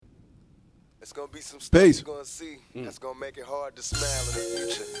It's gonna be some stuff Peace. you're gonna see that's gonna make it hard to smile in the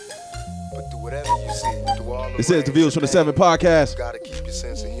future. But through whatever you see, through all the This is the rain Views from the and Seven pain, podcast. You gotta keep your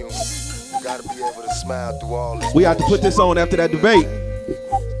sense of humor. You gotta be able to smile through all this. We have to put this on after that debate.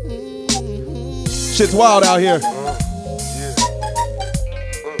 Shit's wild out here.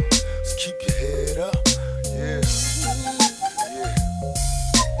 So keep your head up. Yeah.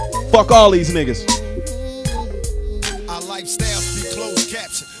 Fuck all these niggas. Our lifestyles be closed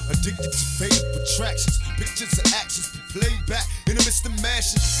caption, addicted to faded attractions. Pictures of actions be played back in the midst of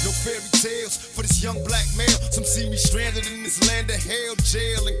mashing. No fairy tales for this young black male. Some see me stranded in this land of hell,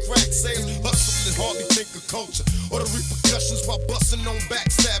 jail and crack sales. Hustling, hardly think of culture or the repercussions while busting on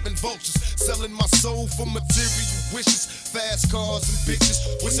backstabbing vultures. Selling my soul for material wishes, fast cars and bitches.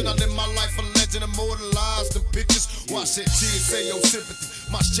 Wishing I live my life a legend, immortalized in pictures. Why shed tears, say your sympathy.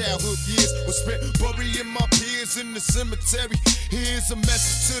 My childhood years were spent burying my peers in the cemetery. Here's a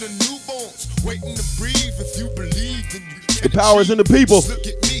message to the newborns, waiting to breathe. If you believe, then you The power is in the people. Just look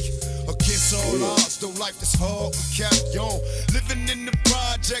at me, against all odds, though life is hard, we carry on. Living in the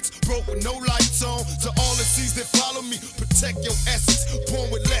projects, broke with no lights on. To all the seas that follow me, protect your essence.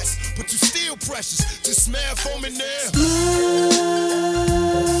 Born with less, but you still precious. Just smile for me now.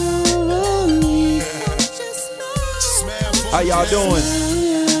 Smile for How me y'all now. doing?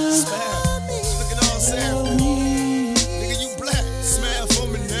 Smile. Look at all I'm saying. Nigga, you black. Smile for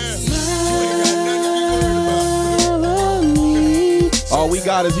me now. You ain't got nothing to be worried about. All we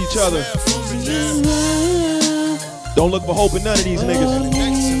got is each other. Smile for me now. Don't look for hope in none of these niggas.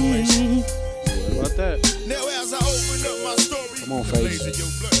 Next generation. What about that? Now as I open up my story, Come on, the Face. blaze of your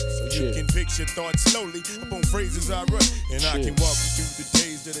blood, so you Shit. can picture thoughts slowly upon phrases I run, and I can walk you through the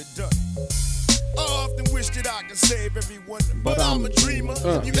days that are done. I often wish that I could save everyone, but I'm a dreamer.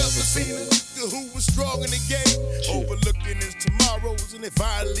 You never seen a nigga who was strong in the game, overlooking his tomorrows, and it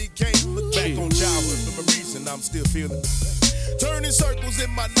finally came. Look back on childhood memories, and I'm still feeling the pain. Turning circles in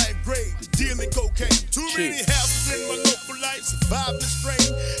my ninth grade, dealing cocaine. Too many houses in my local life, surviving the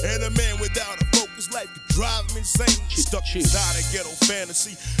strain, and a man without a focused life could drive him insane. Stuck inside a ghetto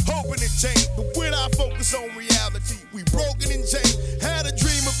fantasy, hoping it changed, but when I focus on reality, we broken and chained. Had a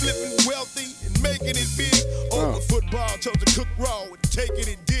dream of living wealthy and making it big. Over football, chose to cook raw and taking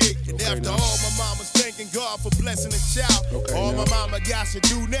it dig. And after all, my mama's thanking God for blessing a child. All my mama got to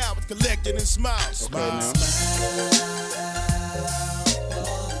do now is collect it and smile. Smile.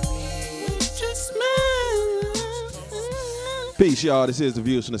 Peace, y'all. This is the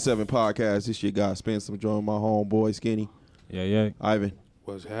Views from the Seven podcast. This your guy Spencer. I'm joined by my homeboy Skinny, Yeah. Ivan,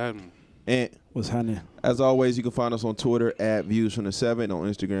 What's happening? and What's happening? as always, you can find us on Twitter at Views from the Seven, on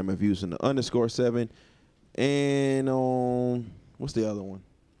Instagram at Views from the _7, and on what's the other one?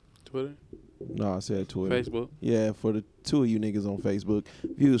 Twitter? No, I said Twitter. Facebook? Yeah, for the two of you niggas on Facebook,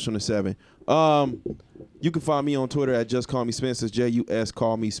 Views from the Seven. You can find me on Twitter at Just Call Me Spence. It's JUS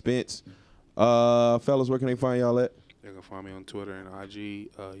Call Me Spence. Fellas, where can they find y'all at? You can find me on Twitter and IG,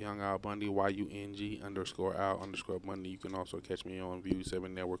 Young Al Bundy, YUNG_Al_Bundy. You can also catch me on View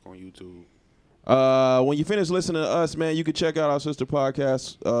 7 Network on YouTube. When you finish listening to us, man, you can check out our sister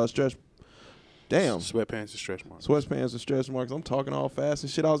podcast, Stretch. Damn. Sweatpants and stretch marks. Sweatpants and stretch marks. I'm talking all fast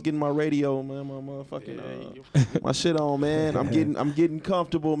and shit. I was getting my radio, man, my motherfucking my shit on, man. I'm getting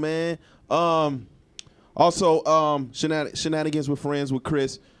comfortable, man. Also, shenanigans with friends with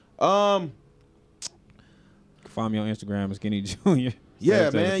Chris. Find me on Instagram, Skinny Junior. Yeah,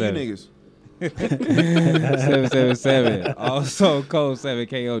 man, you niggas. 777. Also, code 7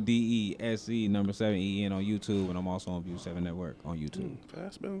 KODESE number 7 EN on YouTube, and I'm also on View 7 Network on YouTube.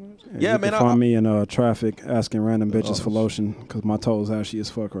 Fast spelling. Yeah, you man, can find me in traffic asking random bitches for lotion because my toes ashy as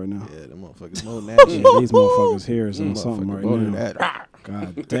fuck right now. Yeah, them motherfuckers more nasty. Yeah, these motherfuckers here is on something right Motherfucker now. that.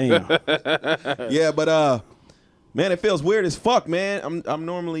 God damn. Yeah, but man, it feels weird as fuck, man. I'm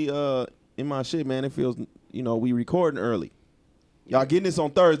normally in my shit, man. It feels, we recording early. Y'all getting this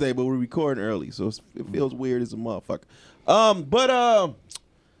on Thursday, but we're recording early, so it feels weird as a motherfucker.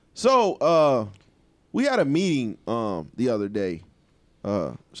 So we had a meeting the other day.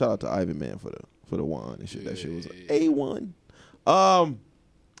 Shout out to Ivan, man, for the wine and shit. That shit was A1.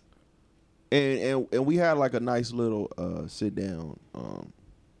 And we had like a nice little sit down,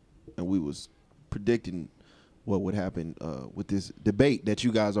 and we was predicting what would happen with this debate that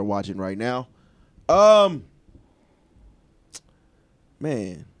you guys are watching right now.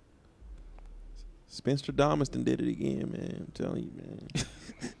 Man, Spencer Domiston did it again, man. I'm telling you, man.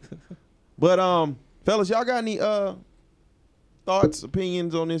 But fellas, y'all got any thoughts,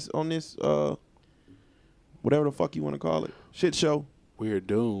 opinions on this whatever the fuck you want to call it, shit show? We're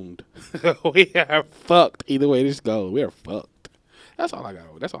doomed. We are fucked. Either way this goes, we are fucked. That's all I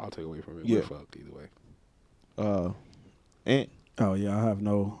got. That's all I'll take away from it. Yeah. We're fucked either way. And Oh yeah, I have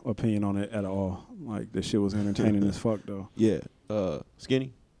no opinion on it at all. Like the shit was entertaining as fuck though. yeah,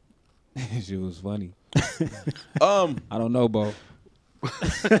 Skinny. She was funny. Um, I don't know, Bo.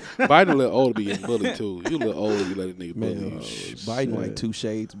 Biden a little old to be getting bullied too. You a little old to be letting nigga bully you. Biden like 2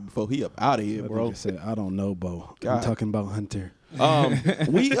 shades before he up out of here, That bro. nigga said, I don't know, Bo. God. I'm talking about Hunter.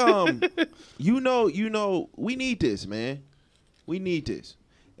 We we need this, man. We need this.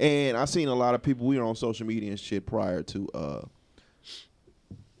 And I seen a lot of people, we were on social media and shit prior to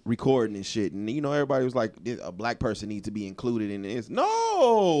recording and shit. And everybody was like, a black person needs to be included in this.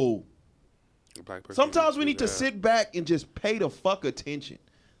 No. Black person Sometimes we needs need to sit back and just pay the fuck attention.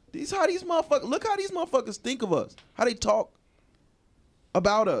 Look how these motherfuckers think of us. How they talk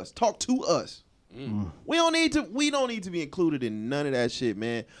about us, talk to us. We don't need to be included in none of that shit,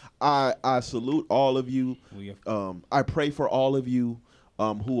 man. I salute all of you. I pray for all of you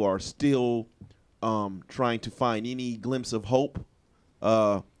who are still trying to find any glimpse of hope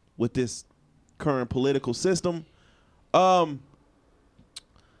with this current political system.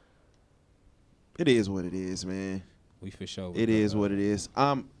 It is what it is, man. We for sure. It is what it is.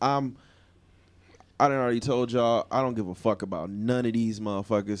 I done already told y'all I don't give a fuck about none of these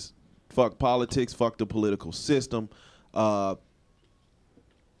motherfuckers. Fuck politics, fuck the political system. But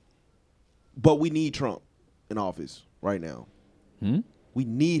we need Trump in office right now. We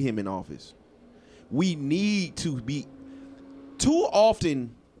need him in office. We need to be too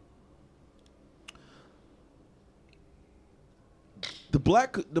often the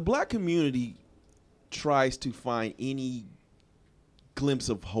black community tries to find any glimpse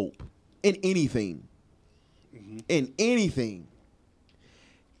of hope in anything. In anything.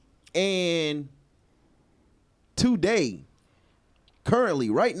 And today, currently,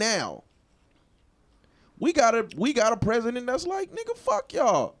 right now, we got a president that's like, nigga, fuck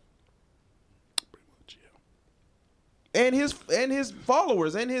y'all. Pretty much, yeah. And his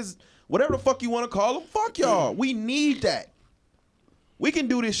followers and his whatever the fuck you want to call them, fuck y'all. We need that. We can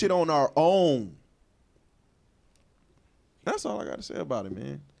do this shit on our own. That's all I got to say about it,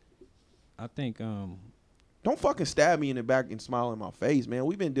 man. I think Don't fucking stab me in the back and smile in my face, man.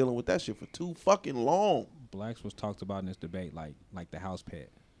 We've been dealing with that shit for too fucking long. blacks was talked about in this debate like the house pet.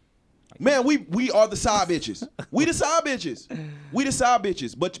 Man, we are the side bitches. We the side bitches. We the side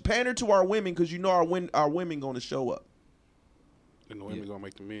bitches. But you pander to our women because you know our women going to show up. And the women gonna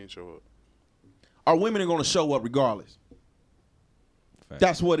make the men show up. Our women are going to show up regardless. Fact.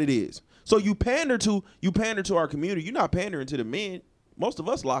 That's what it is. So you pander to our community. You're not pandering to the men. Most of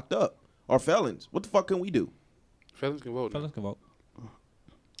us locked up are felons. What the fuck can we do? Felons can vote. Fellas can vote.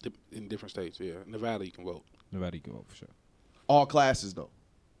 In different states, yeah. Nevada, you can vote. Nevada can vote for sure. All classes though.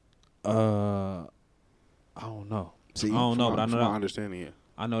 I don't know. See, I don't know, but I know From my that, understanding, yeah.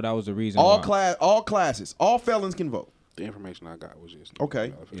 I know that was the reason. all why, classes, all felons can vote. The information I got was just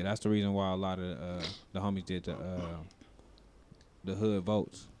Okay. Yeah, that's the reason why a lot of the homies did the hood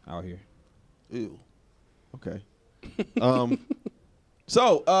votes out here. Ew. Okay.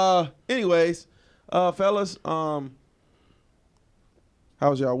 Anyways, fellas, how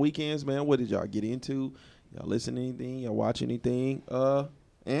was y'all weekends, man? What did y'all get into? Y'all listen to anything? Y'all watch anything?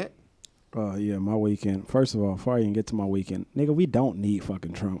 Ant? Yeah, my weekend. First of all, before I even get to my weekend, nigga, we don't need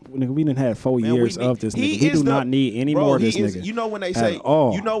fucking Trump. Nigga, we done had 4 Man, years we need- of this he nigga. We is do not need any more of this he is- nigga. You know when they at say,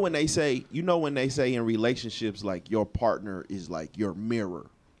 all. you know when they say in relationships, like your partner is like your mirror,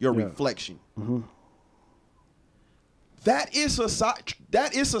 your Yeah. reflection. Mm-hmm. That is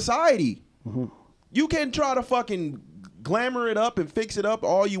society. Mm-hmm. You can try to fucking glamour it up and fix it up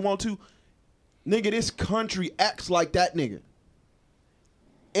all you want to. Nigga, this country acts like that nigga.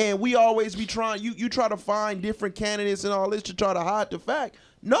 And we always be trying, you try to find different candidates and all this to try to hide the fact.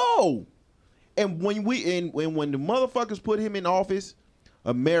 No. And when when the motherfuckers put him in office,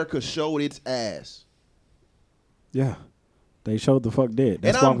 America showed its ass. Yeah, they showed the fuck dead.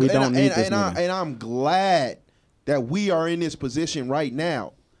 That's why we don't need this nigga. And I'm glad that we are in this position right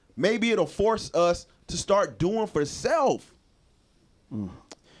now. Maybe it'll force us to start doing for self.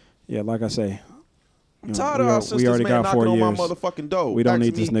 Yeah, like I say, I'm tired of our sisters, already man, got 4 knocking on years. my motherfucking door. We don't asking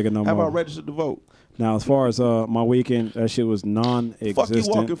need this me, nigga no have more. I registered to vote? Now, as far as my weekend, that shit was Fuck you non-existent.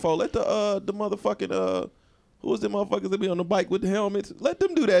 walking for. Let the motherfucking who was them motherfuckers that be on the bike with the helmets? Let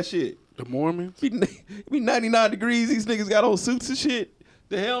them do that shit. The Mormons? Be 99 degrees. These niggas got on suits and shit.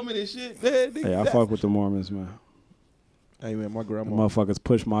 The helmet and shit. Man, Hey, I fuck with the Mormons, man. Hey man, my The grandma. motherfuckers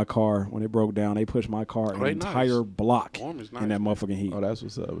pushed my car when it broke down. They pushed my car an they nice. entire block Mormons nice, in that man. motherfucking heat. Oh, that's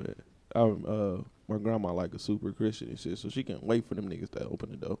what's up, man. My grandma like a super Christian and shit, so she can't wait for them niggas to open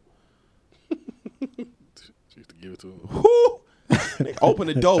the door. She used to give it to him. Whoo! Open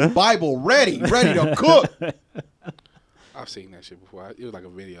the door, Bible ready to cook. I've seen that shit before. It was like a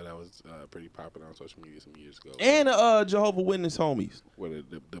video that was pretty popular on social media some years ago. And Jehovah's Witness homies. Where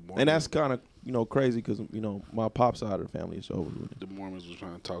the Mormons, And that's kind of, crazy because, my pop side of the family is Jehovah's Witness. the Mormons was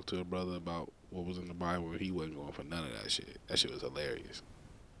trying to talk to a brother about what was in the Bible, and he wasn't going for none of that shit. That shit was hilarious.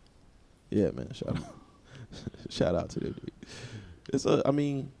 Yeah, man. Shout out to them, dude. It's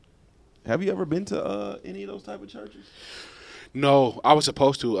have you ever been to any of those type of churches? No, I was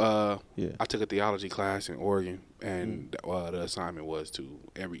supposed to. Yeah. I took a theology class in Oregon, and the assignment was to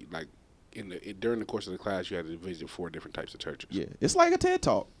during the course of the class, you had to visit 4 different types of churches. Yeah. It's like a TED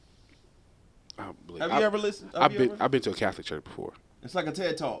Talk. Have you ever listened? I've been to a Catholic church before. It's like a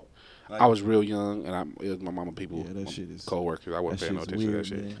TED Talk. I was real young, and it was my mama people. Yeah, that shit is co-workers. I wasn't paying no attention to that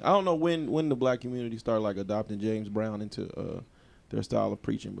shit. Man. I don't know when the black community started like adopting James Brown into their style of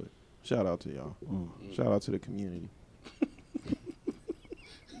preaching, but shout out to y'all. Shout out to the community.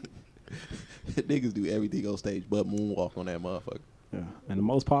 Niggas do everything on stage but moonwalk on that motherfucker. Yeah, and the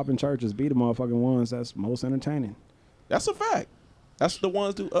most popping churches be the motherfucking ones that's most entertaining. That's a fact. That's the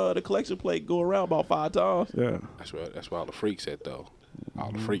ones the collection plate go around about 5 times. Yeah, That's where all the freaks at though.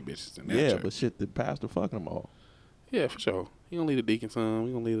 All the freak bitches in that Yeah, church. but shit, the pastor fucking them all. Yeah, for sure. You gonna leave the deacon some.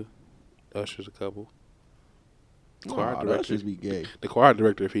 You gonna leave the ushers a couple. Choir Nah, director. should be gay. The choir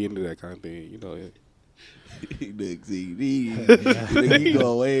director, if he into that kind of thing, Look, see, he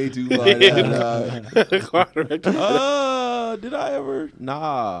go way too far. The choir director. Did I ever?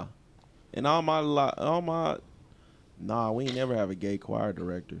 Nah. And we ain't never have a gay choir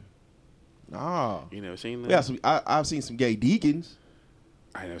director. Nah. You never seen that? Yeah, I've seen some gay deacons.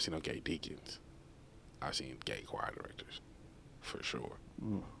 I ain't never seen no gay deacons. I've seen gay choir directors, for sure.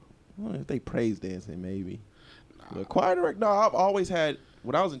 Well, if they praise dancing, maybe. But choir director, no, I've always had,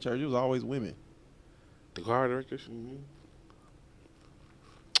 when I was in church, it was always women. The choir directors?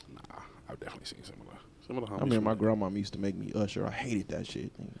 Nah, I've definitely seen some of the homies. I remember my grandma used to make me usher. I hated that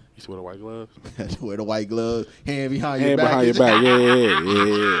shit. You used to wear the white gloves? Had to wear the white gloves, hand behind your Hand back. behind your back,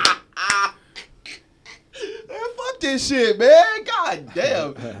 yeah. Man, fuck this shit, man. God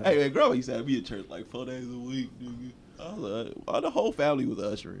damn. Hey, man, grandma used to have me at church like 4 days a week, nigga. I was like, the whole family was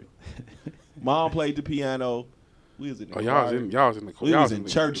ushering. Mom played the piano. We was in the choir. Y'all was in the We was in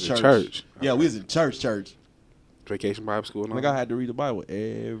church. Yeah, we was in church. Vacation Bible school and all Like I had to read the Bible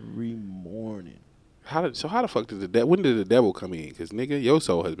every morning. How the fuck did when did the devil come in? Because nigga, your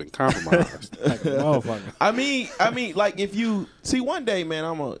soul has been compromised. like a motherfucker. I mean, like if you see one day, man,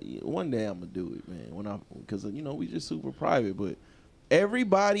 I'm gonna do it, man. Because we just super private, but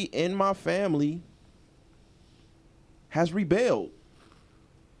everybody in my family has rebelled.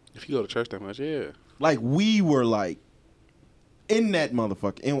 If you go to church that much, yeah. Like we were like in that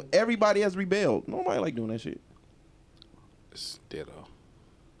motherfucker, and everybody has rebelled. Nobody like doing that shit. It's ditto.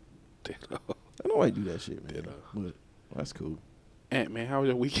 Nobody do that shit, man. Ditto. But that's cool. Ant man, how was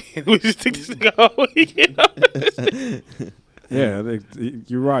your weekend? We just took this nigga all weekend. Yeah,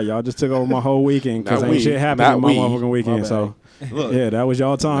 you're right. Y'all just took over my whole weekend because Not ain't we. shit happened Not on my we. motherfucking weekend. My So, Look. yeah, that was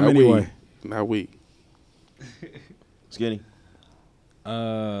y'all time Not anyway. Not we. Skinny.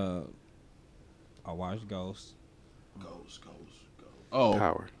 I watched Ghost. Ghost. Oh,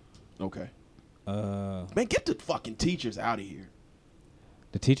 Power. okay. Man, get the fucking teachers out of here.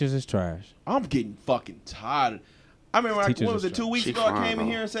 The teachers is trash. I'm getting fucking tired. I remember, Teachers what was is it, 2 weeks She ago? I fine, came in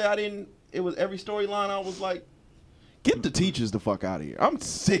though. here and said it was every storyline. I was like, get the teachers the fuck out of here. I'm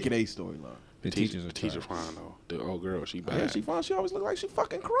sick of their storyline. The teachers are teacher trash. fine though. The old girl, she bad. Yeah, she fine. She always look like she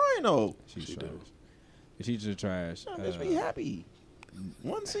fucking crying though. She's She trash. do. The teachers are trash. That bitch be happy.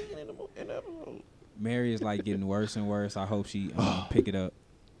 One scene in the episode. Mary is like getting worse and worse. I hope she pick it up.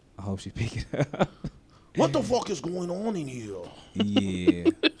 I hope she pick it up. What the fuck is going on in here? Yeah.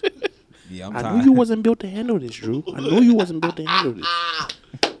 Yeah, I'm I tired. knew you wasn't built to handle this, Drew. I knew you wasn't built to handle this.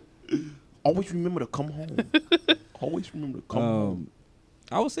 Always remember to come home. Always remember to come home.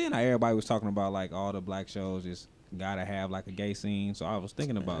 I was seeing how everybody was talking about like all the black shows just gotta have like a gay scene. So I was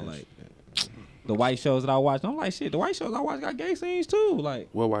thinking about like the white shows that I watched. I'm like, shit, the white shows I watch got gay scenes too. Like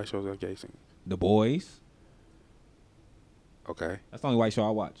What white shows are gay scenes? The Boys. Okay. That's the only white show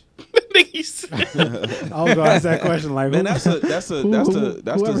I watch. I was gonna ask that question. Like, Man,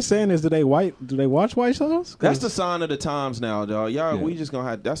 whoever saying this, do they watch white shows? That's the sign of the times now, dog. Y'all, we just gonna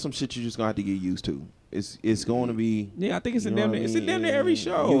have. That's some shit you just gonna have to get used to. It's going to be. Yeah, I think it's in you know damn what near, I it's in mean? damn near every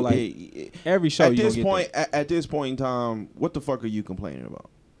show. You- Every show. At you this gonna point, get at this point in time, what the fuck are you complaining about?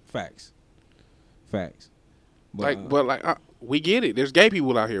 that. Facts. We get it. There's gay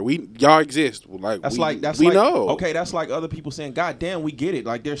people out here. Y'all exist. Like That's we, like we know. Okay, that's like other people saying, "God damn, we get it."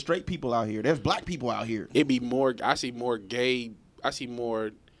 Like there's straight people out here. There's black people out here. It'd be more. I see more gay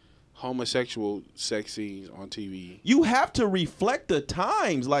more homosexual sex scenes on TV. You have to reflect the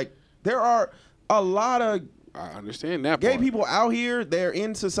times. Like, there are a lot of I understand that gay part. people out here. They're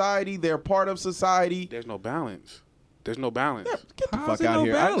in society. They're part of society. There's no balance. There's no balance. Get the How's fuck there out no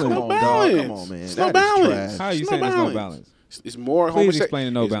here. balance? Come No on, balance. dog. Come on, man. There's That no is balance. trash. How are you There's saying no there's no balance. balance? It's more Please explain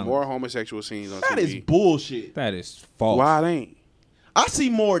the no it's balance. more homosexual scenes on That TV. is bullshit. That is false. Why it ain't? I see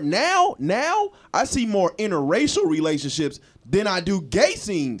more now. I see more interracial relationships than I do gay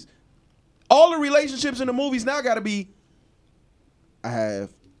scenes. All the relationships in the movies now got to be. I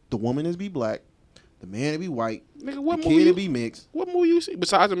have the woman is be black, the man to be white, Nigga, what the movie kid to you- be mixed. What movie you see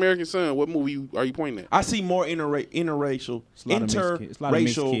besides American Son? What movie are you pointing at? I see more interracial, It's a lot of mixed kids. It's a lot of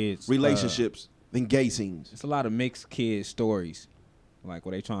mixed interracial kids. relationships than gay scenes. It's a lot of mixed kid stories, like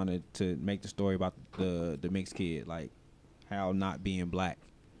where they trying to make the story about the mixed kid, like how not being black,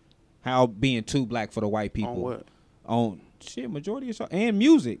 how being too black for the white people. On what? On shit, majority of show and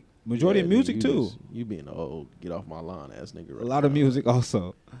music, majority of music too. You being old, get off my lawn, ass nigga. A lot of music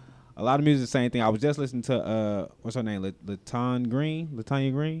also. A lot of music, same thing. I was just listening to what's her name, Latanya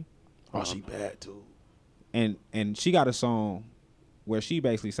Green, Oh, she bad too. and she got a song where she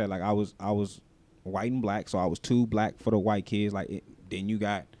basically said like I was white and black, so I was too black for the white kids. Like then you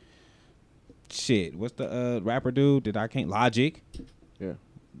got shit. What's the rapper dude that I can't Logic? Yeah.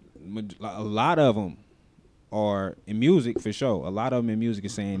 A lot of them are in music for sure. A lot of them in music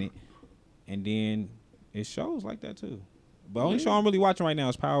is saying it, and then it shows like that too. But only show I'm really watching right now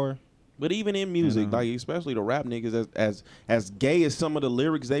is Power. But even in music, And, like especially the rap niggas, as gay as some of the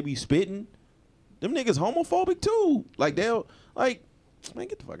lyrics they be spitting, them niggas homophobic too. Like they'll like, man,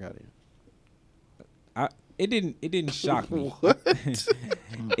 get the fuck out of here. It didn't shock me.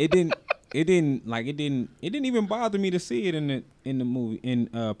 it didn't even bother me to see it in the movie in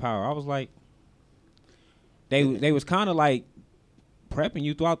Power. I was like, they was kind of like prepping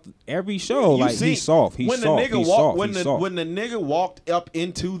you throughout every show. You like see, he's soft. He's when soft. the nigga He's walk, soft. when He's the soft. when the nigga walked up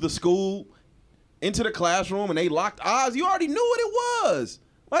into the school, into the classroom, and they locked eyes, you already knew what it was.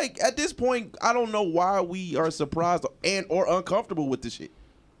 Like at this point, I don't know why we are surprised and or uncomfortable with this shit.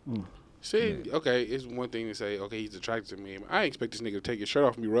 See, okay, it's one thing to say, okay, he's attracted to me. I ain't expect this nigga to take his shirt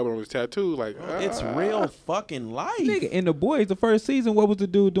off and be rubbing on his tattoo. Like, It's real fucking life. Nigga, in The Boys, the first season, what was the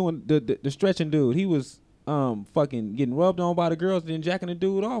dude doing? The stretching dude. He was fucking getting rubbed on by the girls, then jacking the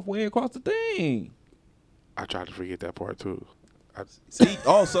dude off way across the thing. I tried to forget that part too. See,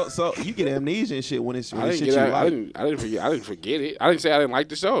 so you get amnesia and shit when it's I shit didn't, you get, I like. didn't. I didn't forget. I didn't forget it. I didn't say I didn't like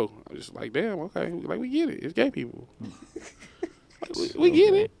the show. I was just like, damn, okay, like we get it. It's gay people. Like, we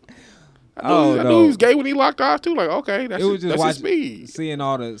get it. I knew he was gay when he locked eyes too. Like, okay, that's It was just his speed. seeing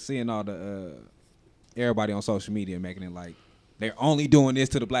all the everybody on social media making it like they're only doing this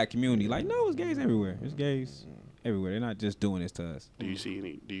to the black community. Like, no, it's gays everywhere. It's gays everywhere. They're not just doing this to us. Do you see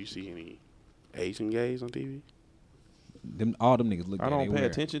any Asian gays on TV? All them niggas look gay. I don't They pay wear-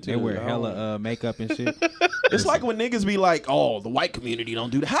 attention to They it. wear I hella makeup and shit. It's like when niggas be like, "Oh, the white community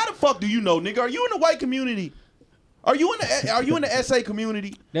don't do that." How the fuck do you know, nigga? Are you in the white community? Are you in the SA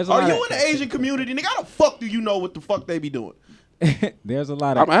community? There's a Are lot you of- in the Asian community, nigga? How the fuck do you know what the fuck they be doing? There's a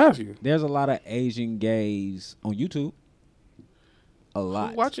lot I'm of asking. there's a lot of Asian gays on YouTube. A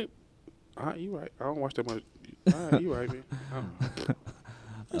lot. Watch it. You right. I don't watch that much. You right, man.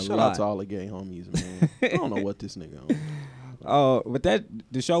 Shout lot. out to all the gay homies, man. I don't know what this nigga on. Oh, but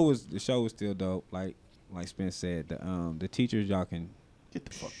the show was still dope. Like Spence said, the teachers y'all can. Get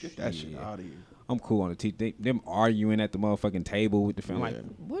that shit out of here. I'm cool on the teach. Them arguing at the motherfucking table with the family. Yeah. Like,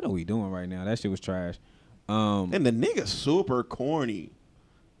 what are we doing right now? That shit was trash. And the nigga super corny.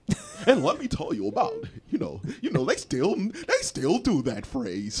 And let me tell you about, you know, they still do that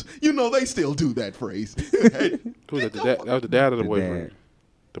phrase. They still do that phrase. Who was that? That was the dad or the The boyfriend? dad.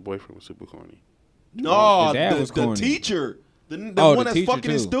 The boyfriend was super corny. No, The dad was the corny. teacher. The Oh, one the that's teacher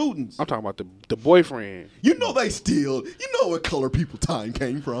fucking his too. students. I'm talking about the boyfriend. They still, where color people time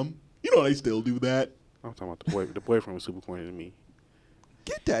came from. They still do that. I'm talking about the boy. The boyfriend was super corny to me.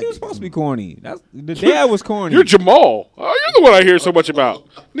 Get that. He was supposed to be corny. The dad was corny. You're Jamal. Oh, you're the one I hear so much about.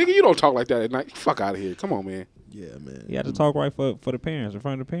 Nigga, you don't talk like that at night. Fuck out of here. Come on, man. Yeah, man. He had to talk right for the parents, in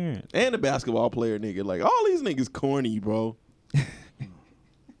front of the parents. And the basketball player nigga. Like, all these niggas corny, bro.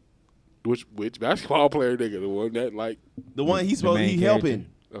 Which basketball player nigga? The one that like The one he's supposed to main be helping.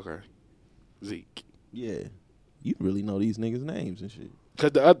 okay, Zeke. Yeah. You really know these niggas' names and shit.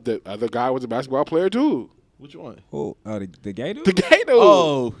 Cause the other guy was a basketball player too. Which one? Oh, the gay dude? The gay dude.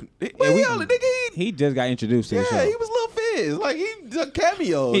 Oh. Yeah, Nigga, he just got introduced to the show. yeah, he was Lil Fizz. Like, he's a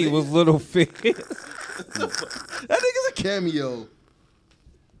cameo. He nigga. was little fit. That nigga's a cameo.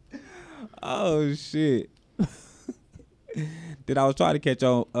 Oh shit. Then I was trying to catch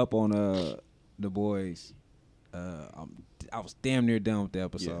up on The Boys. I was damn near done with the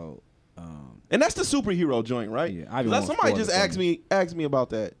episode. And that's the superhero joint, right? Yeah, I be Somebody wanting just spoilers asked me about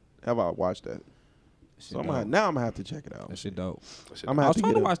that. Have I watched that? Shit So I'm dope. gonna have to check it out. That shit dope. I'm gonna I have was to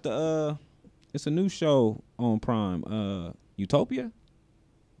trying get to it. watch the it's a new show on Prime, Utopia.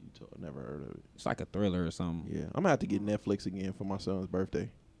 Never heard of it. It's like a thriller or something. Yeah, I'm gonna have to get Netflix again for my son's birthday.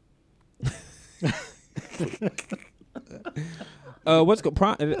 What's good?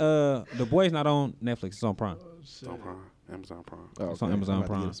 Prime? The Boys not on Netflix. It's on Prime. It's on Prime. Amazon Prime. Oh, It's on Amazon I'm about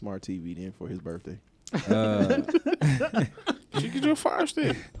to Prime. get a smart TV then for his birthday. She could do a Fire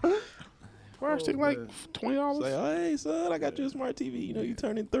Stick. Fire Stick like $20. Say, oh, hey son, I got you a smart TV. You know you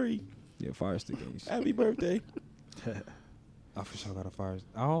turning 3. Yeah, Fire Stick. ain't shit. Happy birthday. I for sure got a Fire.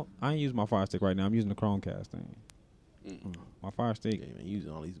 I ain't using my Fire Stick right now. I'm using the Chromecast thing. My Fire Stick. Yeah, man,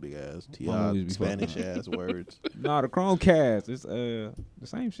 using all these big ass movies be Spanish ass words. Nah, the Chromecast. It's the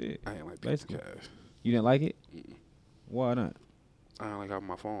same shit. I ain't like Basically. that. Cash. You didn't like it? Why not? I don't like having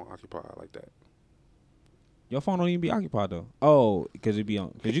my phone occupied like that. Your phone don't even be occupied though. Oh, because it be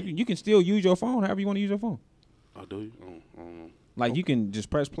on. Because you can still use your phone however you want to use your phone. Oh, do you? I don't know. Like you can just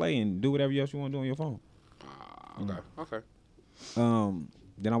press play and do whatever else you want to do on your phone. Okay.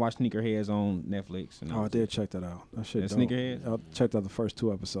 Then I watched Sneakerheads on Netflix. And Oh, I did check that out. That shit That dope. Sneakerhead? I checked out the first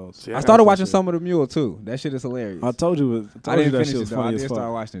 2 episodes. See, I got started that watching shit. Some of the Mule too. That shit is hilarious. I told you. I didn't that finish shit it was though. I funny did as start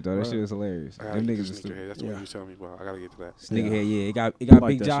fuck. watching it though. That shit is hilarious. I gotta Them get niggas the is stupid. Sneakerhead. That's what you was telling me about. I gotta get to that. Sneakerhead, yeah. It got like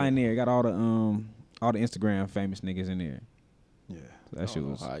Big that John shit. in there. It got all the Instagram famous niggas in there. Yeah. So that shit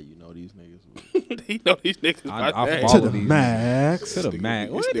was. How you know these niggas? He know these niggas. I by name. follow To the these max. To the max.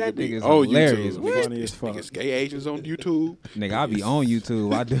 This What nigga that be nigga is on hilarious. YouTube. What? Funny as fuck. Niggas gay Asians on YouTube. Nigga, I be on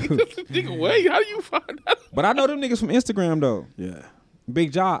YouTube. I do. Nigga, wait, how do you find out? But I know them niggas from Instagram though. Yeah.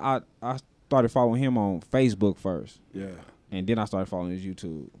 Big John, I started following him on Facebook first, Yeah. and then I started following his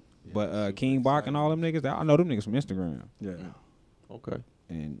YouTube. But King Bach and all them niggas, I know them niggas from Instagram. Yeah. Okay.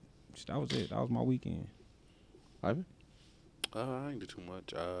 And that was it. That was my weekend. Ivan? I didn't do too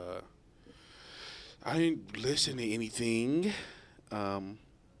much. I didn't listen to anything. I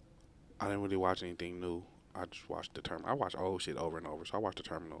didn't really watch anything new. I just watched The Terminal. I watch old shit over and over. So I watched The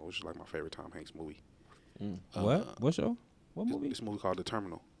Terminal, which is like my favorite Tom Hanks movie. What? What show? What movie? This movie called The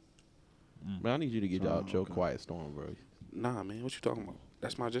Terminal. Man, I need you to get y'all Joe Quiet Storm, bro. Nah, man, what you talking about?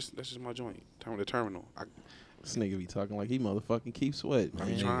 That's just my joint. The Terminal. This nigga be talking like he motherfucking keep sweat, I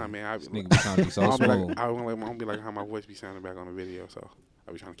man. be trying, man. This nigga be trying to be so I smooth. don't be like how my voice be sounding back on the video, so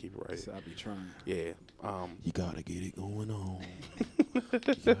I be trying to keep it right. I be trying. Yeah. You gotta get it going on. You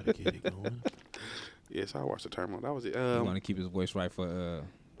gotta get it going. Yeah, so I watched The Terminal. That was it. He want to keep his voice right for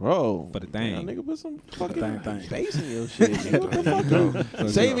Bro. For the thing. Y'all nigga put some fucking thing. bass in your shit. Nigga. What the fuck?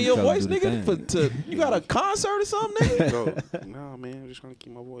 Saving your voice, nigga? You got a concert or something, nigga? Bro, no, man, I'm just trying to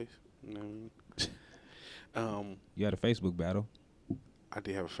keep my voice. You know what I mean? You had a Facebook battle. I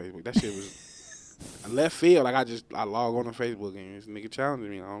did have a Facebook. That shit was left field. Like I log on to Facebook and this nigga challenged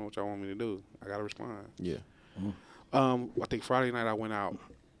me. I don't know what y'all want me to do. I gotta respond. Yeah. I think Friday night I went out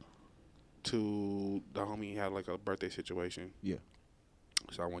to the homie had like a birthday situation. Yeah.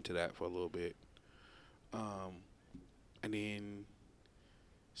 So I went to that for a little bit. And then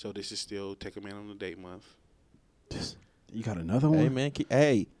so this is still Take a Man on a Date month. You got another one? Hey, man.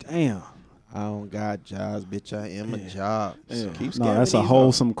 Hey. Damn. I don't got jobs, bitch. I am a job. Yeah. Keep scamming. No, that's a these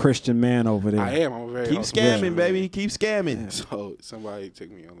wholesome Christian man over there. I am. I'm a very Keep wholesome scamming, man. baby. Keep scamming. So somebody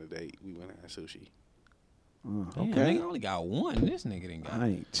took me on a date. We went and had sushi. Damn, Okay. nigga only got one. This nigga didn't got I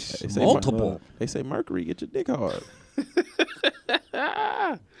ain't. They say multiple. They say Mercury, get your dick hard.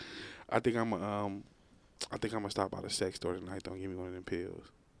 I think I'm gonna stop by the sex store tonight. Don't give me one of them pills.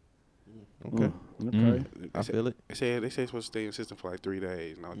 Okay. Okay. I feel it. They say it's supposed to stay in the system for like 3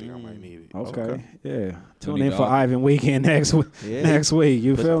 days, and I think I might need it. Okay. Yeah. Tune need in to for op- Ivan weekend next week. Yeah. Next week.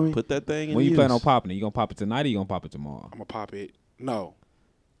 You feel me? Put that thing in When you use. plan on popping it, you gonna pop it tonight or you gonna pop it tomorrow? I'm gonna pop it. No,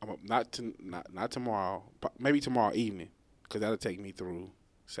 not tomorrow. Maybe tomorrow evening, because that'll take me through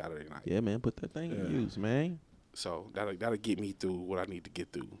Saturday night. Yeah, man. Put that thing in use, man. So that'll get me through what I need to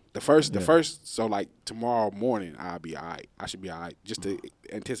get through. The first. So like tomorrow morning, I'll be all right. I should be all right. Just the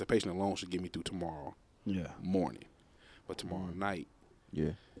anticipation alone should get me through tomorrow Yeah. morning, but tomorrow night.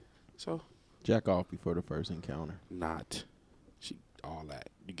 Yeah. So Jack off before the first encounter. not. All that.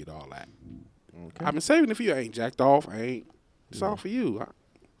 You get all that. Okay. I've been saving it for you. I ain't jacked off. I ain't. It's all for you.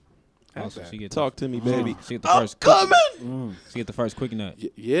 Also, she get Talk to me, baby. She get the first. Coming. She get the first quick nut.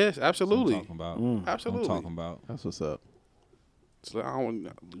 Yes, That's what absolutely. I'm talking about. Absolutely. I'm talking about. That's what's up. So we're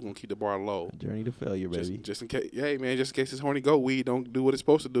gonna keep the bar low. Journey to failure, baby. Just in case, hey man, just in case this horny goat weed don't do what it's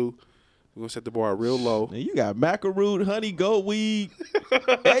supposed to do. We're gonna set the bar real low. Now you got macaroon, honey, goat weed.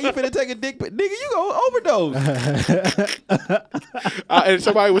 Hey, you finna take a dick pic. Nigga, you gonna overdose. And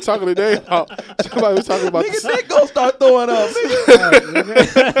somebody was talking today about Nigga, dick gonna start throwing up.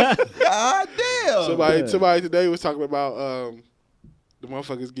 Nigga. God damn. Somebody today was talking about the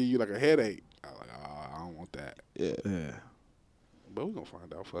motherfuckers give you like a headache. I was like, oh, I don't want that. Yeah. But we gonna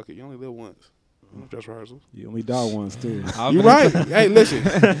find out. Fuck it. You only live once. Dress rehearsals. You only die once too. You right. Hey, listen.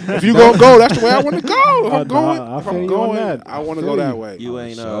 If you gonna go, that's the way I want to go. If I'm going, I feel you on that. I want to go that way. You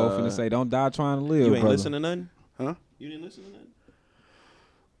ain't finna say, don't die trying to live. You ain't brother. listen to nothing? Huh? You didn't listen to nothing?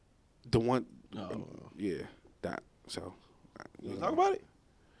 The one. Oh. Yeah. That. So. You wanna talk about it?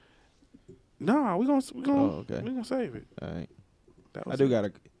 No, we gonna okay. we gonna save it. All right. That I was do it. got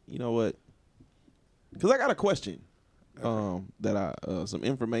you know what? Because I got a question. That some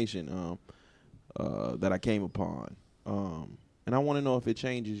information that I came upon. And I want to know if it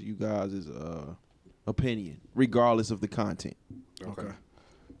changes you guys' opinion, regardless of the content. Okay.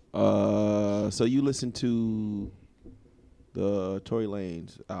 So you listened to the Tory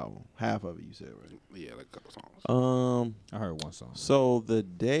Lanez album, half of it, you said, right? Yeah, like a couple songs. I heard one song. So the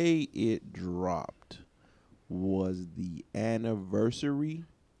day it dropped was the anniversary.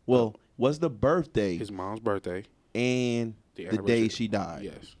 Well, was the birthday His mom's birthday. and the day anniversary. she died.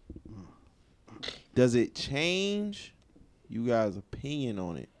 Yes. Does it change you guys' opinion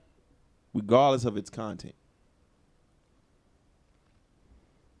on it, regardless of its content?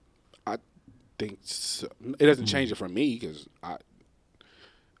 I think so. It doesn't change it for me because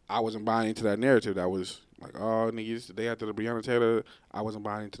I wasn't buying into that narrative. That was like, oh, nigga, it's the day after the Breonna Taylor. I wasn't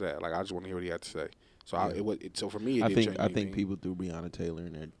buying into that. Like, I just want to hear what he had to say. So so for me, it didn't change I think anything. people threw Breonna Taylor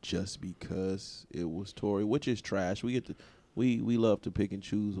in there just because it was Tory, which is trash. We love to pick and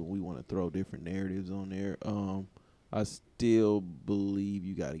choose when we want to throw different narratives on there. I still believe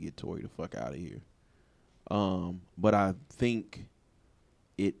you got to get Tory the fuck out of here. But I think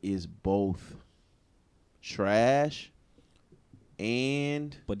it is both trash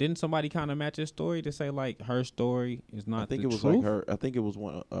and But didn't somebody kind of match his story to say like her story is not I think the it was truth? like her. I think it was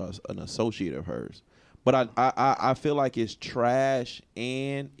an associate of hers. But I feel like it's trash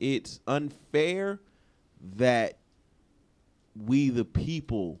and it's unfair that we the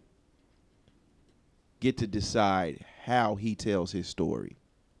people get to decide how he tells his story.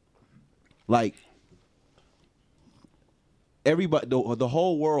 Like everybody, the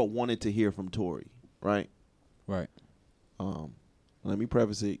whole world wanted to hear from Tory, right? Right. Let me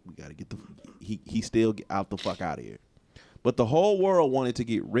preface it. We gotta get he still get out the fuck out of here. But the whole world wanted to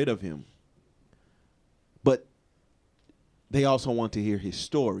get rid of him. But they also want to hear his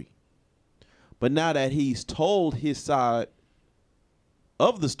story. But now that he's told his side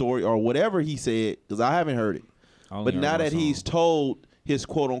of the story or whatever he said, because I haven't heard it. But now that he's told his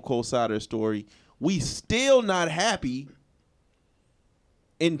quote unquote side of the story, we still not happy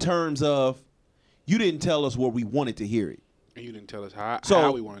in terms of you didn't tell us where we wanted to hear it. And you didn't tell us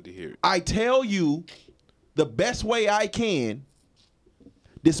how we wanted to hear it. I tell you the best way I can,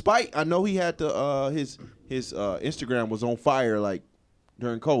 despite I know he had to his Instagram was on fire like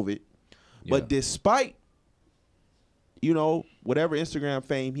during COVID. Yeah. But despite whatever Instagram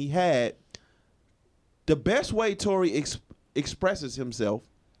fame he had, the best way Tory expresses himself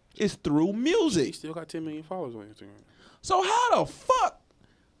is through He music. still got 10 million followers on Instagram. So how the fuck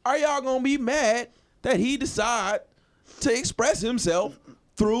are y'all gonna be mad that he decide to express himself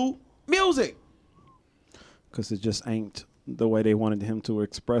through music? Because it just ain't the way they wanted him to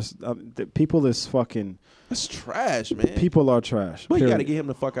express. The people is fucking. That's trash, man. People are trash. But you period. gotta get him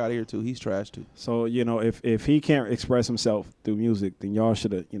the fuck out of here too. He's trash too. So if he can't express himself through music, then y'all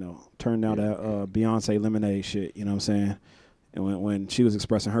should have turned down that Beyonce Lemonade shit. You know what I'm saying? And when she was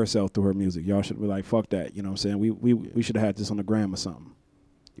expressing herself through her music, y'all should be like, fuck that. You know what I'm saying? We should have had this on the gram or something.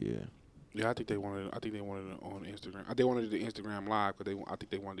 Yeah. Yeah, I think they wanted it on Instagram. They wanted the Instagram live because I think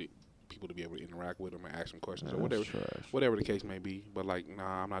they wanted people to be able to interact with them and ask them questions or whatever the case may be. But like,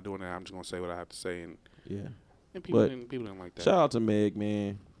 nah, I'm not doing that. I'm just gonna say what I have to say, and people didn't like that. Shout out to Meg,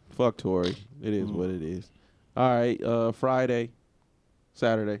 man. Fuck Tory. It is what it is. All right, Friday,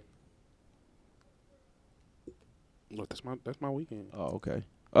 Saturday. Look, that's my weekend. Oh, okay.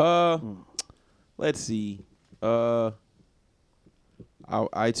 Let's see. I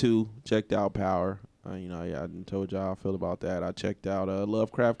too checked out Power. I done told y'all how I feel about that. I checked out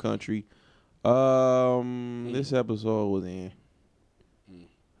Lovecraft Country. This episode was in.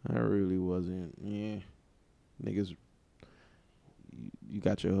 I really wasn't. Yeah, niggas. You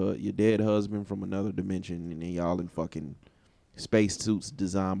got your dead husband from another dimension, and then y'all in fucking space suits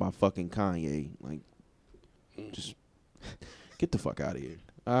designed by fucking Kanye. Like, just get the fuck out of here.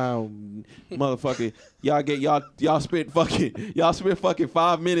 Motherfucker, y'all spent fucking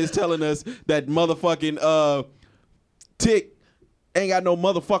 5 minutes telling us that motherfucking Tick ain't got no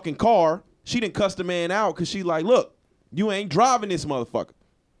motherfucking car. She didn't cuss the man out because she like, look, you ain't driving this motherfucker.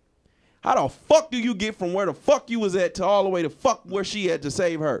 How the fuck do you get from where the fuck you was at to all the way to fuck where she had to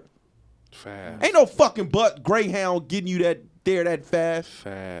save her? Fast. Ain't no fucking butt Greyhound getting you that fast.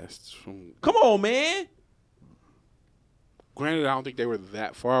 Fast. Come on, man. Granted, I don't think they were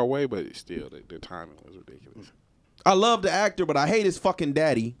that far away, but still, their timing was ridiculous. I love the actor, but I hate his fucking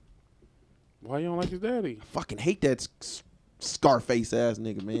daddy. Why you don't like his daddy? I fucking hate that Scarface ass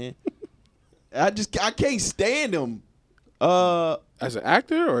nigga, man. I can't stand him. As an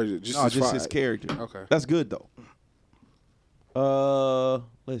actor, or is it just No, just his character. Okay. That's good though.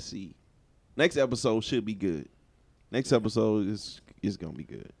 Let's see. Next episode should be good. Next episode is gonna be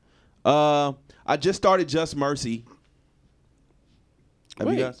good. I just started Just Mercy. Have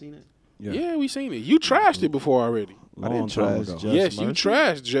Wait. you guys seen it? Yeah, we seen it. You trashed it before already. I didn't trash Just Yes, Mercy. you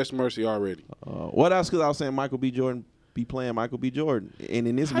trashed Just Mercy already. What else? Because I was saying Michael B. Jordan be playing Michael B. Jordan, and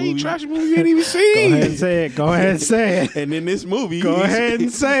in this How movie, you trash a movie you ain't even Go seen? ahead and say it. Go ahead and say it. and in this movie, Go ahead and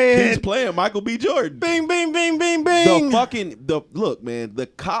say he's it. playing Michael B. Jordan. Bing, bing, bing, bing, bing. Look, man, the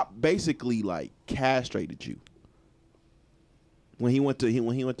cop basically like castrated you when he went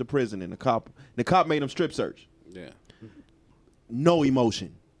to prison, and the cop made him strip search. Yeah. No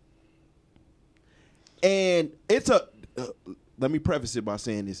emotion. And it's let me preface it by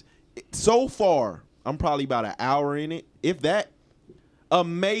saying this. So far, I'm probably about an hour in it. If that,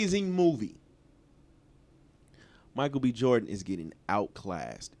 amazing movie. Michael B. Jordan is getting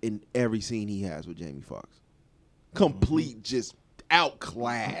outclassed in every scene he has with Jamie Foxx. Complete, just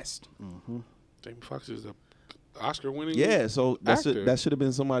outclassed. Jamie Foxx is a Oscar-winning. Yeah, so actor. that should have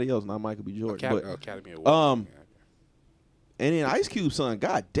been somebody else, not Michael B. Jordan. Academy Award. And then Ice Cube's son,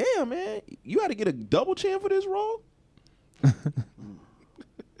 god damn, man, you had to get a double chin for this role?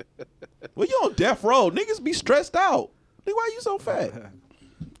 Well, you on death row. Niggas be stressed out. Nigga, why you so fat?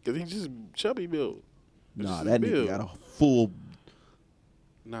 Because he's just chubby built. Nah, that nigga got a full...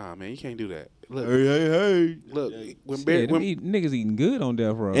 Nah, man, you can't do that. Look, Hey. look. When Shit, niggas eating good on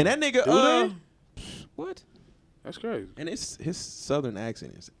death row. And that nigga, Do what? that's crazy. and his southern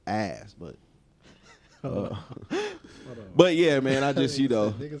accent is ass, but... but yeah, man, I just,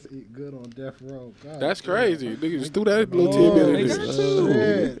 Niggas eat good on death row. God, That's crazy. Niggas just threw that little tidbit in they there.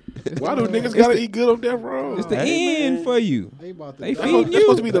 got to. Why do niggas gotta eat good on death row? It's the end for you. They about to They die. feeding That's you.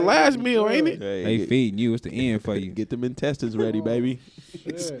 supposed to be the last meal, ain't it? They feeding you. It's the end for you. Get them intestines ready, baby.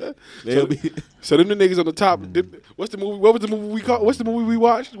 Shit. They'll be... So them the niggas on the top. What's the movie? What was the movie we called? What's the movie we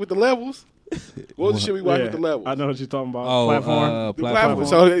watched with the levels? What was the shit we watched with the levels? I know what you're talking about. Oh, Platform. The platform.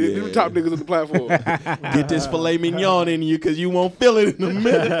 So them the top niggas on the platform. Get this filet mignon in you because you won't feel it in the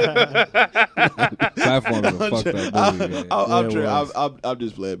middle. Platform is a fucked up movie, man. I'm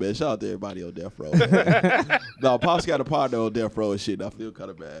just playing, man. Shout out to everybody on death row. No, Pops got a partner on death row and shit. I feel kind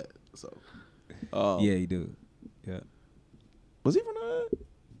of bad. So, Yeah, he do. Yeah. was he from the hood?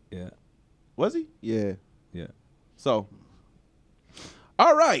 Yeah. Was he? Yeah. Yeah. So,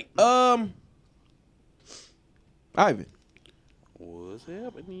 all right. Ivan, What's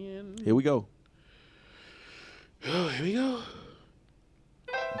happening? here we go. Oh, here we go.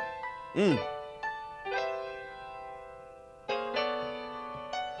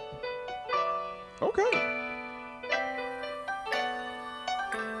 Okay.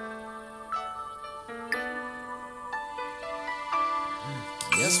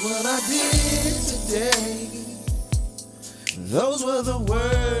 Guess what I did today? Those were the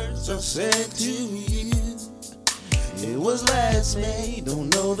words I said to you. It was last May, don't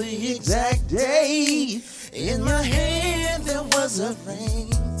know the exact day. In my hand there was a ring.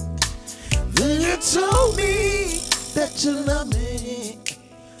 Then you told me that you love me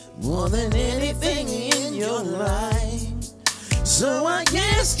more than anything in your life. So I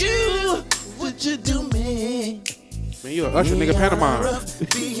asked you, would you do me? Man, you a Usher nigga Panama.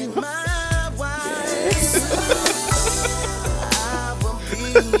 Being my wife. I will be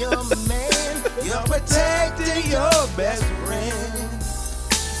your man, your protector, your best friend.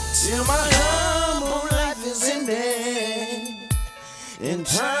 Till my humble life is ended, and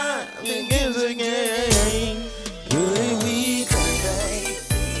time begins again. Could we today?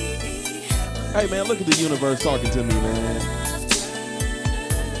 Hey, man, look at the universe talking to me, man.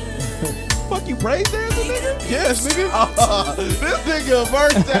 Fuck you, praise dancing, nigga? Yes, nigga. This nigga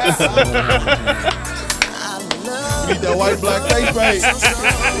versatile. Need that white black face paint.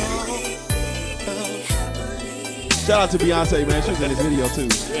 Shout out to Beyonce, man. She was in this video too.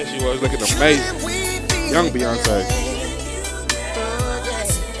 Yeah, she was looking amazing. Young Beyonce.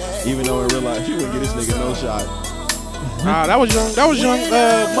 Even though in real life she wouldn't get this nigga no shot. Nah, that was young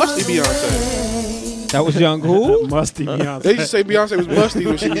musty Beyonce. That was young who? Musty Beyonce. They used to say Beyonce was musty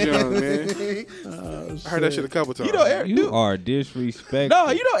when she was young, man. I heard that shit a couple times. You know, You are disrespectful.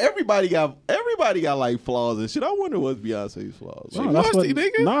 no, you know everybody got like flaws and shit. I wonder what's Beyonce's flaws. She musty,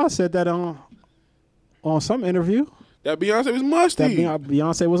 nigga. Nah, I said that on some interview. That Beyonce was musty. That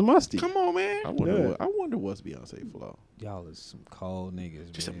Beyonce was musty. Come on, man. I wonder what's Beyonce's flaw. Y'all is some cold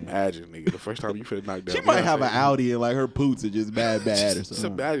niggas, Just man. imagine, nigga, the first time you finna knock down She might Beyonce. have an Audi and like her poots are just bad or Just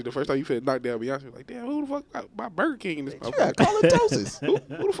something. imagine the first time you finna knock down Beyonce. Like, damn, who the fuck got Burger King in this She got motherfucker? halitosis.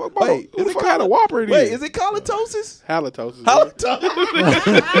 Who the fuck bought? Wait, Who is the it fuck had a Whopper in Wait, here? is it halitosis? Halitosis. Halitosis.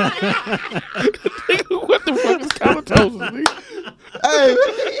 Nigga, what the fuck is halitosis, nigga? Hey,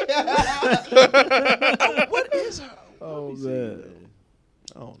 what is her? Oh man.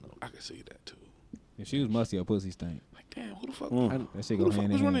 I don't know. I can see that too. If she was musty, her pussy stink. Like, damn, who the fuck? That shit Who go the fuck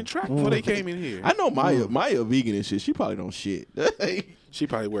hand was in running hand. track before they came in here? I know Maya vegan and shit. She probably don't shit. She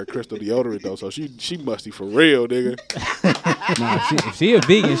probably wear crystal deodorant though, so she musty for real, nigga. Nah, if she a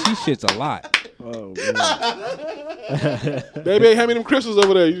vegan, she shits a lot. Oh man. Baby, hand me them crystals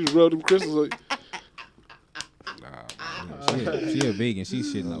over there. You just rub them crystals. She a vegan, she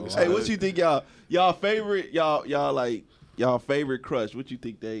shitting a lot. Hey, what you think y'all favorite y'all favorite crush? What you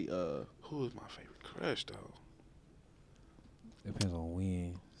think they Who is my favorite crush though? Depends on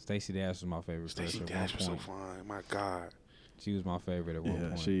when. Stacey Dash was my favorite. Stacey crush at Dash one was so point. fine. My God. She was my favorite at one Yeah,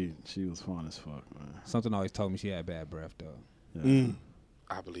 point. she was fun as fuck, man. Something always told me she had bad breath though. Yeah.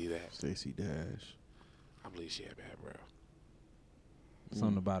 I believe that. Stacey Dash. I believe she had bad breath.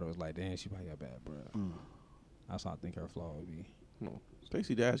 Something about it was like, damn, she probably got bad breath. That's how I think her flaw would be. No,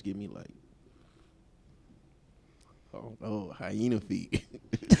 Stacey Dash give me like, hyena feet.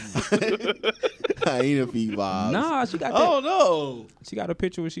 Hyena feet vibes. Nah, she got that. Oh no. She got a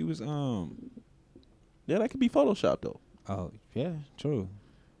picture where she was Yeah, that could be Photoshopped though. Oh yeah, true.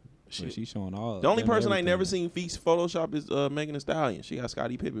 She's showing all. The only them person I ain't never everything. seen feet Photoshopped is Megan Thee Stallion. She got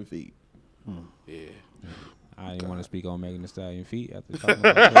Scottie Pippen feet. Yeah. I didn't want to speak on Megan Thee Stallion feet after talking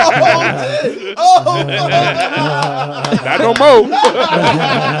about that. Not no more.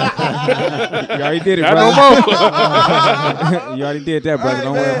 You already did it, Not brother. no more. You already did that, brother.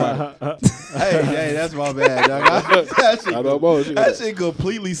 Don't worry about it. hey, that's my bad, dog. Not no more. She That got- shit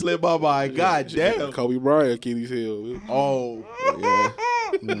completely slipped my mind. God damn. Kobe Bryant, Achilles heel. Oh,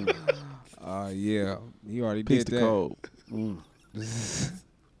 yeah. Yeah. You already Piece did the that. code.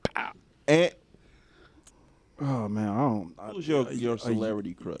 And Oh man, I don't. who's your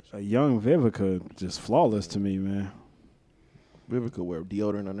celebrity crush? A young Vivica, just flawless to me, man. Vivica wear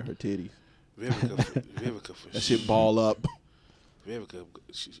deodorant under her titties. Vivica for That shit ball up. Vivica,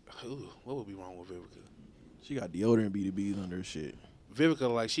 what would be wrong with Vivica? She got deodorant BDBs under her shit.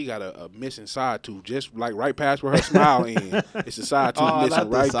 Vivica, like, she got a missing side tooth, just like right past where her smile ends. It's a side tooth missing not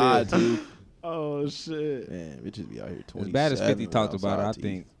the right side there. tooth. Oh shit. Man, bitches be out here 27. As bad as 50 talked about it, without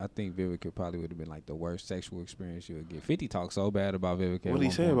side I think Vivica probably would have been like the worst sexual experience you would get. 50 talked so bad about Vivica. What did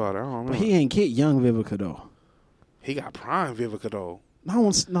he say about it? I don't remember. But he ain't get young Vivica though. He got prime Vivica though.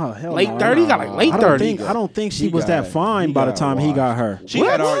 No, hell Late no. 30, got like late I don't 30. think she He was got- that fine he by the got time he washed. got her. She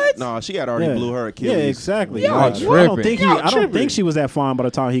had already she had already Yeah. blew her Achilles. Yeah, exactly. Y'all I don't tripping. think Y'all I don't tripping. think she was that fine by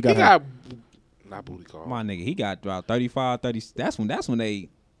the time he got He her. got not booty call. My nigga, he got about 35, 30. That's when they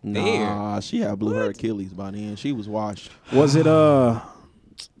there. Nah, she had blew her Achilles by then. She was washed. Was it Not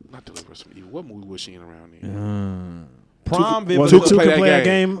Deliverance from Evil. What movie was she in around there? Prom was Vivica. it Two Can Play a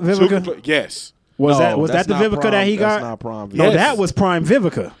Game, Vivica? Yes. Was No, that that's the not Vivica Prom. that he That's got? not Prom Vivica. No, Yes. that was Prime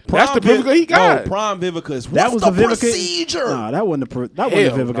Vivica. That's the Vivica he got. No, Prom Vivica is That was what's the the Vivica. procedure. Nah, that wasn't that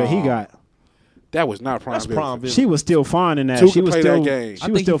wasn't the Vivica he no. got. That was not prime That's Vivica. Prom Vivica. She was still fine in that. Two She could was play that still game.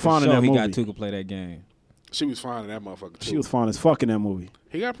 she was still fine in that He movie. got two to play that game. She was fine in that motherfucker too. She was fine as fuck in that movie.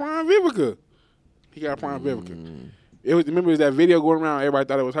 He got prime Vivica. Vivica. It was, remember, it was that video going around. Everybody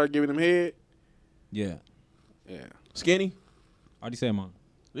thought it was her giving him head. Yeah. Yeah. Skinny. Already said mine.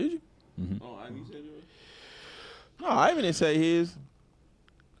 Did you? Mhm. Oh, I didn't say yours. No, I even didn't say his.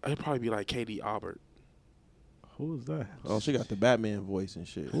 It'd probably be like Katie Albert. Who was that? Oh, she got the Batman voice and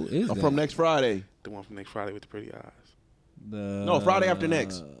shit. Who is that? From Next Friday. The one from Next Friday with the pretty eyes. No, Friday After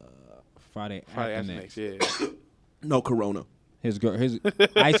Next. Friday Friday after next. Yeah. No, Corona. His girl, his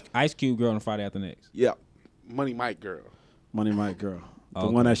Ice Cube girl on Friday after next. Yeah. Money Mike girl. Money Mike girl. The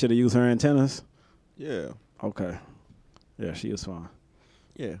Okay. one that should have used her antennas. Yeah. Okay. Yeah, she was fine.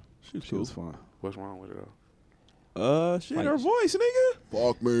 Yeah. She was She cool. was fine. What's wrong with it though? Shit, Like- her voice, nigga.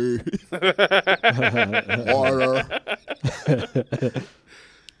 Fuck me. Harder.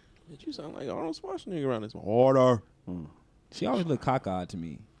 Did you sound like Arnold Schwarzenegger around this one? Harder. She always looked cockeyed to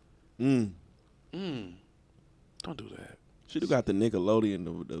me. Don't do that. Should have got the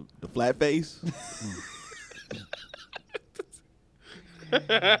Nickelodeon, the flat face.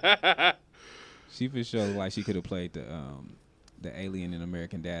 She for sure like she could have played the alien in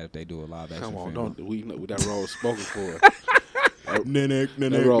American Dad if they do a live action Come on, film. we know that role spoken for. Don't do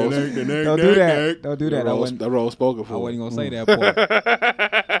that. Don't do that. That role spoken for. I wasn't gonna say that part.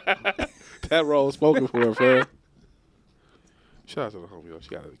 That role spoken for, fam. Shout out to the homie, yo. She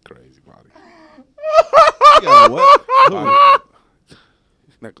got a crazy body. Yeah, what?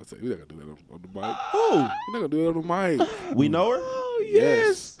 Not gonna say, we're not gonna do that on the mic. Who? We're not gonna do that on the mic. We know her?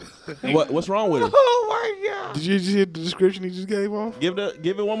 Yes. What's wrong with her? Oh my god! Did you just hear the description he just gave off? Give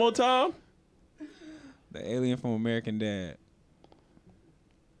it one more time. The alien from American Dad.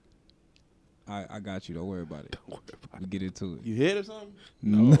 I got you. Don't worry about it. We get into it. You hit or something?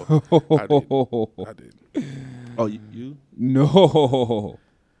 No, I didn't. Oh, you? No.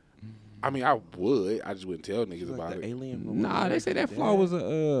 I mean, I would. I just wouldn't tell niggas about it. Alien from Nah, they say that flaw was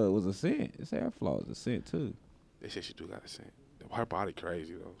a scent. They say that flaw was a scent too. They said she do got a scent. Her body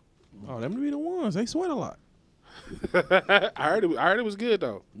crazy though. Oh, them be the ones. They sweat a lot. I heard it was good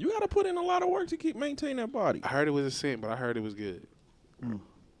though. You got to put in a lot of work to maintain that body. I heard it was a scent, but I heard it was good.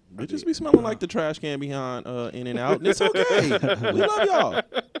 It just be smelling like the trash can behind In and Out, and it's okay. We love y'all.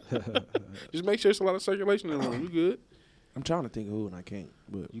 Just make sure it's a lot of circulation in the room. You good? I'm trying to think of who, and I can't.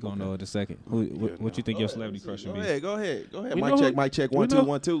 But You gonna know it in a second. What you think your celebrity crush would Go be? ahead. Go ahead. We Mic know check. who- Mic check. we 1 2 know-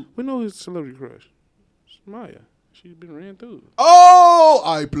 1 2. We know his celebrity crush. It's Maya. She's been ran through. Oh,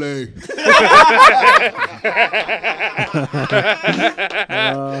 I play.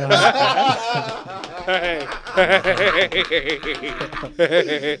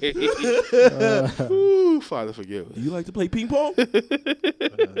 Ooh, Father, forgive us. You like to play ping pong?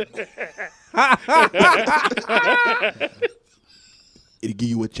 It'll give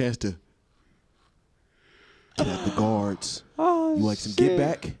you a chance to get at the guards. Oh, You like some get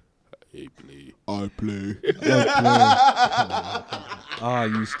back? Hey, please. I play. Oh,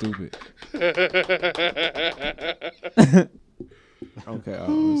 you stupid. Okay. That's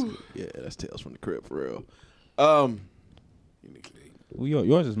good. Yeah, that's Tales from the Crib for real. You niggas ain't- Well,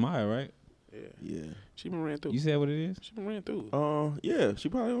 yours is Maya, right? Yeah. She been ran through. You said what it is? She been ran through. Yeah. She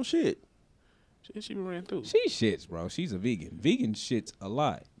probably on shit. She been ran through. She shits, bro. She's a vegan. Vegan shits a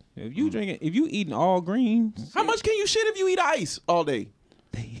lot. If you if you eating all greens, How much can you shit if you eat ice all day?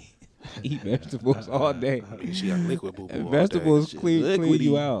 eat vegetables all day. She got liquid boo And boo. vegetables Shit, clean liquidy.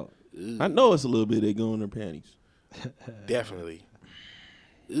 you out. I know it's a little bit they go in their panties. Definitely.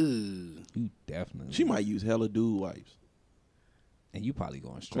 Ooh. You definitely. She might use hella dude wipes. And you probably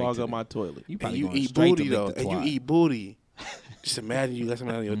going straight Clog to up the- my toilet. You And probably you going eat straight booty to though. lick the And you twat. eat booty. Just imagine you got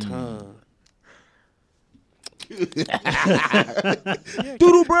something on your tongue.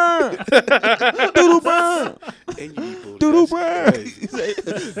 Doodle burn. Doodle burn. And you eat booty. Doodle That's burn.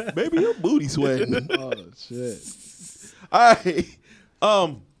 crazy. Baby, your booty sweating. Oh shit. All right.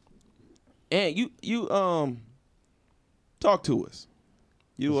 And you talk to us.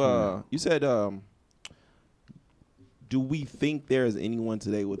 You said do we think there is anyone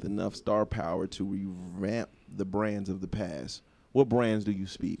today with enough star power to revamp the brands of the past? What brands do you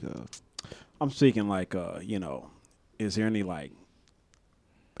speak of? I'm speaking like, is there any like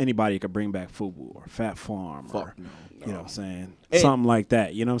anybody could bring back FUBU or Fat Farm or Fuck no. you know what I'm saying? And- Something like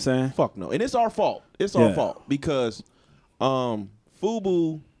that, you know what I'm saying? Fuck no. And it's our fault. It's our Yeah. fault because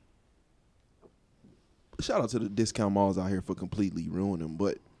FUBU, shout out to the discount malls out here for completely ruining them,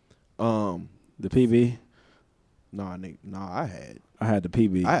 but The PB, I had the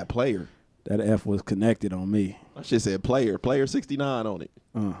PB. had player. That F was connected on me. I should said player 69 on it.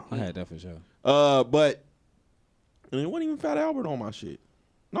 I had that for sure. But and it wasn't even Fat Albert on my shit.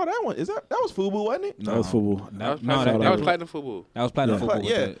 No, that one that was FUBU, wasn't it? That was FUBU. That No, was platinum football. That was platinum Yeah. football.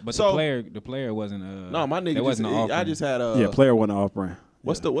 Yeah. But So- the player wasn't. No, my nigga That wasn't an I offering. just had Yeah, player wasn't off brand.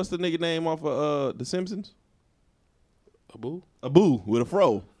 what's the nigga name off of The Simpsons? Abu? Abu with a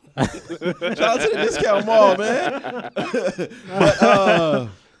fro. Shout out to the discount mall, man. But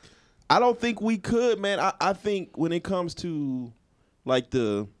I don't think we could, man. I think when it comes to like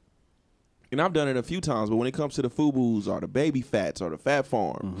and I've done it a few times, but when it comes to the FUBUs or the Baby Fats or the Fat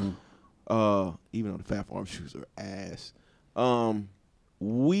Farm, even though the Fat Farm shoes are ass,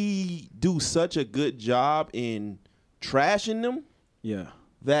 we do such a good job in trashing them Yeah.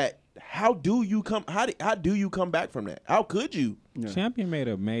 that how do you come back from that? How could you? Champion made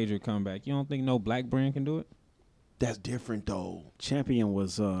a major comeback. You don't think no black brand can do it? That's different though. Champion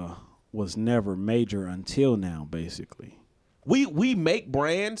was never major until now, basically. We make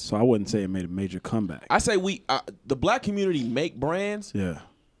brands. So I wouldn't say it made a major comeback. I say the black community make brands, Yeah.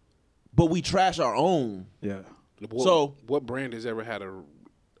 but we trash our own. Yeah. What brand has ever had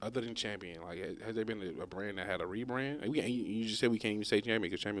other than Champion? Like, has there been a brand that had a rebrand? Like, you just said we can't even say Champion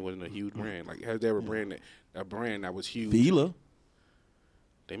because Champion wasn't a huge brand. Like, has there ever a brand that was huge? Fila.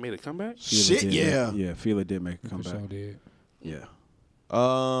 They made a comeback? Shit, yeah. Yeah, Fila did make a For comeback. sure did. Yeah.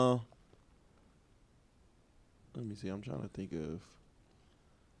 Let me see. I'm trying to think of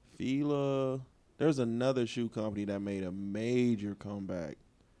Fila. There's another shoe company that made a major comeback.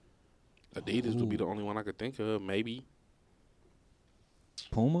 Adidas would be the only one I could think of, maybe.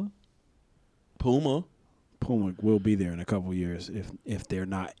 Puma Puma will be there in a couple years if they're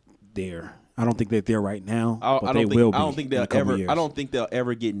not there. I don't think they're there right now, but they will be. I don't think in they'll a couple ever. years. I don't think they'll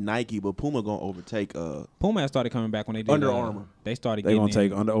ever get Nike, but Puma gonna overtake. Puma has started coming back when they did Under Armour. They started. They're getting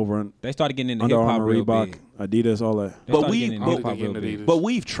gonna take They started getting into Under hip hop Armour, real Reebok, big. Adidas, all that. They But started we- getting into but- hip hop real big. Adidas. But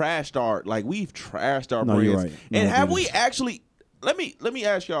we've trashed our No, you're brands. right. No, And have Adidas. we actually? Let me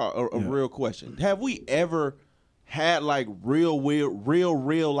ask y'all a real question. Have we ever had like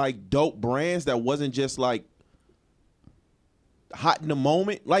real like dope brands that wasn't just like hot in the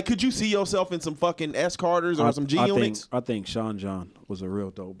moment? Like, could you see yourself in some fucking S Carters or some G Units? I think Sean John was a real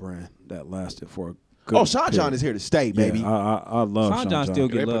dope brand that lasted for a good Oh, Sean John period. is here to stay, baby. Yeah, I love Sean Sean John John. still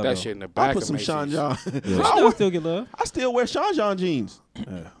They get put love. that though. shit in the I back put of some Macy's. Sean John. Sean John still get love. I still wear Sean John jeans.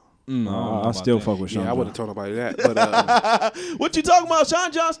 I don't know I about still that. fuck with Sean Yeah, I John. wouldn't tell nobody that. But What you talking about?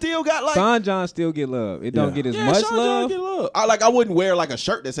 Sean John still got like Sean John still get love. It don't Yeah. get as yeah, much Sean love. John get love. I wouldn't wear like a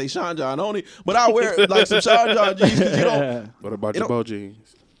shirt that say Sean John on it, but I wear like some Sean John jeans because you don't. what about It your don't- Bo jeans?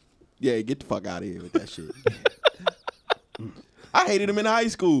 Yeah, get the fuck out of here with that shit. I hated him in high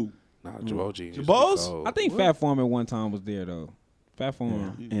school. Nah, Jabot jeans. Jabos? I think Fat Farm at one time was there though. Fat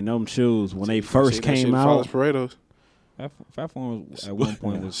Farm. And them shoes when they first came out. Paretos. Fat Farm was, at one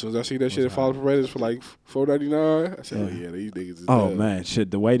point was. As soon as I see that shit at Follow Paretos for like $4.99, I said, "Oh yeah, these niggas is Oh done." man, shit!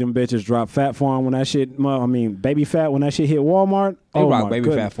 The way them bitches dropped Fat Farm when that shit, I mean, Baby Fat when that shit hit Walmart. They oh rocked my Baby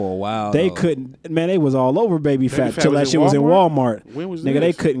goodness. Fat for a while. They though. couldn't, man. They was all over Baby Fat Fat till was that in shit was in Walmart? Walmart. When was Nigga, they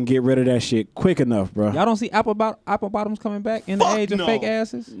this? couldn't get rid of that shit quick enough, bro. Y'all don't see apple bottoms coming back in the Fuck age of no. fake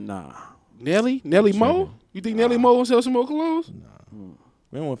asses. Nah, Nelly Mo. You think Nelly Mo will sell some more clothes?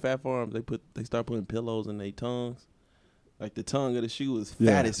 Remember when Fat Farms they start putting pillows in their tongues? Like the tongue of the shoe is Yeah,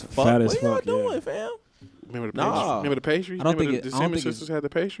 fat as fuck. fat what as y'all fuck, yeah. doing, fam? Remember the Nah. pastries? Remember the pastries? I don't Remember think the it- I don't Simmons think sisters had the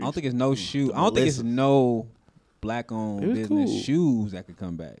pastries. I don't think it's no shoe. I don't think it's Listen. no black-owned It was business cool. shoes that could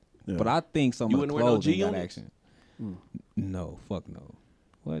come back. Yeah. But I think some You of the wouldn't wear no clothing G got units? action. No, fuck no.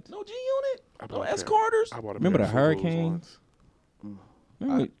 What? No G Unit? I No bought a S pair. Carters? I bought a Remember pair the of Fubu's Hurricanes?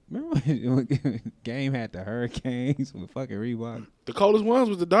 once. Remember when Game had the Hurricanes with fucking Reebok? The coldest ones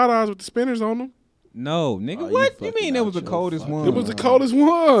was the Dadas with the spinners on them. No, nigga, Oh, you what? You fucking mean it out was the your coldest fucking one? It was the coldest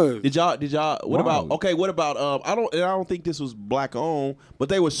ones. Did y'all what Wow. about what about I don't think this was black owned, but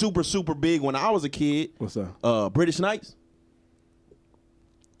they were super big when I was a kid. what's up? British Knights.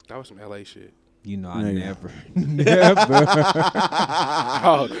 That was some LA shit. You know, I Nigga. never.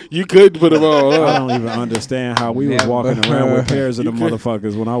 Oh, you could put them on. I Huh? don't even understand how we was Never. walking around with pairs of You them could-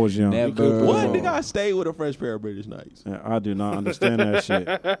 motherfuckers when I was young. Never. What? Nigga, I stayed with a fresh pair of British Knights. Yeah, I do not understand that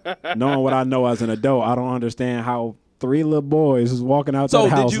shit. Knowing what I know as an adult, I don't understand how 3 little boys is walking out So that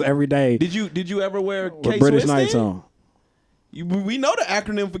did house you- every day Did you ever wear with K British Swiss Knights then? on. We know the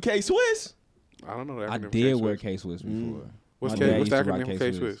acronym for K Swiss. I don't know that. I acronym for did wear K-Swiss. K-Swiss before. What's My K- dad what's the used to rock acronym for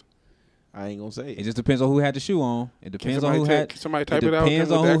K-Swiss. K-Swiss? I ain't gonna say It it. just depends on who had the shoe on. It depends on somebody who type- had. can somebody It type it out? depends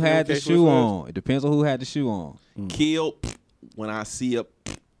Tell me on what who the had acronym the K-Swiss shoe was. on. It depends on who had the shoe on. Kill when I see a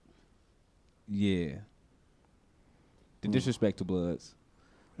Yeah. The disrespect to Bloods.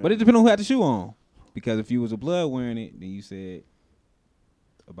 But it depends on who had the shoe on. Because if you was a Blood wearing it, then you said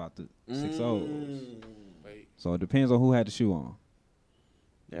about the 6 O's. So it depends on who had the shoe on.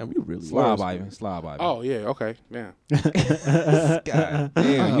 Damn, you really Slide was, by man. me. Slide by me. Oh yeah, okay, yeah. God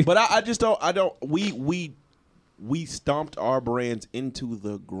damn. But I just don't. We stomped our brands into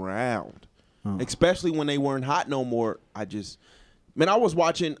the ground, especially when they weren't hot no more. I was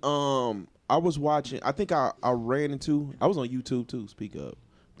watching. I think I ran into. I was on YouTube too. Speak up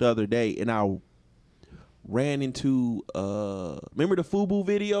the other day, and I ran into. Remember the FUBU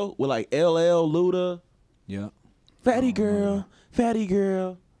video with like LL Luda, Yeah. fatty girl.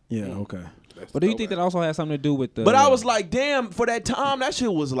 Yeah, okay. But do you think that also has something to do with the? But I was like, damn, for that time, that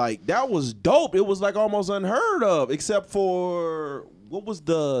shit was like, that was dope. It was like almost unheard of, except for, what was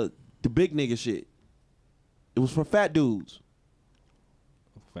the big nigga shit? It was for fat dudes.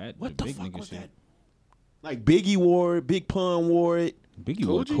 fat. What the big fuck nigga was shit. that? Like Biggie wore it, Big Pun wore it. Biggie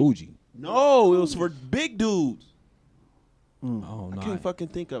wore Coogee? Coogee. No, it was for big dudes. Oh I no. can't fucking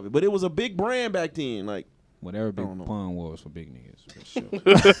think of it. But it was a big brand back then. Like, Whatever Big don't know. Pun was for big niggas. For sure.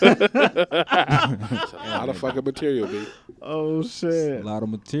 A lot of fucking material, B. Oh A shit. lot of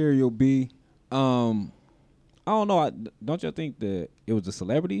material, B. I don't know. Don't you think that it was the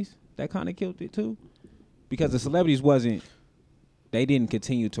celebrities that kind of killed it too? Because the celebrities they didn't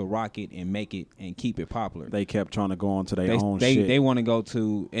continue to rock it and make it and keep it popular. They kept trying to go on to their own they shit. They want to go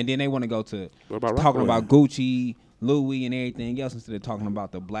to, and then they want to go to What about talking Rockaway? about Gucci, Louis, and everything else instead of talking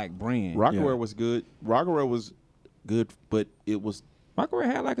about the black brand. Rockaway was good. Rockaway was good, but it was. Rockaway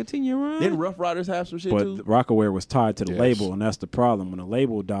had like a 10-year run. Didn't Rough Riders have some shit but too? Rockaware was tied to the Yes. label, and that's the problem. When the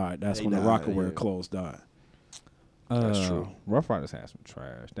label died, that's They when the died, Rockaware yeah. clothes died. That's true. Rough Riders had some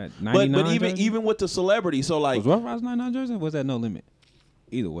trash. That 99 But even jersey? even with the celebrity, so like, was Rough Riders 99 jersey? Or was that No Limit?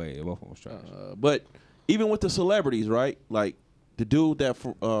 Either way, both of them was trash. but even with the celebrities, right? Like the dude that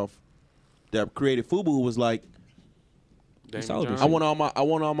created FUBU was like, Damon sold this Johnson. I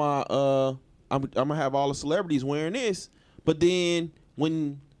want all my I'm gonna have all the celebrities wearing this. But then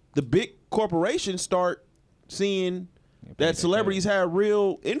when the big corporations start seeing that celebrities have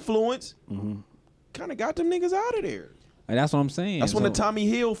real influence, kind of got them niggas out of there. And that's what I'm saying. That's when the So- Tommy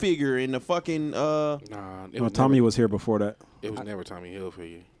Hill figure and the fucking Nah, No, Tommy was here before that. It was never Tommy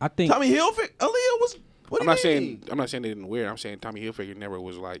Hilfiger. I think Tommy Hill figure. Aaliyah was. What I'm do not you saying mean? I'm not saying they didn't wear it. I'm saying Tommy Hilfiger never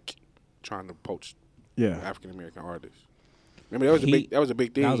was like trying to poach Yeah. African American artists. Remember that was He- that was a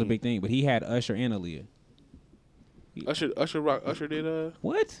big thing. that was a big thing. But he had Usher and Aaliyah. Usher did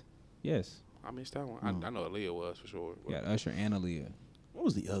What? Yes. I missed that one. I know Aaliyah was for sure. Yeah, Usher and Aaliyah. What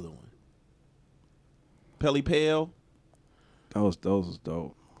was the other one? Pelly Pale. Those was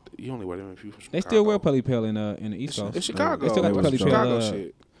dope. You only wear them if you from They Chicago. still wear Pelly Pale in the East Coast. It's Chicago. They still got They the was Pelly dope. Chicago Pale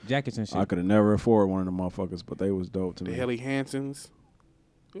shit. jackets and shit. I could have never afford one of them motherfuckers, but they was dope to The me. Helly Hansons.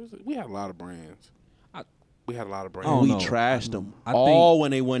 We had a lot of brands. We had a lot of brands. Oh, We no. trashed them I all think-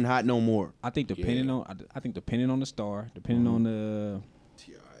 when they wasn't hot no more. I think depending on the star, depending on the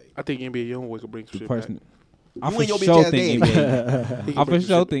I think NBA Youngboy could bring some shit person. back. I You for and your bitch sure ass think daddy. NBA. He I can for bring sure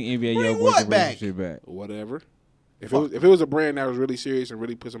some shit think NBA Bring Youngboy what can bring back? some shit back. Whatever. If it was a brand that was really serious and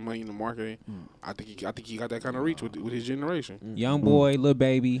really put some money in the marketing, I think he got that kind of reach with his generation. Young boy, little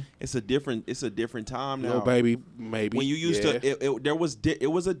baby. It's a different time now. Little baby, maybe. When you used yeah. to, it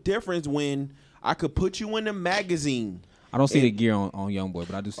was a difference when I could put you in the magazine. I don't see the gear on Young Boy,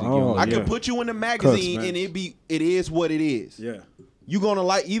 but I do see Oh, gear on. I yeah. could put you in the magazine man. and it is what it is. Yeah. You gonna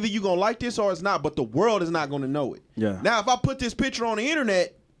like either you gonna like this or it's not, but the world is not gonna know it. Yeah. Now if I put this picture on the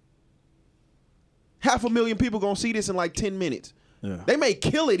internet, 500,000 people gonna see this in like 10 minutes. Yeah. They may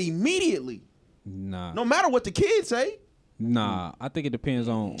kill it immediately, Nah, no matter what the kids say. nah. I think it depends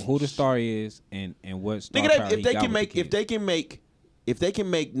on who the star is and what star Nigga, power if he they got can with make, the if they can make, if they can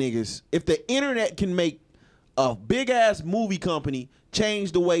make niggas, if the internet can make a big ass movie company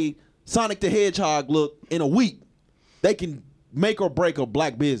change the way Sonic the Hedgehog look in a week, they can make or break a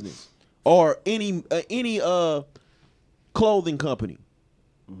black business or any clothing company.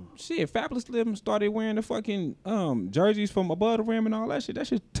 Shit, Fabulous Slim started wearing the fucking jerseys from above the rim and all that shit. That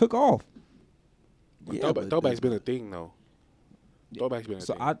shit took off. Yeah, Throwback's been a thing though. Throwback's been a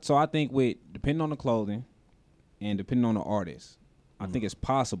So thing. I think with depending on the clothing and depending on the artist, I think it's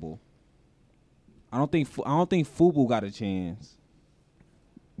possible. I don't think Fubu got a chance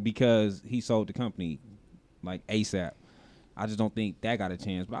because he sold the company like ASAP. I just don't think that got a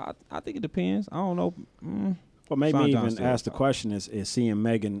chance. But I think it depends. I don't know. What made Sean me John even still ask the top. question is seeing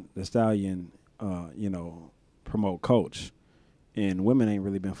Megan Thee Stallion, promote Coach, and women ain't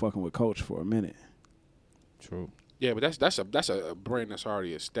really been fucking with Coach for a minute. True. Yeah, but that's a brand that's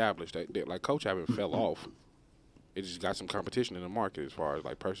already established. That like Coach haven't fell off. It just got some competition in the market as far as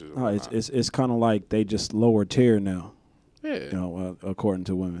like purses. And No, whatnot. it's kind of like they just lower tier now, yeah. according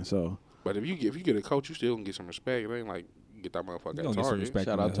to women. So But if you get a Coach, you still gonna get some respect. It ain't like you get that motherfucker You at gonna get some Target. respect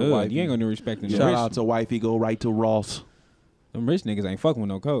Shout in out the to hood. Wifey. You ain't gonna respect in the Shout rich. out to Wifey, go right to Ross. Them rich niggas ain't fucking with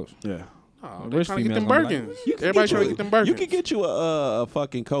no coach. yeah, Oh, The they rich trying to get them females gonna be Birkins. like, Everybody trying to get them Birkins. You could get you a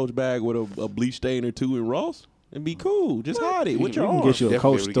fucking Coach bag with a bleach stain or two in Ross and be cool. Just hide it with you your can arm. get you a Definitely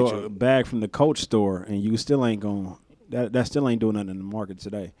Coach able to get store you a- bag from the Coach store, and you still ain't going. That still ain't doing nothing in the market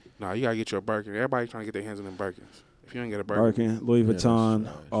today. Nah, you gotta get your Birkin. Everybody trying to get their hands on them Birkins. If you ain't get a Birkin, Birkin, Louis that's Vuitton,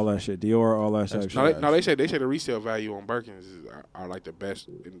 trash. all that shit, Dior, all that shit. no, they say the resale value on Birkins are like the best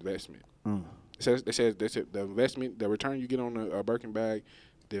investment. They said the investment, the return you get on a Birkin bag,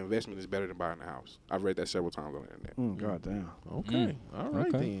 the investment is better than buying a house. I've read that several times on the internet. God damn. Okay. All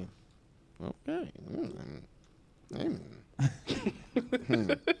right Okay. then. Okay.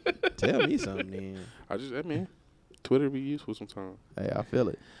 Tell me something then. I mean, Twitter be useful sometimes. Hey, I feel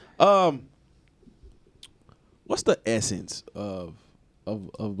it. What's the essence of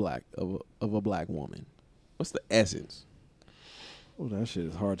a black woman? What's the essence? Oh, that shit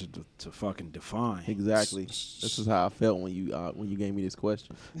is hard to fucking define. Exactly. This is how I felt when you gave me this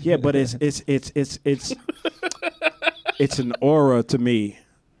question. Yeah, but it's it's an aura to me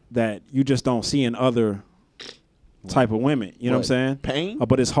that you just don't see in other type of women. You know what I'm saying? Pain?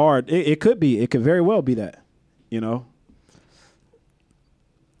 But it's hard. It could be. It could very well be that. You know?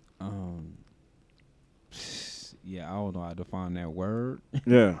 Yeah, I don't know how to define that word.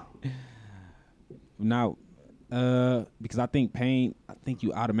 Yeah. Now, because I think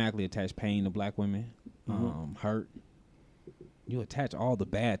you automatically attach pain to black women. Hurt. You attach all the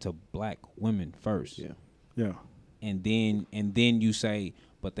bad to black women first. Yeah. Yeah. And then you say,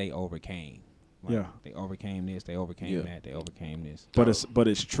 but they overcame. Like, Yeah. They overcame this, they overcame that, they overcame this. But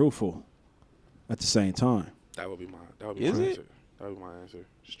it's truthful at the same time. That would be my Is it? answer. That would be my answer.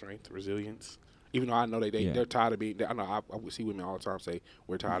 Strength, resilience. Even though I know they're tired of being. I know I would see women all the time say,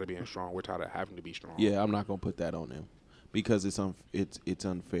 "We're tired of being strong. We're tired of having to be strong." Yeah, I'm not gonna put that on them because it's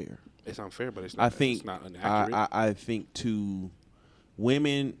unfair. It's unfair, but it's not. I think it's not inaccurate. I think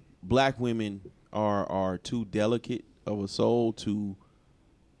women, black women are too delicate of a soul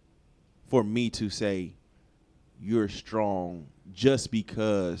for me to say you're strong just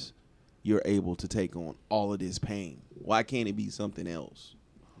because you're able to take on all of this pain. Why can't it be something else?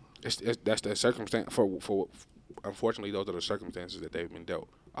 That's the circumstance for. Unfortunately, those are the circumstances that they've been dealt.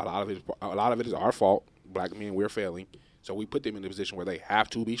 A lot of it is our fault. Black men, we're failing, so we put them in a position where they have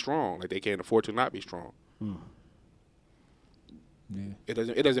to be strong. Like they can't afford to not be strong. Yeah.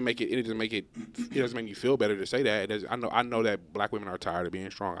 It doesn't make you feel better to say that. I know that black women are tired of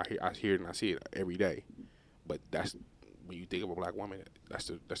being strong. I hear it and I see it every day. But that's when you think of a black woman, that's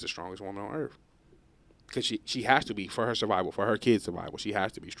the strongest woman on earth. Because she has to be, for her survival, for her kids' survival. She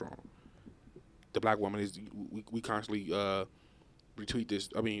has to be strong. The black woman is. We constantly repeat this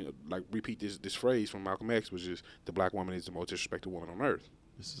phrase from Malcolm X, which is the black woman is the most disrespected woman on earth.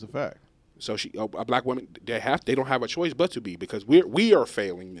 This is a fact. So a black woman, they don't have a choice but to be, because we are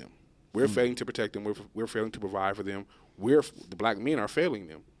failing them. We're failing to protect them. We're failing to provide for them. The black men are failing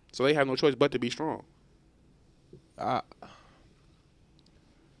them. So they have no choice but to be strong.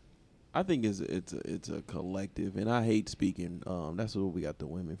 I think it's a collective, and I hate speaking. That's what we got the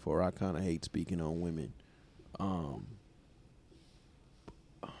women for. I kind of hate speaking on women.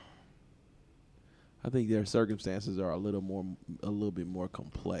 I think their circumstances are a little bit more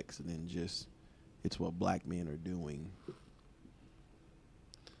complex than just it's what black men are doing.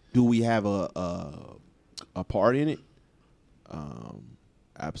 Do we have a part in it?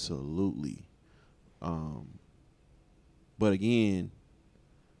 Absolutely. But again,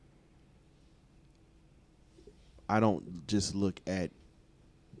 I don't just look at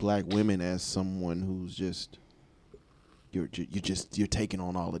black women as someone who's just you're taking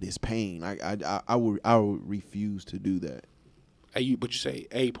on all of this pain. I would refuse to do that. But you say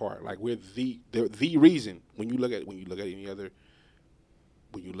a part, like we're the reason. When you look at any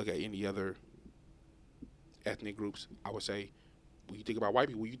other ethnic groups, I would say when you think about white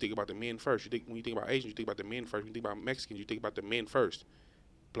people, you think about the men first. When you think about Asians, you think about the men first. When you think about Mexicans, you think about the men first.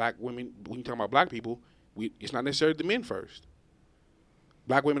 Black women, when you talk about black people, it's not necessarily the men first.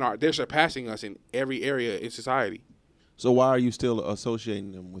 Black women they're surpassing us in every area in society. So why are you still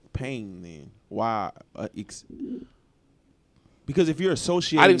associating them with pain then? Why? Because if you're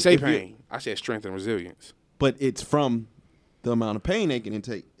associating... I didn't say pain. I said strength and resilience. But it's from the amount of pain they can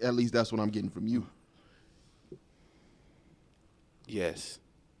intake. At least that's what I'm getting from you. Yes.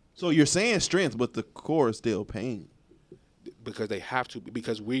 So you're saying strength, but the core is still pain. Because they have to,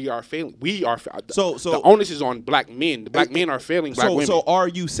 because we are failing. So the onus is on black men. The black men are failing black women. So are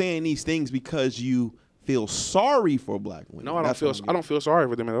you saying these things because you feel sorry for black women? No, I don't feel sorry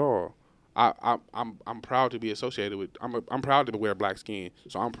for them at all. I'm proud to be associated with. I'm proud to wear black skin.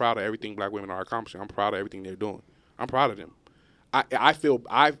 So I'm proud of everything black women are accomplishing. I'm proud of everything they're doing. I'm proud of them. I feel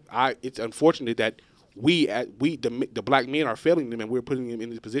it's unfortunate that the black men are failing them, and we're putting them in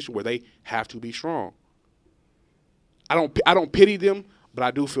this position where they have to be strong. I don't pity them, but I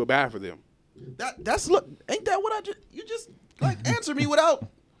do feel bad for them. Ain't that what you just like answer me without?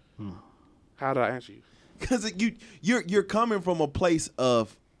 How did I answer you? Because you're coming from a place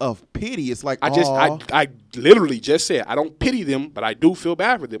of pity. It's like I literally just said I don't pity them, but I do feel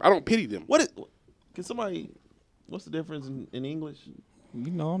bad for them. I don't pity them. Can somebody? What's the difference in English?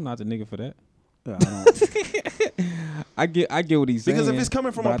 You know, I'm not the nigga for that. Yeah, I get what he's saying. Because if it's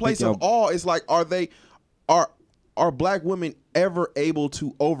coming from a place of awe, it's like are black women ever able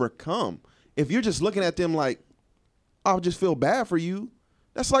to overcome? If you're just looking at them like, I'll just feel bad for you.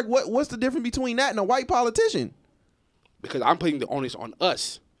 That's like what's the difference between that and a white politician? Because I'm putting the onus on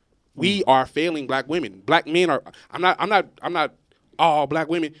us. We are failing black women. Black men are. I'm not all black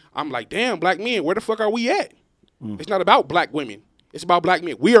women. I'm like, damn, black men. Where the fuck are we at? It's not about black women. It's about black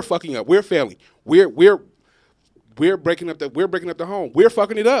men. We are fucking up. We're failing. We're breaking up the home. We're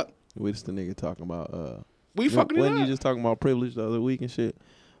fucking it up. What's the nigga talking about? We fucking it When up. you just talking about privilege the other week and shit.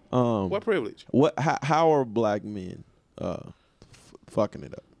 What privilege? How are black men fucking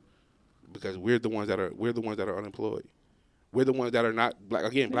it up? Because we're the ones that are unemployed. We're the ones that are not black.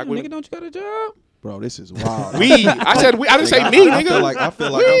 Again, black women. Nigga, don't you got a job? Bro, this is wild. We. I said we. I didn't say me, nigga. I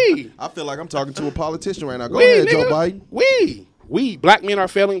feel like I'm talking to a politician right now. Go We, ahead, nigga. Joe Biden. We black men are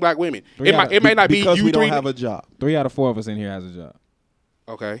failing black women. It may not be because you we three. don't have a job. 3 out of 4 of us in here has a job.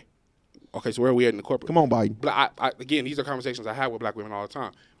 Okay. So where are we at in the corporate? Come on, Biden. Again, these are conversations I have with black women all the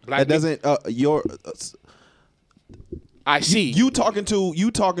time. That doesn't I see you talking to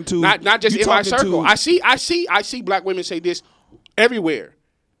not just you in my talking circle. to- I see black women say this everywhere.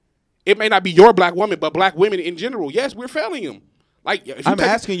 It may not be your black woman, but black women in general. Yes, we're failing them. Like if you I'm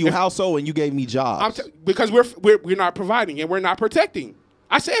asking you how so, and you gave me jobs. because we're not providing and we're not protecting.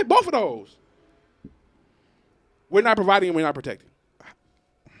 I said both of those. We're not providing and we're not protecting.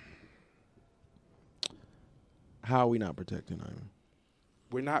 How are we not protecting?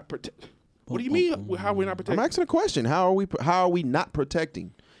 We're not protecting. What do you mean? How we're not protecting? I'm asking a question. How are we not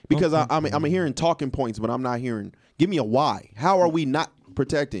protecting? Because I'm hearing talking points, but I'm not hearing. Give me a why. How are we not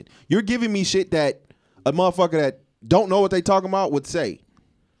protecting? You're giving me shit that a motherfucker that don't know what they talking about would say.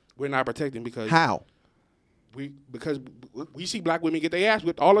 We're not protecting because How? Because we see black women get their ass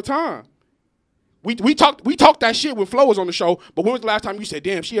whipped all the time. We talked that shit when Flo was on the show, but when was the last time you said,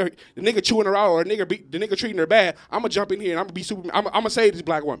 "Damn, the nigga chewing her out or the nigga treating her bad"? I'm gonna jump in here and I'm gonna be super. I'm gonna save this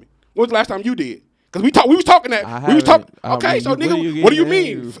black woman. When was the last time you did? Because we was talking that. Okay, so nigga, what do you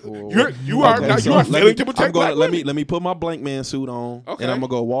mean? You are failing to protect black women. Let me put my blank man suit on, Okay. and I'm gonna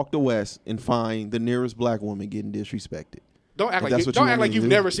go walk the West and find the nearest black woman getting disrespected. Don't act That's what you want me to you've do.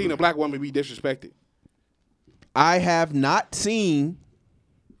 never seen a black woman be disrespected. I have not seen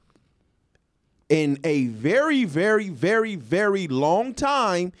in a very, very, very, very long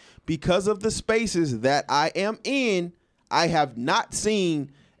time, because of the spaces that I am in, I have not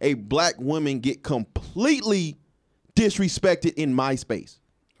seen a black woman get completely disrespected in my space.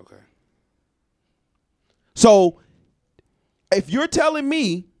 Okay. So if you're telling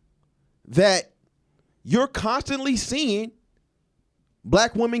me that you're constantly seeing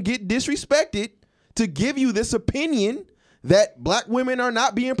black women get disrespected to give you this opinion that black women are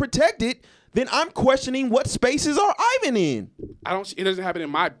not being protected, then I'm questioning what spaces are Ivan in. It doesn't happen in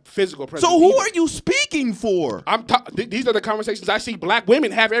my physical presence. So who either. are you speaking for? These are the conversations I see black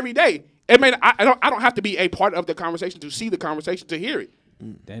women have every day. I don't have to be a part of the conversation to see the conversation to hear it.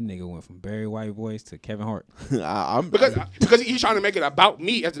 That nigga went from Barry White voice to Kevin Hart. Because he's trying to make it about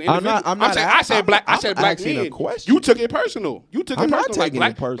me as an individual. I said black asking a men. question. You took it personal. I'm not taking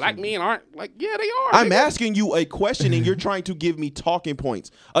it personal. Black men aren't like, yeah, they are. I'm asking you a question and you're trying to give me talking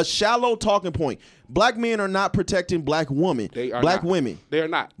points. A shallow talking point. Black men are not protecting black women. They are black not. women. They are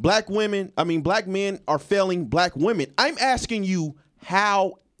not. Black men are failing black women. I'm asking you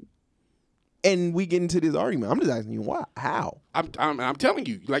how, and we get into this argument. I'm just asking you why. How? I'm telling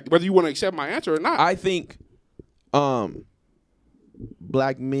you, like, whether you want to accept my answer or not. I think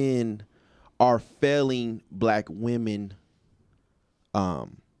black men are failing black women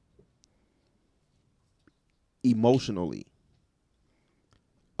emotionally,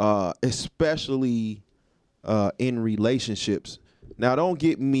 especially in relationships. Now, don't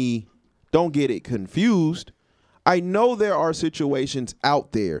get it confused. I know there are situations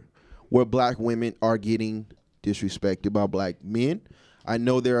out there where black women are getting disrespected by black men. I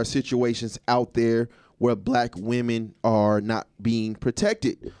know there are situations out there where black women are not being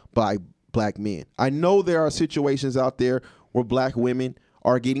protected by black men. I know there are situations out there where black women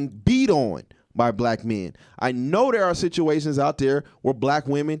are getting beat on by black men. I know there are situations out there where black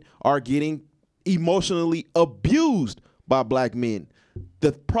women are getting emotionally abused by black men.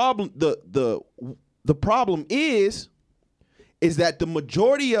 The problem is that the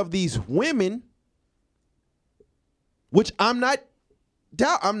majority of these women, which I'm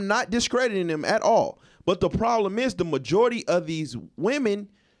not discrediting them at all, but the problem is the majority of these women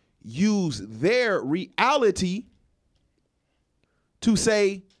use their reality to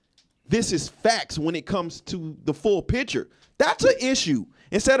say this is facts when it comes to the full picture. That's an issue.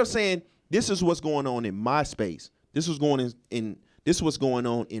 Instead of saying this is what's going on in my space, this is what's going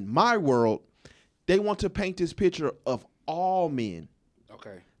on in my world, they want to paint this picture of all men.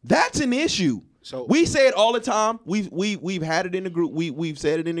 Okay. That's an issue. So we say it all the time. We've had it in the group. We've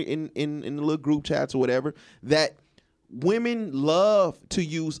said it in the little group chats or whatever, that women love to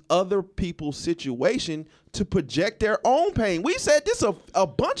use other people's situation to project their own pain. We said this a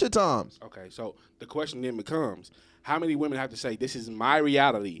bunch of times. Okay, so the question then becomes, how many women have to say, this is my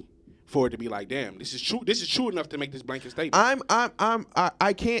reality, for it to be like, damn, this is true. This is true enough to make this blanket statement.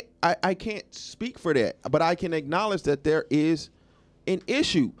 I can't speak for that, but I can acknowledge that there is an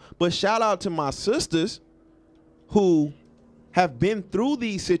issue. But shout out to my sisters who have been through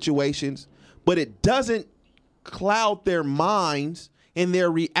these situations, but it doesn't cloud their minds and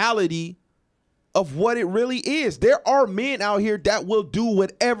their reality of what it really is. There are men out here that will do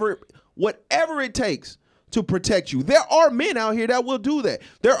whatever it takes to protect you. There are men out here that will do that.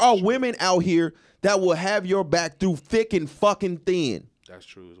 There are women out here that will have your back through thick and fucking thin. That's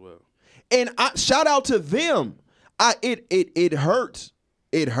true as well. And I shout out to them. It hurts.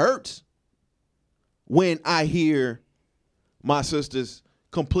 It hurts when I hear my sisters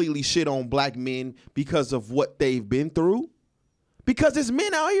completely shit on black men because of what they've been through. Because there's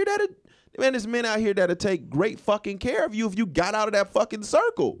men out here that'll take great fucking care of you if you got out of that fucking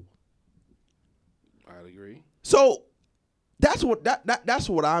circle. I agree. So that's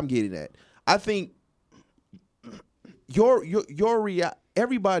what I'm getting at. I think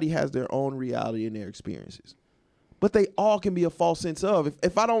everybody has their own reality and their experiences, but they all can be a false sense of.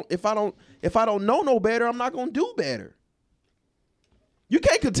 If I don't know no better, I'm not gonna do better. You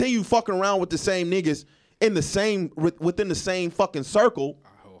can't continue fucking around with the same niggas within the same fucking circle. I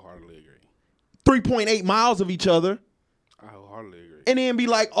wholeheartedly agree. 3.8 miles of each other. I wholeheartedly agree. And then be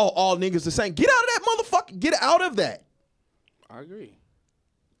like, oh, all niggas the same. Get out of that motherfucker. Get out of that. I agree.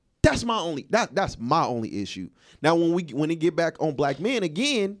 That's my only issue. Now, when it get back on black men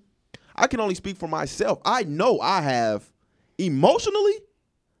again, I can only speak for myself. I know I have emotionally.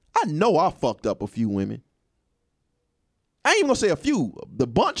 I know I fucked up a few women. I ain't even gonna say a few, the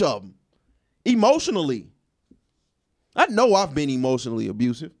bunch of them. Emotionally, I know I've been emotionally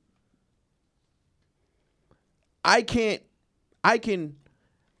abusive. I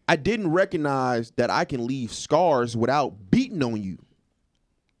didn't recognize that I can leave scars without beating on you.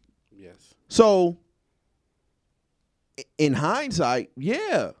 Yes. So, in hindsight,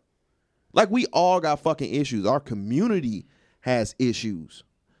 yeah. Like, we all got fucking issues. Our community has issues.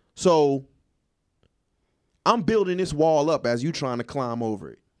 So, I'm building this wall up as you trying to climb over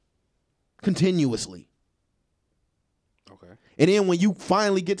it. Continuously. Okay. And then when you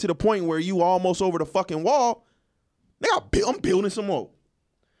finally get to the point where you almost over the fucking wall, I'm building some more.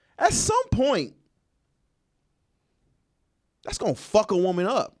 At some point, that's going to fuck a woman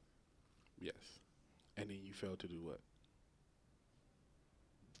up. Yes. And then you fail to do what?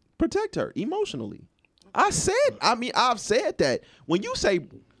 Protect her emotionally. I've said that. When you say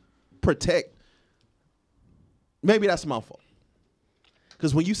protect, maybe that's my fault.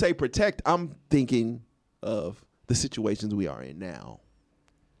 Because when you say protect, I'm thinking of the situations we are in now.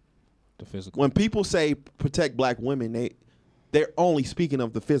 The physical. When people say protect black women, they're only speaking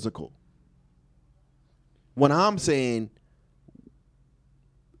of the physical. When I'm saying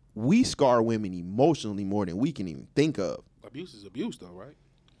we scar women emotionally more than we can even think of. Abuse is abuse, though, right?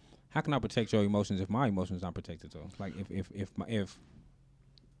 How can I protect your emotions if my emotions aren't protected though? Like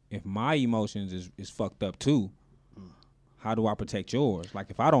if my emotions is fucked up too, how do I protect yours? Like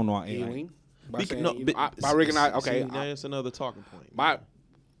if I don't know, Healing. By Bec- saying, no, you but- know, by recognizing, okay, See, now that's another talking point.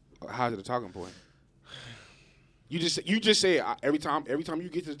 how's it a talking point? You just said every time you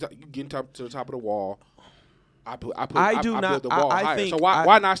get to the top of the wall, I build the wall higher. think so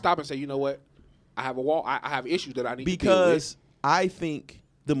why not stop and say, you know what? I have a wall. I have issues that I need to deal with. Because I think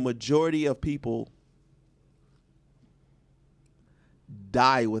the majority of people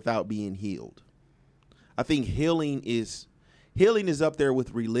die without being healed. I think healing is up there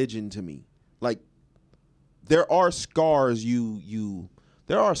with religion to me. Like there are scars you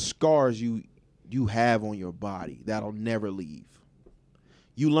have on your body that'll never leave.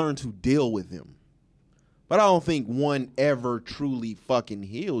 You learn to deal with them. But I don't think one ever truly fucking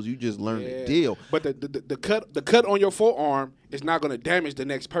heals. You just learn to deal. But the cut on your forearm is not going to damage the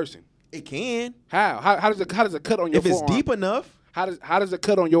next person. It can. How does a cut on your If it's forearm, deep enough. How does a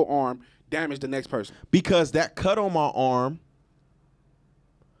cut on your arm damage the next person? Because that cut on my arm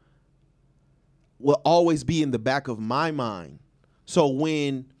will always be in the back of my mind. So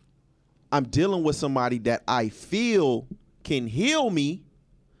when I'm dealing with somebody that I feel can heal me,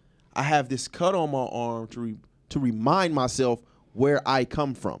 I have this cut on my arm to remind myself where I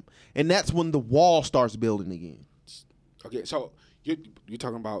come from. And that's when the wall starts building again. Okay, so you were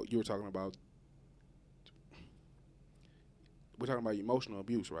talking about we're talking about emotional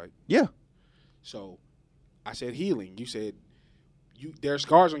abuse, right? Yeah. So I said healing. You said there are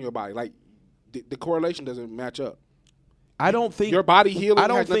scars on your body. Like the correlation doesn't match up. I don't think your body healing I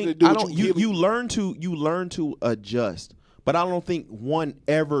don't has nothing think to do I with don't you you healing. you learn to adjust, but I don't think one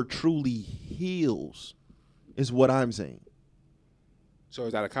ever truly heals. Is what I'm saying. So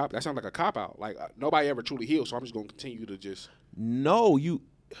is that a cop? That sounds like a cop out. Like nobody ever truly heals, so I'm just gonna continue to just. No, you.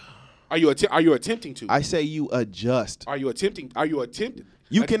 Are you attempting to? I say you adjust. Are you attempting? Are you attempting?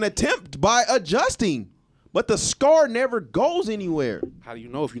 You can attempt by adjusting, but the scar never goes anywhere. How do you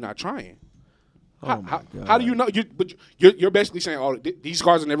know if you're not trying? Oh my God. How do you know? You're basically saying, "Oh, these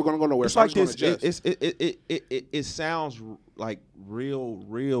scars are never going to go nowhere." It's so like I'm this. just gonna adjust. It sounds like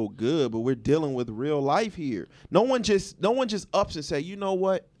real good, but we're dealing with real life here. No one just ups and say, you know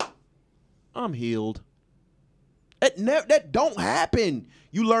what, I'm healed. That don't happen.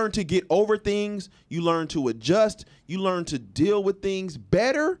 You learn to get over things. You learn to adjust. You learn to deal with things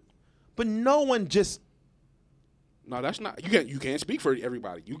better. But no one just. No, that's not. You can't speak for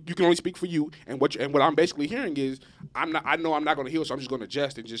everybody. You can only speak for you. And what I'm basically hearing is I know I'm not going to heal, so I'm just going to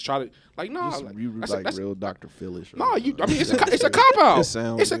adjust and just try to You that's real Dr. Phillish. No, it's a cop out. It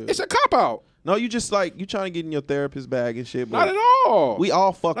sounds good. It's a cop out. No, you just you trying to get in your therapist bag and shit. But Not at all. We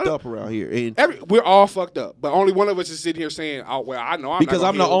all fucked up around here. And We're all fucked up, but only one of us is sitting here saying, "Oh, well, I know I'm because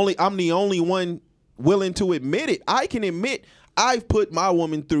not gonna I'm the only one willing to admit it. I can admit I've put my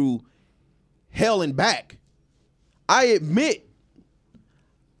woman through hell and back. I admit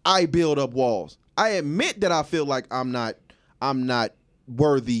I build up walls. I admit that I feel like I'm not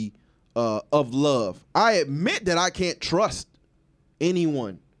worthy of love. I admit that I can't trust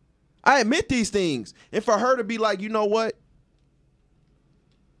anyone. I admit these things. And for her to be like, you know what?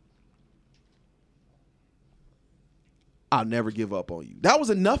 I'll never give up on you. That was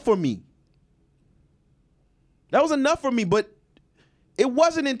enough for me. That was enough for me, but it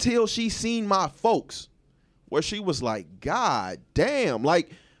wasn't until she seen my folks where she was like, God damn,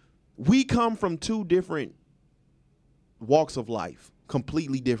 like we come from two different walks of life,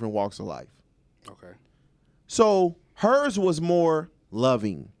 completely different walks of life. Okay. So hers was more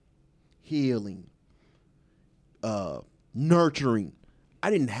loving, healing, nurturing. I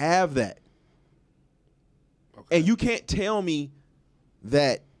didn't have that. Okay. And you can't tell me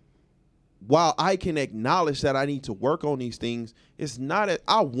that while I can acknowledge that I need to work on these things, it's not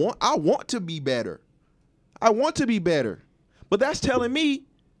I want to be better. I want to be better. But that's telling me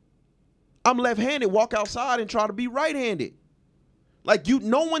I'm left-handed, walk outside and try to be right-handed. Like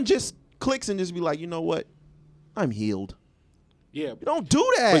no one just clicks and just be like, you know what? I'm healed. Yeah. You don't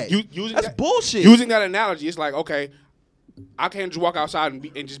do that. But that's bullshit. Using that analogy, it's like, okay, I can't just walk outside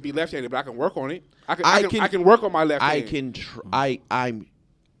and just be left-handed, but I can work on it. I can work on my left hand.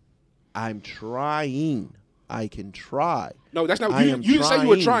 I'm trying. I can try. No, that's not. You didn't say you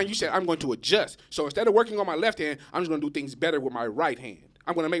were trying. You said I'm going to adjust. So instead of working on my left hand, I'm just going to do things better with my right hand.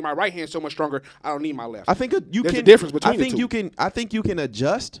 I'm going to make my right hand so much stronger. I don't need my left. I think there's a difference between the two. I think you can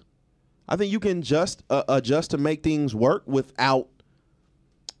adjust. I think you can adjust to make things work without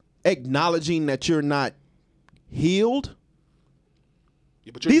acknowledging that you're not healed.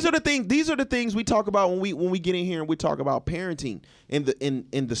 Yeah, these are the things we talk about when we get in here and we talk about parenting and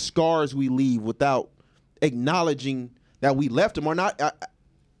the scars we leave without acknowledging that we left them,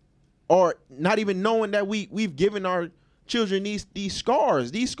 or not even knowing that we've given our children these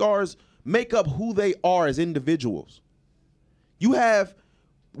scars. These scars make up who they are as individuals.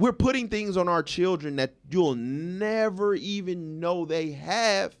 We're putting things on our children that you'll never even know they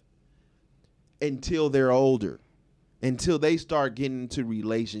have until they're older, until they start getting into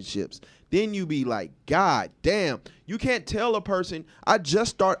relationships. Then you be like, God damn, you can't tell a person. I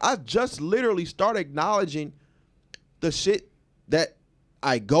just literally start acknowledging the shit that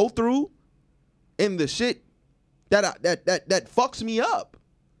I go through and the shit that fucks me up.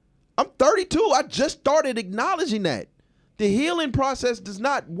 I'm 32. I just started acknowledging that. The healing process does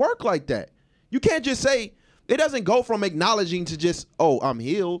not work like that. You can't just say, it doesn't go from acknowledging to just, oh, I'm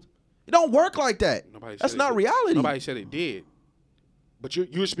healed. It don't work like that. That's not reality. Nobody said it did. But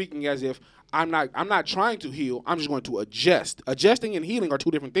you're speaking as if I'm not trying to heal. I'm just going to adjust. Adjusting and healing are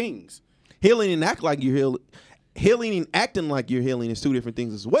two different things. Healing and acting like you're healing. Healing and acting like you're healing is two different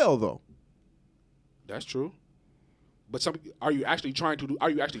things as well, though. That's true. But are you actually trying to do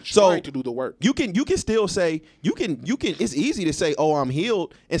the work? You can still say you can. It's easy to say, oh, I'm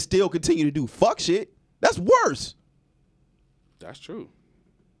healed, and still continue to do fuck shit. That's worse. That's true.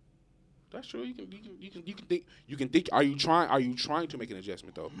 That's true. You can think. Are you trying to make an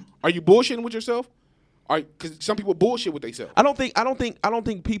adjustment though? Are you bullshitting with yourself? Because some people bullshit with themselves. I don't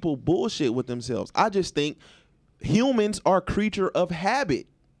think people bullshit with themselves. I just think humans are a creature of habit.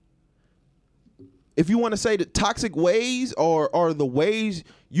 If you want to say the toxic ways or the ways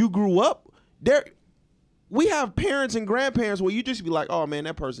you grew up, we have parents and grandparents where you just be like, oh man,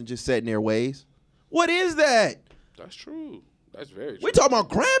 that person just set in their ways. What is that? That's true. That's very true. We talking about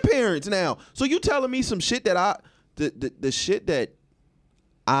grandparents now. So you telling me some shit that the shit that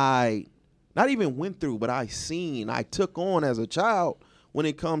I not even went through, but I took on as a child when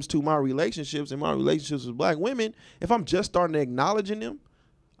it comes to my relationships and my relationships with black women. If I'm just starting to acknowledging them,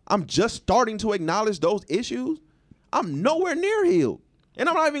 I'm just starting to acknowledge those issues, I'm nowhere near healed. And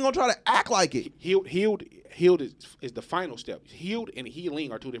I'm not even gonna try to act like it. Healed is the final step. Healed and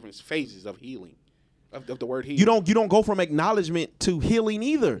healing are two different phases of healing. Of the word heal. You don't go from acknowledgement to healing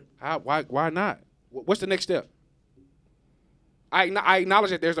either. Why not? What's the next step? I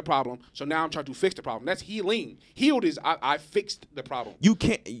acknowledge that there's a problem, so now I'm trying to fix the problem. That's healing. Healed is I fixed the problem. You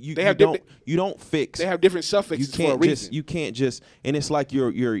can't. You don't fix. They have different suffixes for a reason. You can't just. And it's like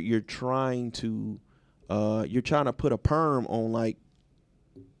you're trying to put a perm on like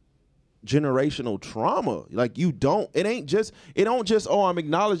generational trauma. Like you don't. It don't just. Oh, I'm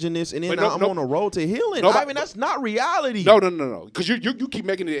acknowledging this, and then I'm on a road to healing. I mean, that's not reality. No. Because you keep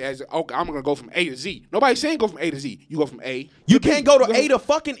making it as okay. I'm gonna go from A to Z. Nobody's saying go from A to Z. You go from A. You can't go to A to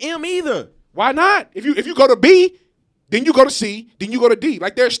fucking M either. Why not? If you go to B, then you go to C, then you go to D.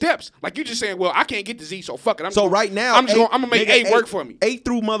 Like there's steps. Like you just saying, well, I can't get to Z, so fuck it. Right now, I'm gonna make A work for me. A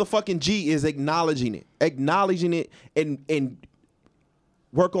through motherfucking G is acknowledging it, and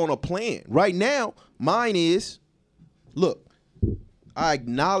work on a plan. Right now, mine is, look, I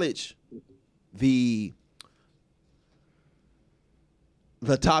acknowledge the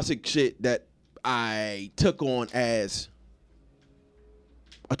toxic shit that I took on as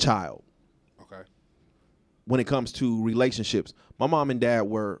a child. Okay. When it comes to relationships, my mom and dad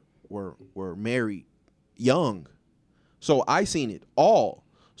were married young, so I seen it all.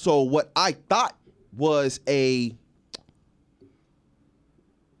 So what I thought was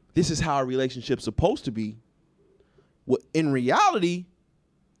this is how a relationship's supposed to be, what in reality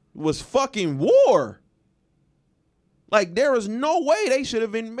was fucking war. Like there is no way they should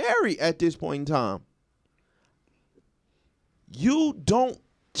have been married at this point in time. You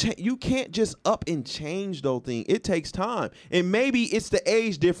can't just up and change those things. It takes time. And maybe it's the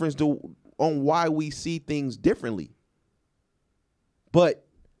age difference on why we see things differently. But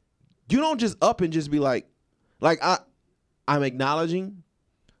you don't just up and just be like I'm acknowledging.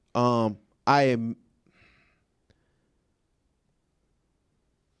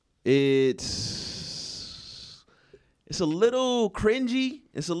 It's a little cringy.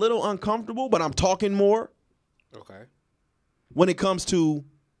 It's a little uncomfortable, but I'm talking more. Okay. When it comes to,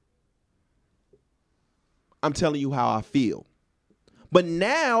 I'm telling you how I feel. But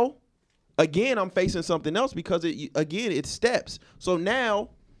now, again, I'm facing something else because it's steps. So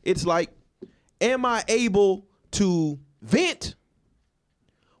now it's like, am I able to vent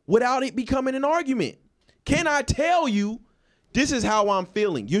without it becoming an argument? Can I tell you, this is how I'm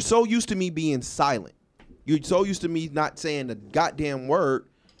feeling? You're so used to me being silent. You're so used to me not saying a goddamn word,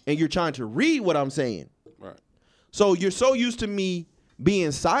 and you're trying to read what I'm saying. Right. So you're so used to me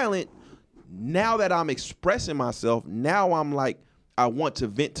being silent. Now that I'm expressing myself, now I'm like, I want to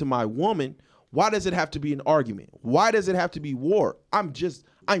vent to my woman. Why does it have to be an argument? Why does it have to be war? I'm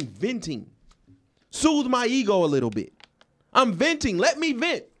venting. Soothe my ego a little bit. I'm venting. Let me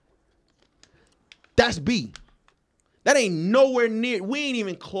vent. That's B. That ain't nowhere near. We ain't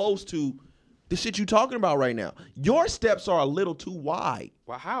even close to the shit you talking about right now. Your steps are a little too wide.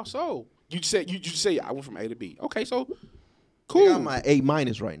 Well, how so? You say I went from A to B. Okay, so cool. I got my A-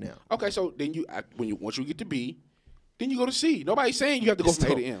 right now. Okay, so then once you get to B, then you go to C. Nobody's saying you have to go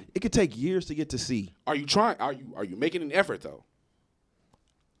from A to M. It could take years to get to C. Are you trying? Are you making an effort though?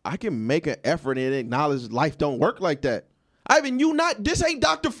 I can make an effort and acknowledge life don't work like that. Ivan, this ain't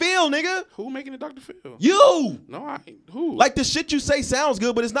Dr. Phil, nigga. Who making it Dr. Phil? You. No, I ain't. Who? Like the shit you say sounds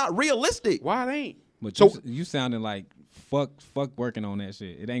good, but it's not realistic. Why it ain't? But So you sounding like fuck working on that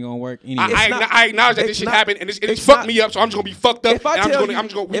shit. It ain't gonna work anyway. I acknowledge that this shit happened and it's fucked me up, so I'm just gonna be fucked up. If I tell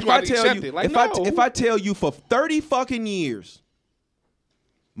you, if I tell you for 30 fucking years,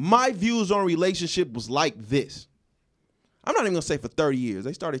 my views on relationship was like this. I'm not even gonna say for 30 years.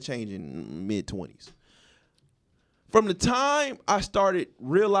 They started changing mid-20s. From the time I started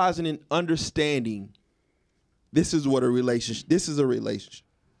realizing and understanding this is a relationship.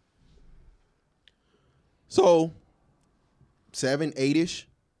 So 7, 8-ish,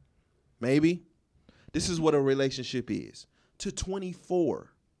 maybe. This is what a relationship is. To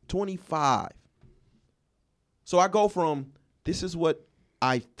 24, 25. So I go from this is what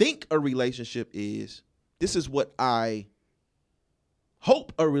I think a relationship is. This is what I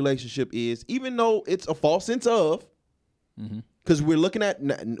hope a relationship is, even though it's a false sense of. Because we're looking at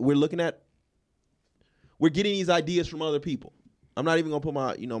we're getting these ideas from other people. I'm not even gonna put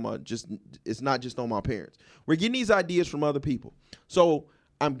my, it's not just on my parents. We're getting these ideas from other people. So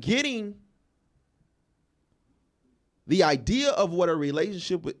I'm getting the idea of what a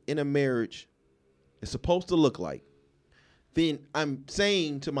relationship in a marriage is supposed to look like. Then I'm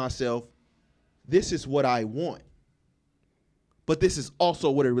saying to myself, this is what I want. But this is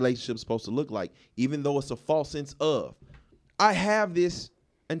also what a relationship is supposed to look like, even though it's a false sense of. I have this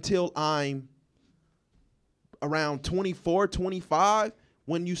until I'm around 24, 25,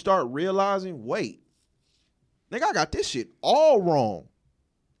 when you start realizing, wait, nigga, I got this shit all wrong.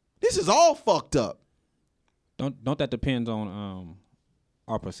 This is all fucked up. Don't that depend on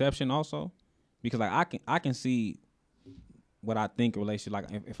our perception also? Because like I can see what I think a relationship, like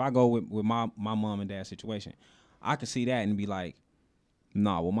if I go with my mom and dad situation, I can see that and be like,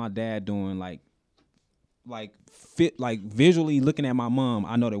 nah, what my dad doing, like visually looking at my mom,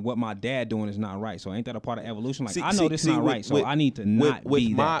 I know that what my dad doing is not right. So ain't that a part of evolution? Like I know this is not right, so I need to not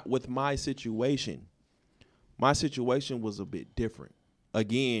be that. With my situation was a bit different.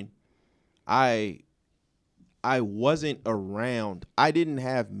 Again, I wasn't around. I didn't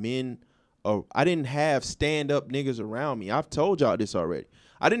have men, or I didn't have stand-up niggas around me. I've told y'all this already.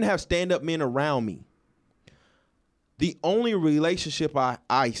 I didn't have stand-up men around me. The only relationship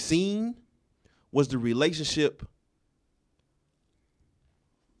I seen was the relationship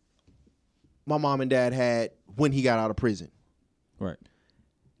my mom and dad had when he got out of prison. Right.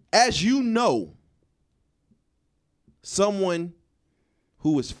 As you know, someone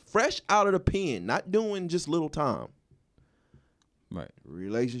who is fresh out of the pen, not doing just little time. Right.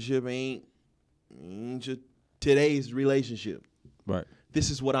 Relationship ain't just today's relationship. Right. This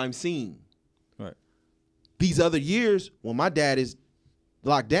is what I'm seeing. Right. These other years, when my dad is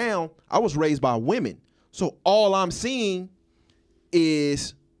locked down, I was raised by women. So all I'm seeing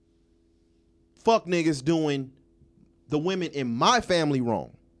is fuck niggas doing the women in my family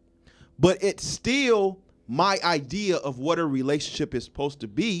wrong. But it's still my idea of what a relationship is supposed to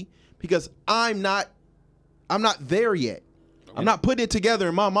be, because I'm not there yet. Okay. I'm not putting it together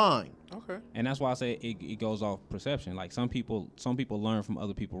in my mind. Okay. And that's why I say it goes off perception. Like some people learn from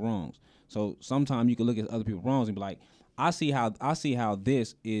other people's wrongs. So sometimes you can look at other people's wrongs and be like, I see how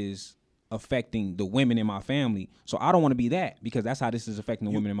this is affecting the women in my family. So I don't want to be that, because that's how this is affecting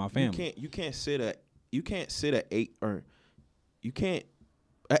the women in my family. You can't sit an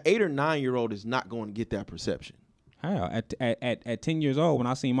 8 or 9 year old is not going to get that perception. How? At 10 years old, when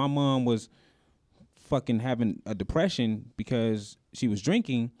I seen my mom was fucking having a depression because she was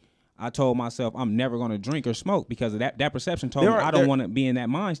drinking, I told myself I'm never going to drink or smoke, because of that perception told me I don't want to be in that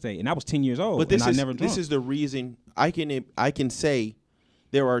mind state. And I was 10 years old, but I never drunk. This is the reason I can say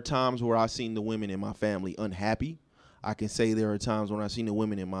there are times where I've seen the women in my family unhappy. I can say there are times when I've seen the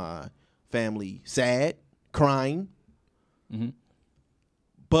women in my family sad, crying. Mm-hmm.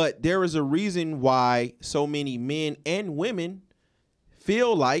 But there is a reason why so many men and women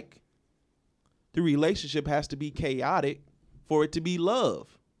feel like the relationship has to be chaotic for it to be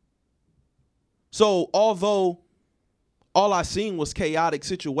love. So although all I seen was chaotic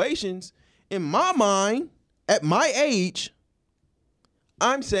situations, in my mind, at my age,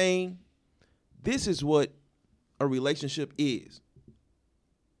 I'm saying this is what a relationship is.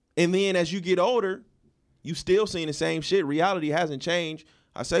 And then as you get older, you still seeing the same shit. Reality hasn't changed.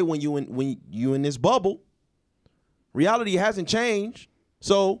 I say when you in this bubble, reality hasn't changed.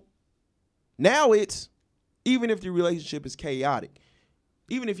 So now it's, even if the relationship is chaotic,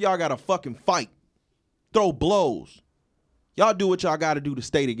 even if y'all got to fucking fight, throw blows, y'all do what y'all got to do to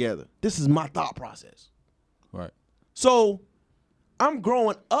stay together. This is my thought process. Right. So I'm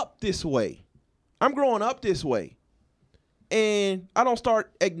growing up this way. And I don't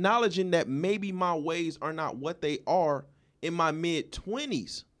start acknowledging that maybe my ways are not what they are in my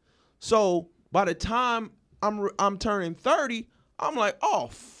mid-20s. So by the time I'm turning 30, I'm like, oh,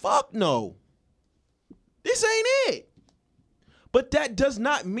 fuck no. This ain't it. But that does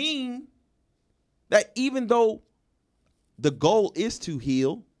not mean that even though the goal is to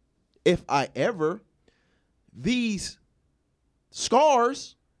heal, if I ever, these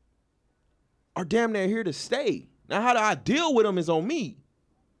scars are damn near here to stay. Now, how do I deal with them is on me.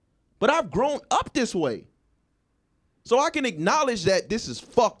 But I've grown up this way. So I can acknowledge that this is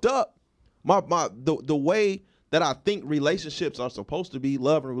fucked up. The way that I think relationships are supposed to be,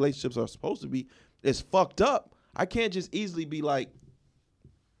 love and relationships are supposed to be, is fucked up. I can't just easily be like,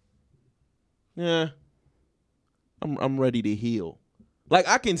 yeah, I'm ready to heal. Like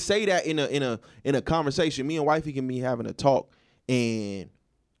I can say that in a conversation. Me and wifey can be having a talk, and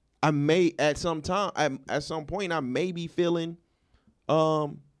I may at some point I may be feeling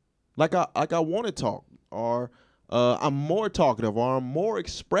like I want to talk. or I'm more talkative, or I'm more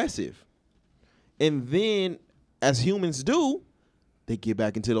expressive. And then, as humans do, they get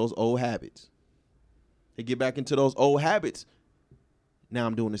back into those old habits. Now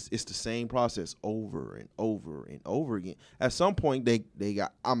I'm doing this. It's the same process over and over and over again. At some point,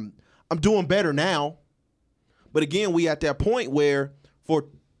 I'm doing better now. But again, we at that point where for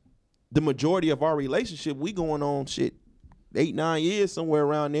the majority of our relationship, we going on 8-9 years, somewhere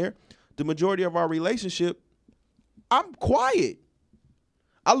around there. The majority of our relationship, I'm quiet.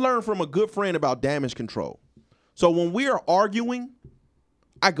 I learned from a good friend about damage control. So when we are arguing,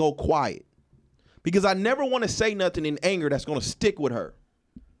 I go quiet because I never want to say nothing in anger that's going to stick with her.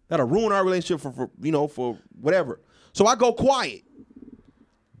 That'll ruin our relationship for whatever. So I go quiet.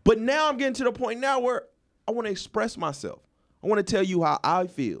 But now I'm getting to the point now where I want to express myself. I want to tell you how I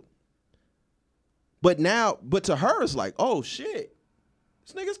feel. But to her, it's like, oh shit,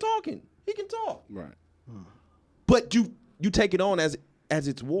 this nigga's talking. He can talk. Right. But you take it on as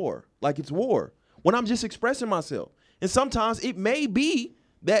it's war. Like it's war. When I'm just expressing myself. And sometimes it may be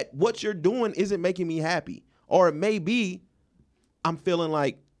that what you're doing isn't making me happy. Or it may be I'm feeling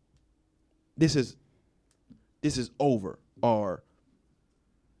like this is over. Or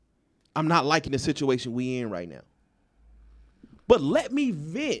I'm not liking the situation we in right now. But let me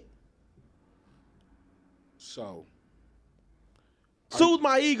vent. So soothe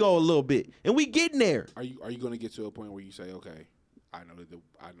my ego a little bit. And we getting there. Are you going to get to a point where you say, okay, I know that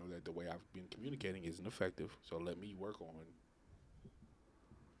the way I've been communicating isn't effective, so let me work on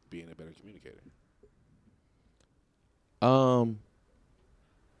being a better communicator? Man,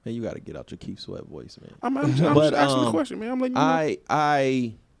 you got to get out your Keith Sweat voice, man. I'm just asking the question, man. I'm letting you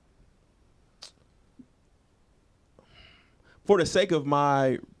know. For the sake of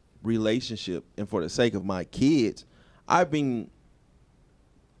my relationship and for the sake of my kids, I think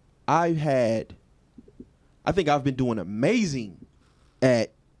I've been doing amazing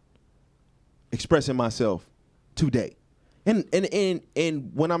at expressing myself today. And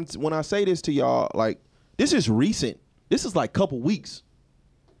when I say this to y'all, like, this is recent. This is like couple weeks.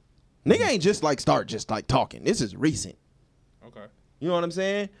 Nigga ain't just talking. This is recent. Okay. You know what I'm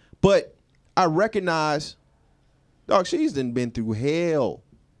saying? But I recognize, dog, she's been through hell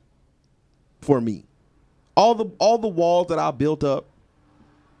for me. All the walls that I built up,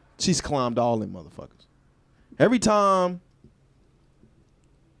 she's climbed all them motherfuckers. Every time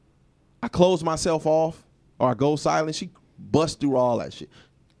I close myself off or I go silent, she busts through all that shit.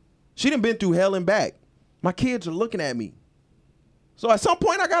 She done been through hell and back. My kids are looking at me. So at some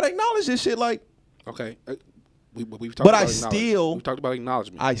point I gotta acknowledge this shit. Like, okay, we've talked but about we talked about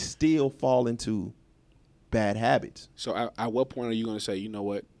acknowledgement. I still fall into bad habits. So at what point are you gonna say, you know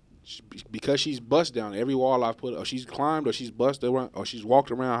what? Because she's bust down every wall I've put, or she's climbed, or she's busted around, or she's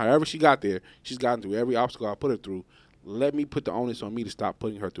walked around, however she got there, she's gotten through every obstacle I put her through. Let me put the onus on me to stop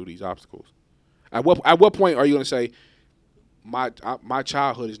putting her through these obstacles. At what point are you going to say, my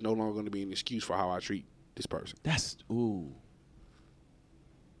childhood is no longer going to be an excuse for how I treat this person? That's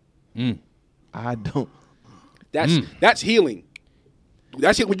I don't. That's healing.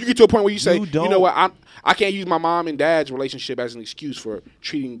 That's it. When you get to a point where you say, you know what, I can't use my mom and dad's relationship as an excuse for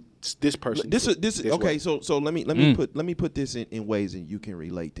treating this person. This is okay. Way. So let me put this in ways that you can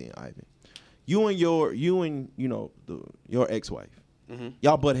relate. Then, Ivan, you and your ex-wife,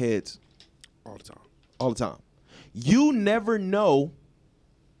 y'all butt heads all the time. You never know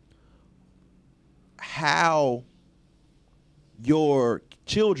how your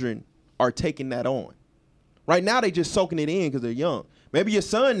children are taking that on. Right now, they just soaking it in because they're young. Maybe your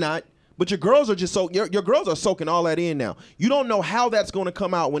son not, but your girls are just your girls are soaking all that in now. You don't know how that's going to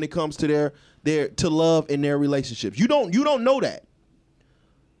come out when it comes to their to love in their relationships. You don't know that.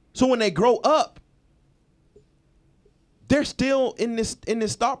 So when they grow up, they're still in this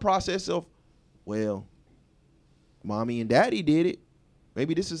thought process of, well, mommy and daddy did it.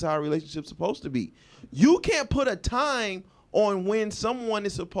 Maybe this is how a relationship's supposed to be. You can't put a time on when someone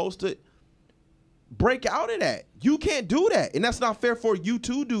is supposed to break out of that. You can't do that, and that's not fair for you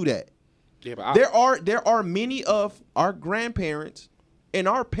to do that. Yeah, but there are many of our grandparents and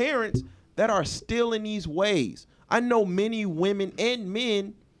our parents that are still in these ways. I know many women and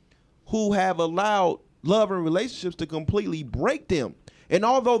men who have allowed love and relationships to completely break them, and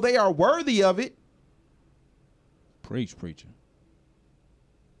although they are worthy of it, preacher.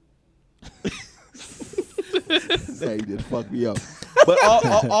 Hey, you just fucked me up. But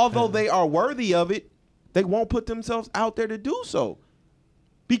although they are worthy of it, they won't put themselves out there to do so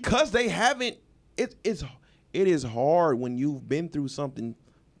because they haven't. It is hard when you've been through something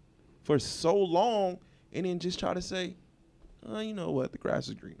for so long and then just try to say, you know what? The grass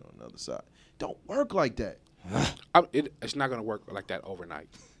is green on the other side. Don't work like that. It's not gonna work like that overnight.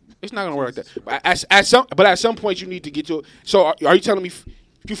 It's not gonna work like that. But at some point you need to get to. So are you telling me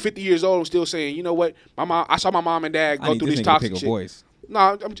you're 50 years old and still saying, you know what? I saw my mom and dad go through this toxic shit. Voice.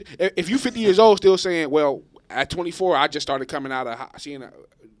 No, if you're 50 years old still saying, well, at 24 I just started coming out of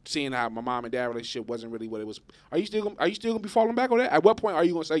seeing how my mom and dad relationship wasn't really what it was. Are you still gonna be falling back on that? At what point are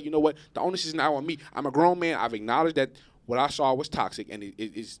you gonna say, you know what? The onus is now on me. I'm a grown man. I've acknowledged that what I saw was toxic and it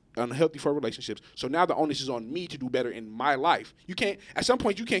is unhealthy for relationships. So now the onus is on me to do better in my life. You can't. At some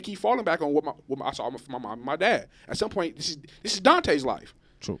point, you can't keep falling back on what I saw from my mom and my dad. At some point, this is Dante's life.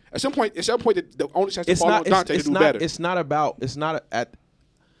 True. At some point, the onus has to fall on Dante to do better.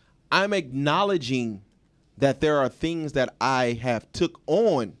 I'm acknowledging that there are things that I have took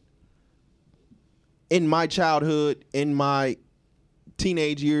on in my childhood, in my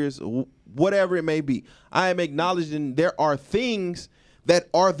teenage years, whatever it may be. I am acknowledging there are things that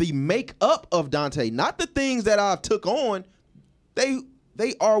are the makeup of Dante, not the things that I've took on.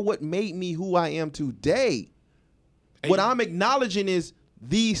 They are what made me who I am today. What I'm acknowledging is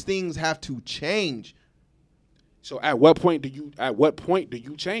these things have to change. So at what point do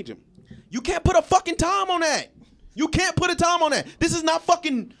you change them? You can't put a fucking time on that. You can't put a time on that. This is not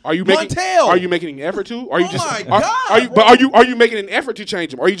fucking Are you Montel. Are you making an effort to? Are you my God, are you making an effort to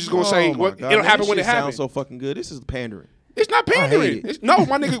change them? Or are you just gonna say my God, it'll happen when it happens? Sounds so fucking good. This is pandering. It's not pandering. it. No,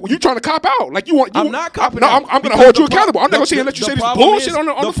 my nigga, you trying to cop out? Like I'm not copping no, out. I'm gonna Because hold you the accountable. I'm not gonna the- sit here and let you the say this problem bullshit is- on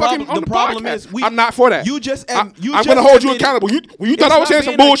the problem podcast. is I'm not for that. You just I'm just gonna hold you admitted- accountable. When you thought It's I was saying not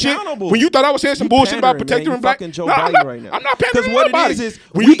some being bullshit, accountable. when you thought I was saying some You bullshit about pandering, protecting man. You black, fucking Joe no, I'm Biden not, right now. I'm not pandering 'Cause what it nobody. is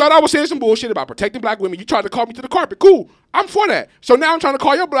when we- you thought I was saying some bullshit about protecting black women, you tried to call me to the carpet. Cool. I'm for that. So now I'm trying to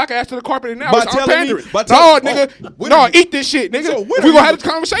call your black ass to the carpet, and now By I'm telling me- pandering. by No, telling- nigga. when No, are you- eat this shit, nigga. So when We are gonna you- have this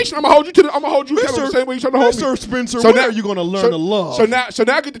conversation. I'm gonna hold you accountable the same way you trying to hold me. Mr. Spencer, So when now- are you gonna learn so- to love? So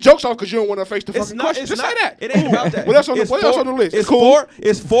now get the jokes off because you don't want to face the fucking question. Just say that. It ain't about that. What else on the It's what else four- on the list? It's cool. four.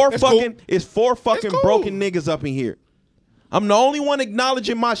 It's four cool. fucking broken niggas up in here. I'm the only one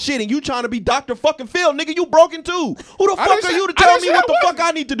acknowledging my shit, and you trying to be Dr. fucking Phil, nigga. You broken too. Who the I fuck didn't are say- you to I tell didn't me say what I the fuck wasn't.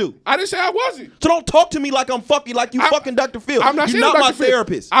 I need to do? I didn't say I wasn't. So don't talk to me like I'm fucking fucking Dr. Phil. I'm not You're saying not my Dr. Phil.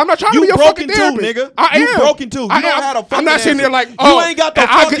 therapist. I'm not trying to you be your broken fucking too, therapist. nigga. I You am. broken too. You I don't am. have a fucking I'm not sitting there answer. like, oh, you ain't got the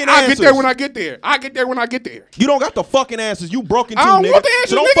I fucking get answers. there when I get there. I get there when I get there. You don't got the fucking answers. You broken too, I don't nigga. want the answers,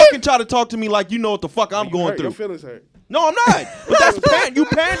 so don't nigga. fucking try to talk to me like you know what the fuck I'm going Your through. feelings hurt. No, I'm not. But that's you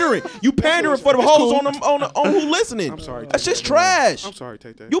pandering. You pandering for the hoes on who listening. I'm sorry. That's just trash. I'm sorry,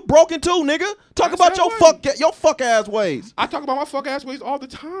 Tay Tay. You broken too, nigga. Talk I about said your fuck ass ways. I talk about my fuck ass ways all the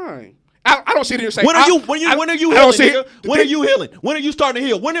time. I don't sit here and say When are you I healing, don't sit nigga? here- When are you healing? When are you starting to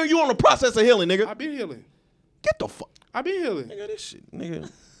heal? When are you on the process of healing, nigga? I've been healing. Get the fuck. I've been healing. Nigga, this shit,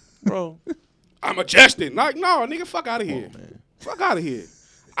 nigga. Bro. I'm adjusting. Like, no, nigga, fuck out of here. Fuck out of here.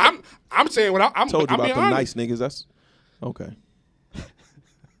 I'm saying what I'm Told you I'm about being them honest. nice niggas. That's okay.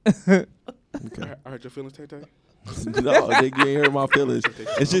 I hurt your feelings, Tay Tay. No, nigga, you ain't heard my feelings.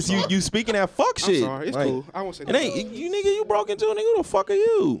 It's just you speaking that fuck I'm shit. sorry. It's Like, cool. I won't say It that. ain't you nigga. You broken too, nigga. Who the fuck are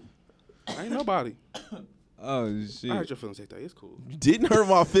you? I ain't nobody. Oh I shit. hurt your feelings, Tay Tay. It's cool. You didn't hurt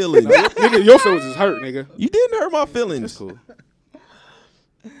my feelings. Nigga, your feelings is hurt, nigga. You didn't hurt my It's feelings. cool.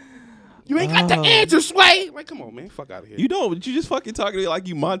 You ain't got the answer, Sway. Like, come on, man. Fuck out of here. You don't. But you just fucking talking to me like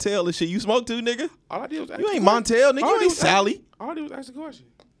you Montel and shit. You smoke too, nigga. All I did was ask You the ain't question. Montel, nigga. All I You did ain't was ask- Sally. All I did was ask the question.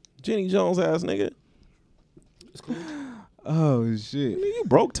 Jenny Jones ass nigga. It's cool. Oh shit. Nigga, you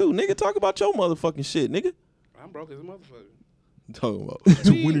broke too, nigga. Talk about your motherfucking shit, nigga. I'm broke as a motherfucker. Talking about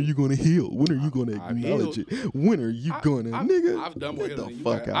when are you gonna heal? When are you gonna I've acknowledge healed. it? When are you gonna, nigga? I've done more Get healing the than you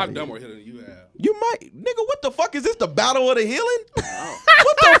fuck have. out I've of done here. more healing than you have. You might, nigga. What the fuck is this? The battle of the healing?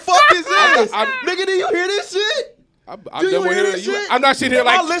 What the fuck is this? Nigga, do you hear this shit? I've Do done you more hear healing this than you. shit? I'm not sitting here Am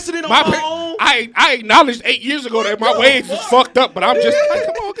I like listening on my own? I acknowledged 8 years ago that my ways was fucked up, but I'm just like,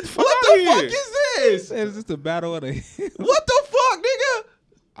 come on, get the fuck What out the of fuck here. is this? Is this the battle of the? What the fuck, nigga?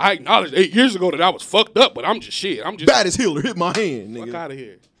 I acknowledged 8 years ago that I was fucked up, but I'm just shit. I'm just Baddest healer hit my hand, fuck nigga. out of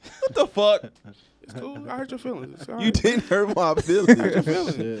here. What the fuck? It's cool. I hurt your feelings. It's all You right. didn't hurt my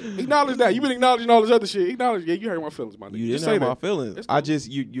feelings. Acknowledge that. You've been acknowledging all this other shit. Acknowledge, yeah, you hurt my feelings, my nigga. You Just didn't say hurt my that. feelings. It's I cool. just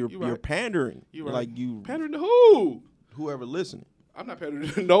you're right. pandering. You right. Like you Pandering to who? whoever listening. I'm not pandering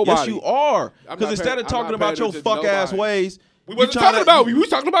to nobody. Yes, you are. I'm Because not instead of I'm talking not about your pandering to fuck ass nobody. ways, We you wasn't tryna- talking about me. We was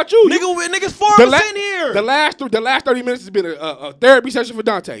talking about you. niggas four of us in here. The last 30 minutes has been a therapy session for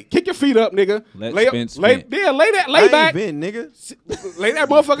Dante. Kick your feet up, nigga. Let lay Spence lay vent. I ain't back. been, nigga. Lay that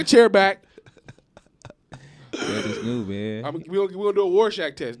motherfucking chair back. Yeah, this new man. We'll do a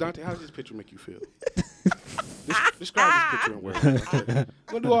Rorschach test. Dante, how does this picture make you feel? Describe this picture in words. Dante.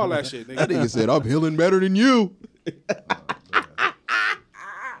 We'll do all that shit, That nigga. nigga said, I'm healing better than you.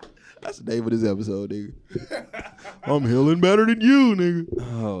 That's the name of this episode, nigga. I'm healing better than you, nigga.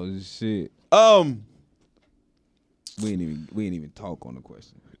 Oh shit. We ain't even talk on the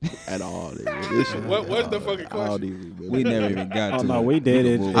question. At all, nigga. This shit- What's the fucking all question? these- We never even got Oh to. no, it. we did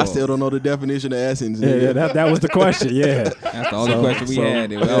can it. move I on. still don't know the definition of essence. Yeah, Nigga. yeah, that was the question. Yeah. That's the only question we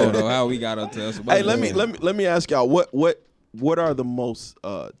had. And I don't know how we got up to us. Hey, let me ask y'all what are the most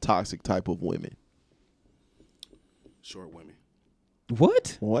toxic type of women? Short women.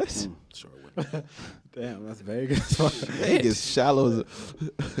 What? What? Short women. Damn, that's Vegas. It's shallow.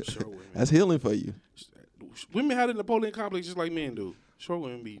 Short women. That's healing for you. Women have the Napoleon complex just like men do. Short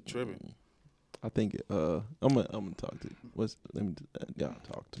women be tripping. I think I'm gonna talk to you. Y'all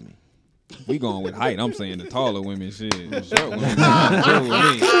talk to me. We going with height. I'm saying the taller women shit. Short women. Short with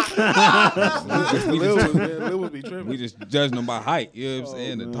me. Lil would be tripping. We just judging them by height. You know what I'm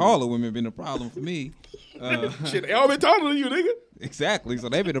saying? The taller women been a problem for me. Shit, they all been taller than you, nigga. Exactly. So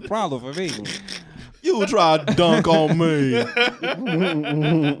they been a problem for me. You try to dunk on me.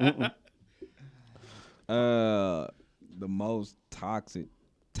 The most toxic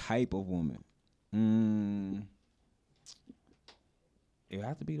type of woman. It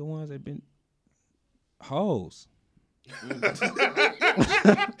have to be the ones that been hoes. What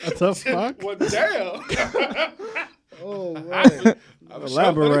the fuck? Well, damn. Oh, right.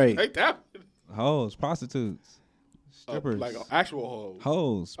 Elaborate. Take that. Hoes, prostitutes, strippers, Like an actual hoe.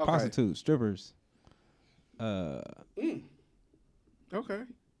 hoes, Okay. prostitutes, strippers. Okay.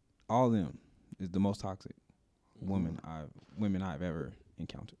 All of them is the most toxic women I've ever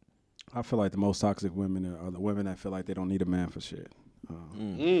encountered. I feel like the most toxic women are the women that feel like they don't need a man for shit.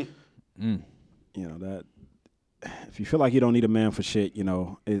 You know that if you feel like you don't need a man for shit, you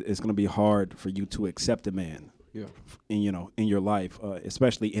know it's gonna be hard for you to accept a man. Yeah. In your life,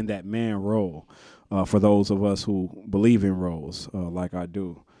 especially in that man role. For those of us who believe in roles, like I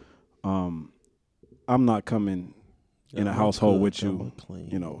do, I'm not coming in a household with you,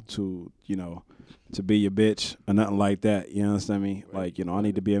 to be your bitch or nothing like that. You understand me? Like, I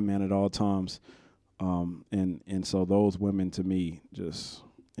need to be a man at all times. And so those women to me just,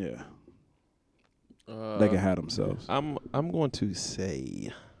 they can have themselves. I'm going to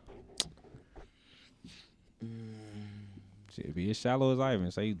say Shit, be as shallow as Ivan.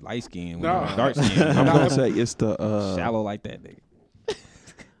 Say light skin, No. dark skin. I'm gonna say it's the Shallow like that, nigga.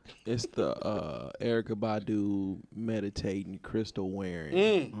 it's the Erykah Badu meditating, crystal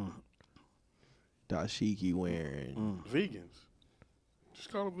wearing, dashiki wearing Vegans. Just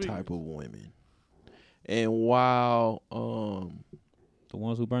call them vegans. type of women. And while The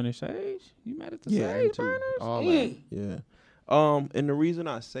ones who burn in sage? You mad at the yeah, sage too, burners? all that, yeah. And the reason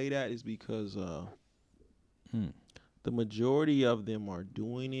I say that is because the majority of them are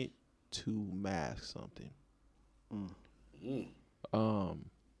doing it to mask something. And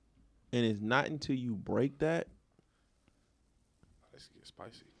it's not until you break that, Let's get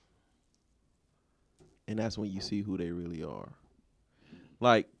spicy. and that's when you see who they really are.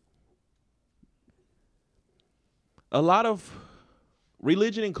 Like, a lot of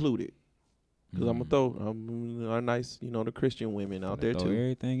religion included, because I'm gonna throw our nice, the Christian women out there Throw too.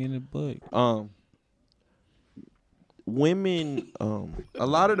 everything in the book. Women, a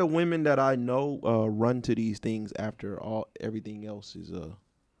lot of the women that I know run to these things after everything else is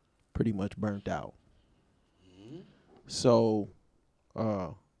pretty much burnt out. So,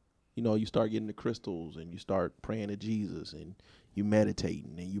 you start getting the crystals and you start praying to Jesus and you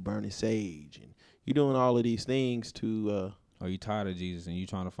meditating and you burning sage and you doing all of these things to, Are you tired of Jesus and you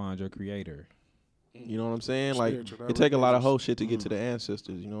trying to find your creator? you know what I'm saying? Like, Spiritual, not it take a lot of religious. whole shit to get to the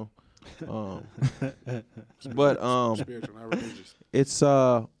ancestors, But Spiritual, not religious. it's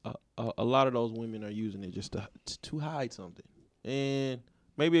a lot of those women are using it just to hide something, and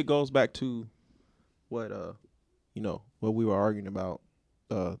maybe it goes back to what what we were arguing about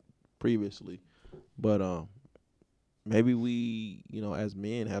previously, but maybe we as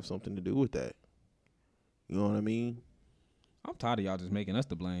men have something to do with that. You know what I mean? I'm tired of y'all just making us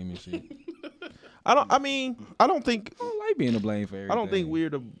to blame and shit. I don't think I don't like being to blame for everything. I don't think we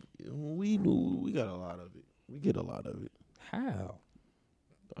got a lot of it. We get a lot of it. How?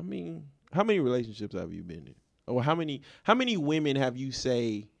 I mean, how many relationships have you been in? Or how many women have you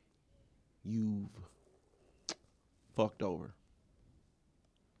say you've fucked over?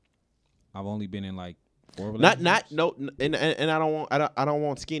 I've only been in like 4 relationships. And I don't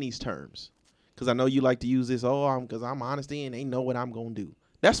want skinny's terms, because I know you like to use this. Because I'm honesty and they know what I'm gonna do.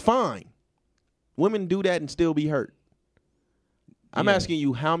 That's fine. Women do that and still be hurt. I'm Yeah. asking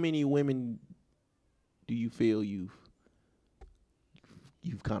you, how many women do you feel you've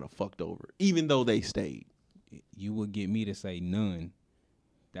kind of fucked over, even though they stayed? You would get me to say none.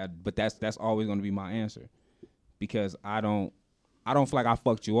 But that's always gonna be my answer, because I don't feel like I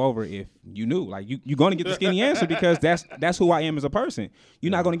fucked you over if you knew. Like you're gonna get the skinny answer because that's who I am as a person.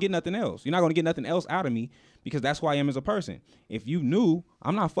 You're not gonna get nothing else. You're not gonna get nothing else out of me because that's who I am as a person. If you knew,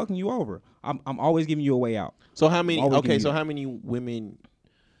 I'm not fucking you over. I'm always giving you a way out. So how many? Okay, so how many women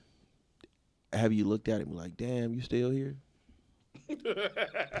have you looked at and be like, damn, you still here?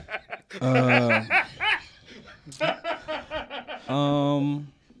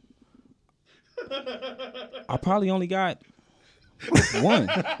 I probably only got one.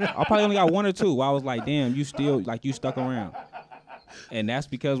 I probably only got one or two. Where I was like, damn, you still like you stuck around. And that's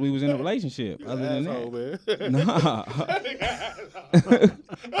because we was in a relationship. Other than that, nah.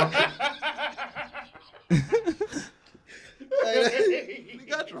 You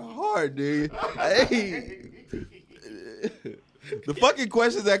got your heart, dude. Hey. The fucking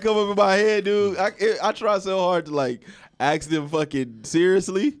questions that come up in my head, dude, I try so hard to like ask them fucking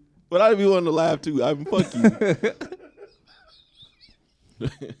seriously, but I be wanting to laugh too. I'm fuck you. Hey,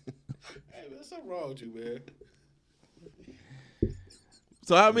 there's something wrong with you, man.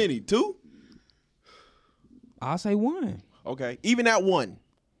 So how many? 2? I'll say one. Okay, even at 1.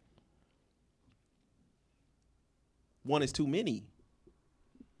 1 is too many.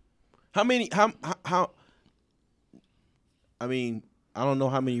 How many? How? I mean, I don't know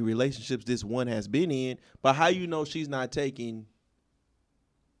how many relationships this one has been in, but how you know she's not taking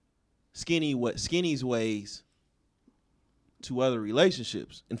Skinny's ways to other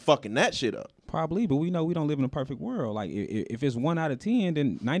relationships and fucking that shit up? Probably, but we know we don't live in a perfect world. Like if it's 1 out of 10,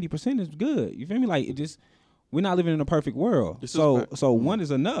 then 90% is good. You feel me? Like we're not living in a perfect world. So 1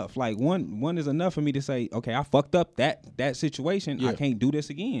 is enough. Like one is enough for me to say, okay, I fucked up that situation. Yeah. I can't do this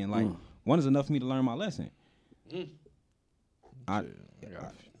again. Like 1 is enough for me to learn my lesson.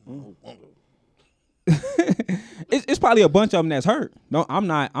 It's probably a bunch of them that's hurt. No, I'm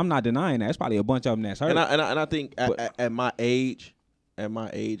not denying that. It's probably a bunch of them that's hurt. And I think at my age, and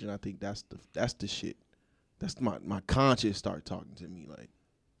I think that's the shit. That's my conscience start talking to me like,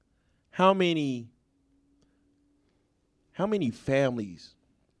 how many families,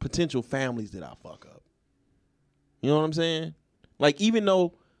 potential families did I fuck up? You know what I'm saying? Like, even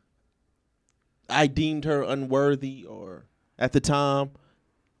though I deemed her unworthy, or at the time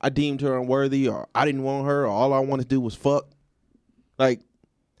I deemed her unworthy, or I didn't want her, or all I wanted to do was fuck. Like,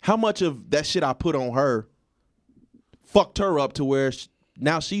 how much of that shit I put on her fucked her up to where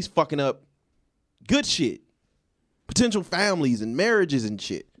now she's fucking up good shit, potential families and marriages and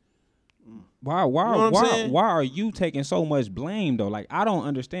shit. Why are you taking so much blame though? Like, I don't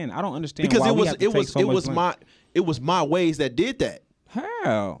understand. I don't understand because why it was my ways that did that.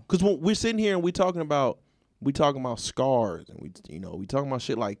 How? Because when we're sitting here and we talking about scars, and we talking about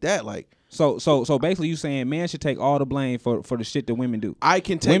shit like that. Like, so basically, you saying men should take all the blame for the shit that women do.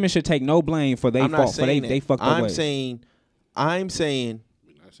 Women should take no blame for their fault. For they fucked up ways. I'm saying.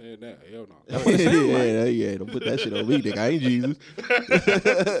 We're not saying that. Hell no. Yeah, don't put that shit on me, nigga. I ain't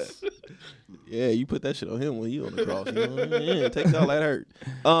Jesus. Yeah, you put that shit on him when you on the cross. You know? Yeah, take all that hurt.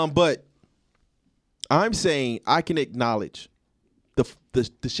 But I'm saying I can acknowledge the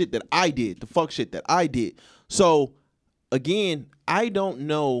shit that I did, the fuck shit that I did. So again, I don't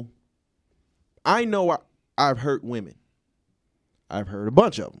know. I know I've hurt women. I've hurt a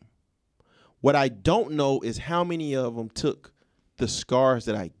bunch of them. What I don't know is how many of them took the scars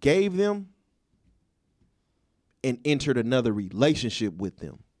that I gave them and entered another relationship with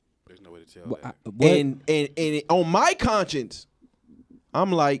them. There's no way to tell that. And on my conscience,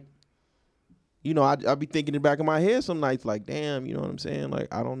 I'm like, I be thinking in the back of my head some nights like, damn, you know what I'm saying?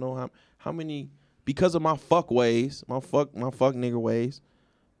 Like, I don't know how many, because of my fuck ways, my fuck nigga ways,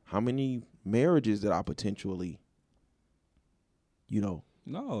 how many marriages did I potentially, No,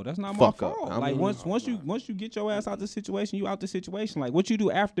 that's not my fault. Up. Like, once you get your ass out the situation, you out the situation. Like, what you do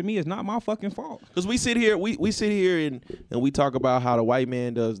after me is not my fucking fault. Because we sit here, and we talk about how the white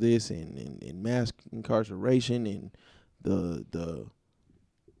man does this and mass incarceration and the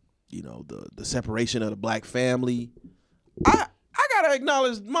separation of the black family. I gotta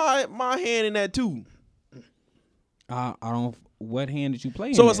acknowledge my hand in that too. I don't. What hand did you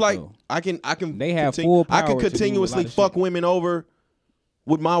play? So in it's that, like though? I can. They have full power. I can continuously fuck women over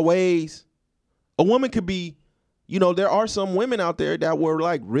with my ways. A woman could be, there are some women out there that were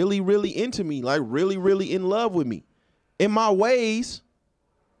like really, really into me, like really, really in love with me. In my ways,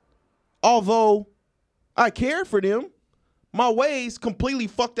 although I cared for them, my ways completely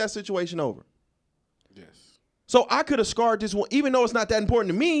fucked that situation over. Yes. So I could have scarred this one, even though it's not that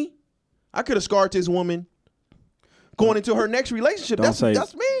important to me. I could have scarred this woman going into her next relationship. That's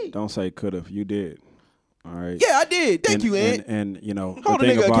me. Don't say could have. You did. All right. Yeah, I did. Thank you, Ant. And you know, Hold the a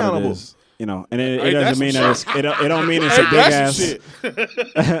thing nigga about accountable. it is, you know, and it Hey, doesn't mean that it don't mean it's a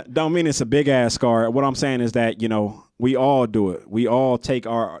big ass. Don't mean it's a big ass scar. What I'm saying is that, you know, we all do it. We all take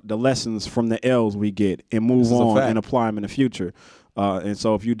the lessons from the L's we get and move This is a on fact. and apply them in the future. And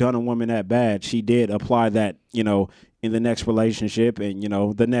so if you done a woman that bad, she did apply that, you know, in the next relationship and, you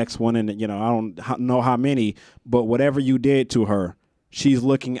know, the next one. And, you know, I don't know how many, but whatever you did to her, she's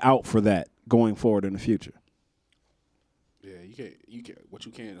looking out for that going forward in the future. Yeah, you can't. What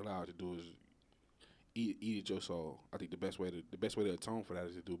you can't allow it to do is eat at your soul. I think the best way to atone for that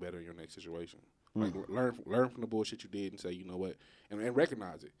is to do better in your next situation. Like learn from the bullshit you did and say, you know what, and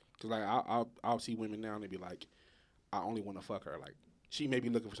recognize it. Cause like I'll see women now and they be like, I only want to fuck her. Like she may be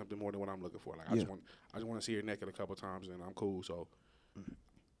looking for something more than what I'm looking for. Like I just want to see her naked a couple times and I'm cool. So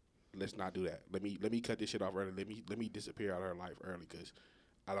let's not do that. Let me cut this shit off early. Let me disappear out of her life early because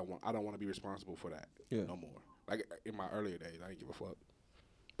I don't want to be responsible for that no more. Like in my earlier days, I didn't give a fuck.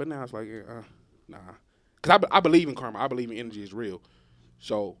 But now it's like, nah. Because I believe in karma. I believe in energy is real.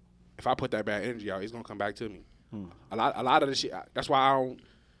 So if I put that bad energy out, it's gonna come back to me. A lot of the shit. That's why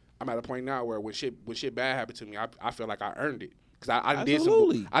I'm at a point now where when shit bad happened to me, I feel like I earned it because I done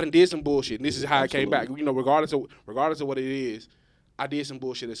did some bullshit, and this is how it came back. You know, regardless of what it is, I did some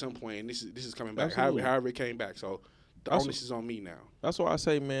bullshit at some point, and this is coming back. However it came back. So the onus is on me now. That's why I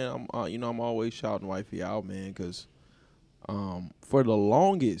say, man, I'm always shouting wifey out, man, because for the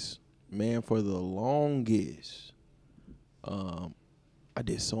longest, I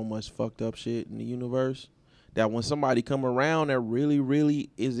did so much fucked up shit in the universe that when somebody come around that really,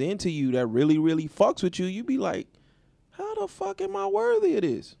 really is into you, that really, really fucks with you, you be like, how the fuck am I worthy of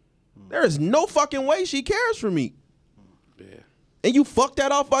this? There is no fucking way she cares for me. Yeah. And you fucked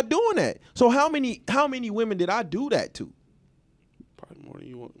that off by doing that. So how many women did I do that to? Probably more than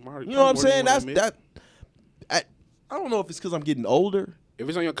you want. You know what I'm saying? I don't know if it's because I'm getting older. If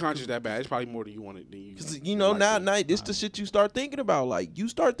it's on your conscience that bad, it's probably more than you want it. Than you. Cause you know now this the shit you start thinking about. Like you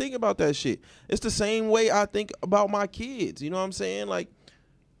start thinking about that shit. It's the same way I think about my kids. You know what I'm saying? Like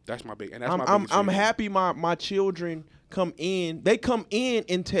that's my big. And I'm happy my children come in. They come in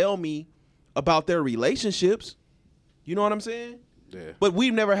and tell me about their relationships. You know what I'm saying? Yeah. But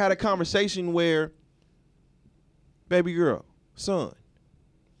we've never had a conversation where, baby girl, son,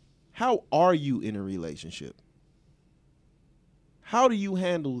 how are you in a relationship? How do you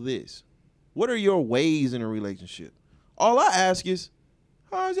handle this? What are your ways in a relationship? All I ask is,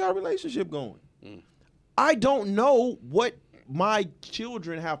 how's your relationship going? I don't know what my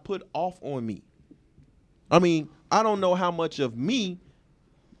children have put off on me. I mean, I don't know how much of me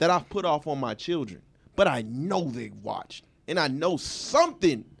that I've put off on my children, but I know they've watched. And I know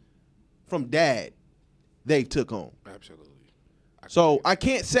something from dad they've took on. Absolutely. So I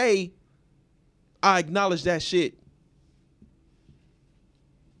can't say I acknowledge that shit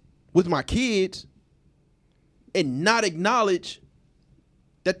with my kids and not acknowledge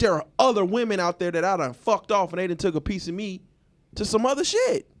that there are other women out there that I done fucked off and they done took a piece of me to some other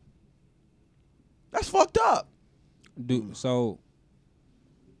shit. That's fucked up. Dude, so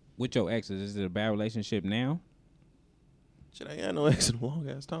with your exes, is it a bad relationship now? Shit, I ain't had no ex in a long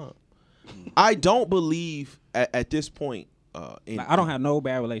ass time. I don't believe at this point. Like, I don't have no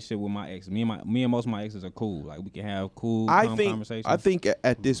bad relationship with my ex. Me and most of my exes are cool. Like we can have cool conversations. I think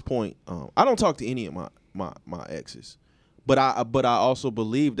at this point, I don't talk to any of my exes, but I also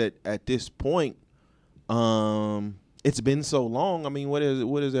believe that at this point, it's been so long. I mean, what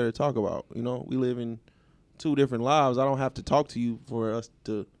is there to talk about? You know, we live in two different lives. I don't have to talk to you for us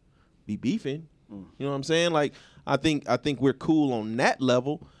to be beefing. You know what I'm saying? Like I think we're cool on that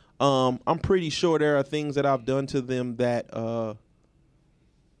level. I'm pretty sure there are things that I've done to them that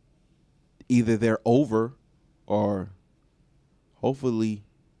either they're over or hopefully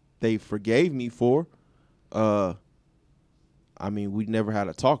they forgave me for. I mean, we never had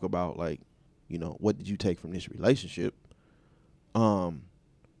a talk about, like, you know, what did you take from this relationship?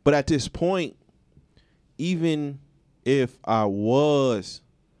 But at this point, even if I was,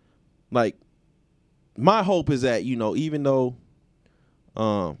 like, my hope is that, you know, even though,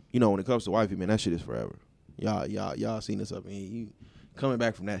 you know, when it comes to wifey, man, that shit is forever. Y'all seen this up here. You coming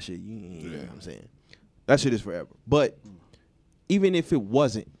back from that shit, you know what I'm saying? That shit is forever. But even if it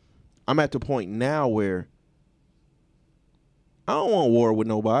wasn't, I'm at the point now where I don't want war with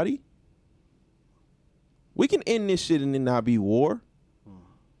nobody. We can end this shit and it not be war.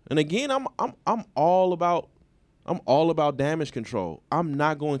 And again, I'm all about damage control. I'm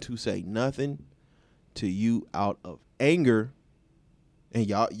not going to say nothing to you out of anger. And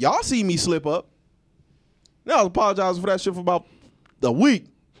y'all see me slip up. Now I was apologizing for that shit for about a week.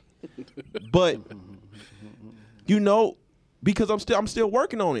 But You know, because I'm still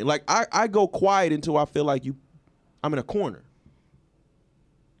working on it. Like I go quiet until I feel like I'm in a corner.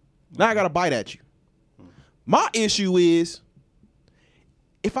 Now I gotta bite at you. My issue is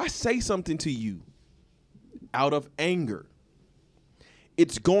if I say something to you out of anger,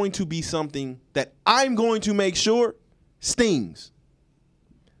 it's going to be something that I'm going to make sure stings.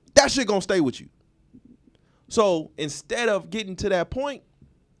 That shit gonna stay with you. So instead of getting to that point,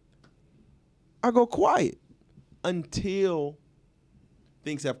 I go quiet until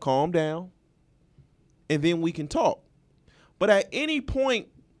things have calmed down, and then we can talk. But at any point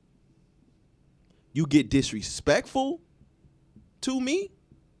you get disrespectful to me,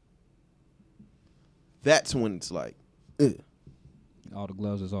 that's when it's like, All the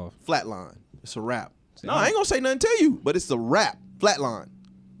gloves is off. flatline. It's a wrap. No, I ain't gonna say nothing to you, but it's a wrap. Flatline.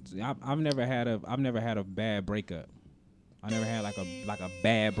 See, I've never had a bad breakup. I never had like a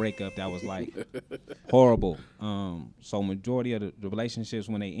bad breakup that was like horrible. So majority of the relationships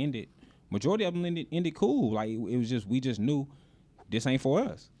when they ended, majority of them ended cool. Like it was just we just knew this ain't for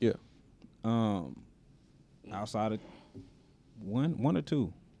us. Yeah. Outside of one or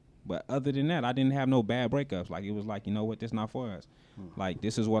two, but other than that, I didn't have no bad breakups. Like it was like, you know what, this not for us. Like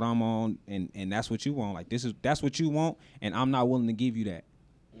this is what I'm on, and that's what you want. Like that's what you want, and I'm not willing to give you that.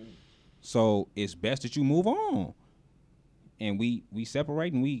 So it's best that you move on. And we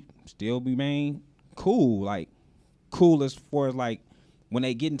separate and we still remain cool. Like cool as far as like when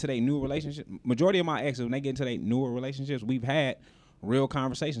they get into their new relationship. Majority of my exes, when they get into their newer relationships, we've had real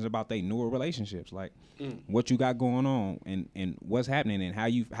conversations about their newer relationships. Like what you got going on and what's happening and how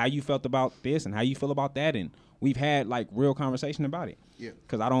you felt about this and how you feel about that. And we've had like real conversation about it. Yeah.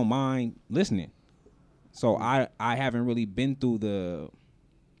 Cause I don't mind listening. So I haven't really been through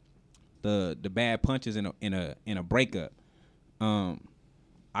the bad punches in a breakup.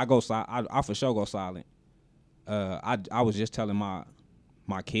 I go I for sure go silent. I was just telling my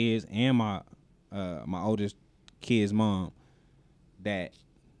kids and my oldest kid's mom that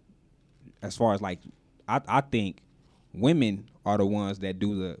as far as like I think women are the ones that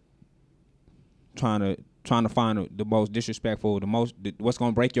do the trying to find the most disrespectful, what's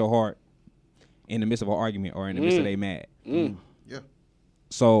gonna break your heart in the midst of an argument or in the midst of they mad. Yeah.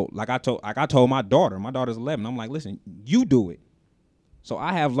 So like I told my daughter's 11. I'm like, listen, you do it. So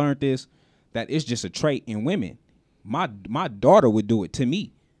I have learned this, that it's just a trait in women. My daughter would do it to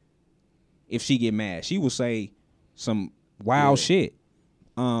me. If she get mad, she would say some wild shit.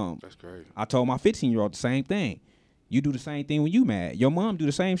 That's crazy. I told my 15-year-old the same thing. You do the same thing when you mad. Your mom do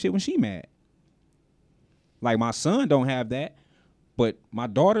the same shit when she mad. Like my son don't have that, but my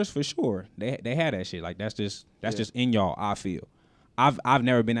daughters for sure they had that shit. Like that's just in y'all. I feel. I've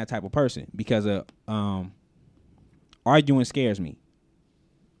never been that type of person because of arguing scares me.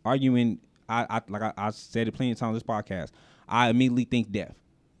 Arguing, I said it plenty of times on this podcast, I immediately think death.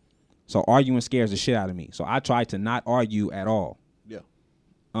 So arguing scares the shit out of me. So I try to not argue at all. Yeah.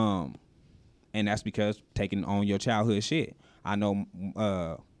 And that's because taking on your childhood shit. I know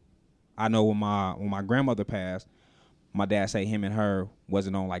when my grandmother passed, my dad say him and her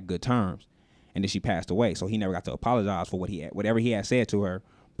wasn't on like good terms, and then she passed away. So he never got to apologize for whatever he had said to her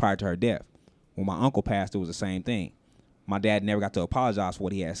prior to her death. When my uncle passed, it was the same thing. My dad never got to apologize for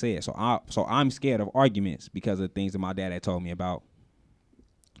what he had said. So I'm scared of arguments because of things that my dad had told me about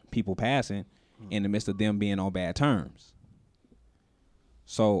people passing in the midst of them being on bad terms.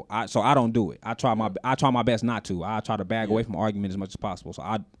 So I don't do it. I try my best not to. I try to bag away from arguments as much as possible. So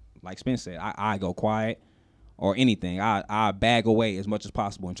like Spence said, I go quiet or anything. I bag away as much as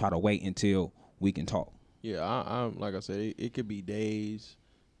possible and try to wait until we can talk. Yeah, I'm like I said, it could be days.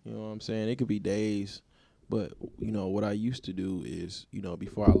 You know what I'm saying? It could be days. But, you know, what I used to do is, you know,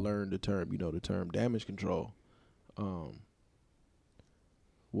 before I learned the term damage control,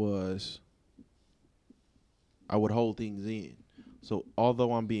 was I would hold things in. So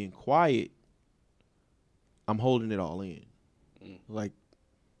although I'm being quiet, I'm holding it all in. Like,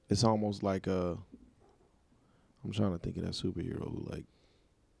 it's almost like I'm trying to think of that superhero who, like,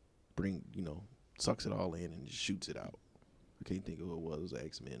 sucks it all in and just shoots it out. I can't think of who it was. It was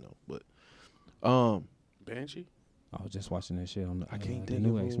X-Men, though. But, Banshee? I was just watching that shit on the, I can't the think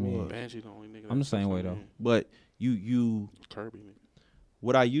new of who it X-Men. was. Banshee the only nigga. I'm the same way though. But you Kirby nigga.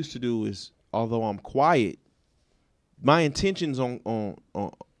 what I used to do is, although I'm quiet, my intentions on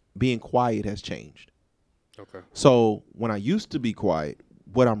being quiet has changed. Okay. So when I used to be quiet,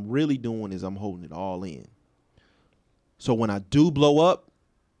 what I'm really doing is I'm holding it all in. So when I do blow up,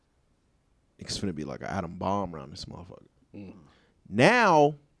 it's gonna be like an atom bomb around this motherfucker.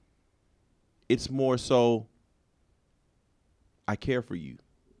 Now, it's more so I care for you.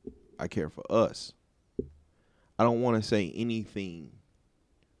 I care for us. I don't want to say anything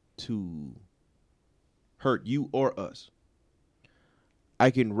to hurt you or us.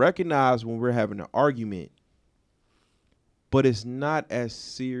 I can recognize when we're having an argument, but it's not as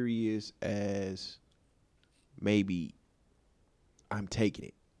serious as maybe I'm taking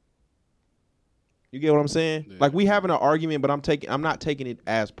it. You get what I'm saying? Yeah. Like we having an argument, but I'm not taking it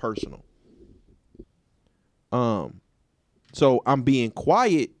as personal. So I'm being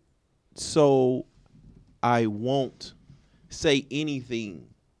quiet so I won't say anything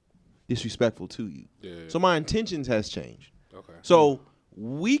disrespectful to you. Yeah. So my intentions has changed. Okay. So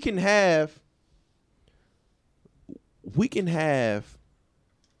we can have we're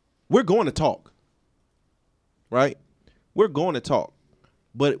going to talk. Right? We're going to talk.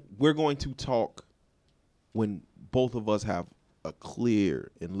 But we're going to talk when both of us have a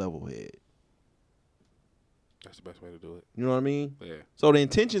clear and level head. That's the best way to do it. You know what I mean? Yeah. So the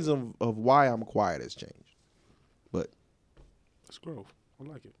intentions of why I'm quiet has changed. But It's growth. I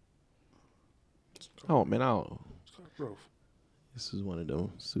like it. It's oh man, it's called growth. This is one of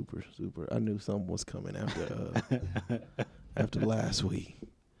them super. I knew something was coming after after last week.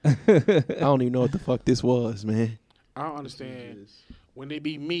 I don't even know what the fuck this was, man. I don't understand. When they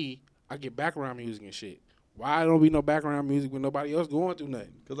be me, I get background music and shit. Why don't be no background music when nobody else going through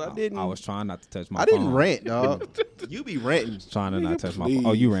nothing? Because I didn't. I was trying not to touch my I phone. didn't rant, dog. You be ranting. Trying to not touch my please. phone.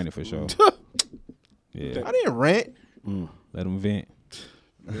 Oh, you ran it for sure. Yeah. I didn't rant. Let them vent.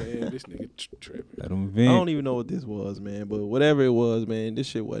 Man, this nigga tripping. Let them I vent. don't even know what this was, man. But whatever it was, man, this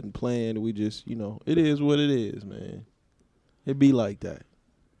shit wasn't planned. We just, it is what it is, man. It be like that.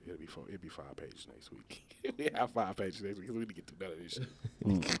 It'll be 5 pages next week. We have 5 pages next week. We need to get through none of this shit.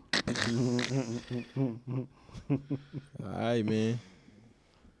 All right, man.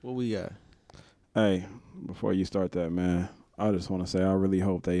 What we got? Hey, before you start that, man, I just want to say I really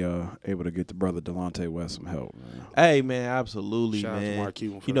hope they able to get the brother Delonte West some help, man. Hey, man, absolutely, Shout out to man. Mark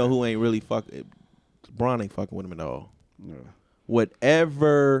Cuban for You know that. who ain't really fucking? Bron ain't fucking with him at all. Yeah.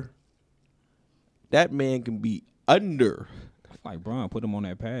 Whatever that man can be under. Like Bron put him on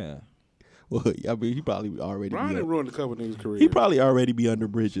that path. Well, I mean, he probably already. Brian be done ruined a couple niggas' career. he probably already be under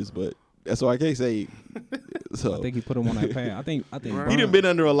bridges, but that's why I can't say. So I think he put him on that path. I think he Bron, done been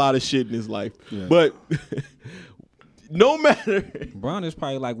under a lot of shit in his life, Yeah. but no matter Bron is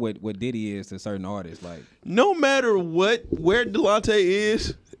probably like what Diddy is to certain artists. Like no matter where Delonte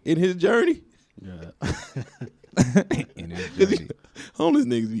is in his journey, Yeah. in his 'cause journey. homeless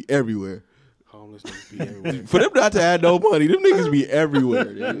niggas be everywhere. Homeless niggas be everywhere. For them not to have no money, them niggas be everywhere.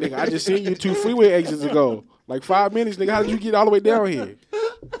 Nigga, I just seen you 2 freeway exits ago. Like 5 minutes, nigga. How did you get all the way down here?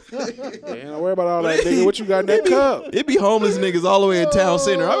 Man, don't worry about all that, nigga. What you got in that cup? It be homeless niggas all the way in town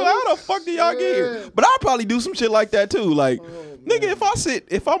center. I'm like, how the fuck do y'all get here? But I'll probably do some shit like that too. Like, nigga,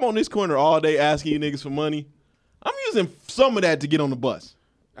 if I'm on this corner all day asking you niggas for money, I'm using some of that to get on the bus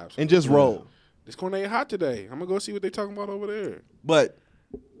Absolutely. and just roll. This corner ain't hot today. I'm gonna go see what they talking about over there. But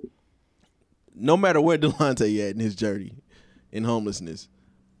no matter where Delonte at in his journey in homelessness,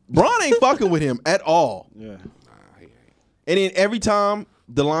 Bron ain't fucking with him at all. Yeah. Nah, he ain't. And then every time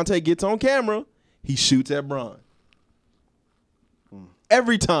Delonte gets on camera, he shoots at Bron.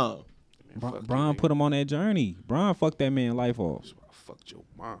 Every time. Man, fuck Bron you, put him on that journey. Bron fucked that man life off. nigga. I fucked your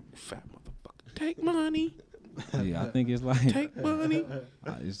mom, you fat motherfucker. Take money. Yeah, I think it's like Take money.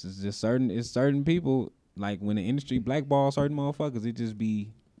 it's just certain people like when the industry blackball certain motherfuckers, it just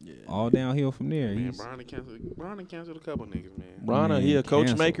be all downhill from there. Man, He's- Brian done canceled a couple niggas, man. Bron, he a Man, coach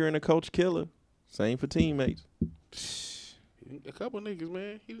cancel. maker and a coach killer. Same for teammates. A couple niggas,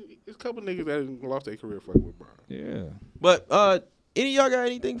 man. There's a couple niggas that done lost their career fucking with Brian. yeah. But any of y'all got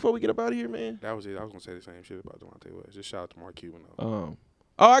anything before we get up out of here, man? That was it. I was gonna say the same shit about Delonte West. Just shout out to Mark Cuban though.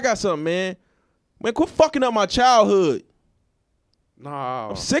 I got something, man. Man, quit fucking up my childhood. Nah,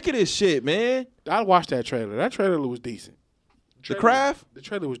 I'm sick of this shit, man. I watched that trailer. That trailer was decent. The Craft? The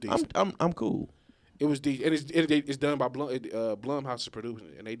trailer was decent. I'm cool. It was decent, and it's done by Blumhouse is producing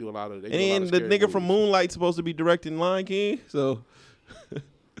it, and they do a lot of. And then the nigga from Moonlight's supposed to be directing Lion King, so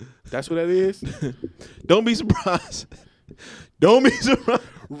That's what that is. don't be surprised. Don't be surprised.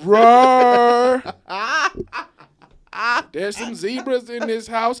 Roar! There's some zebras in this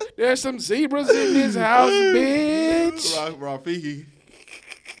house. There's some zebras in this house, bitch. Rafiki.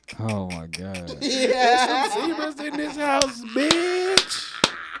 Oh my god. There's some zebras in this house, bitch.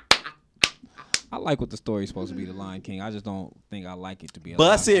 I like what the story's supposed to be, The Lion King. I just don't think I like it to be a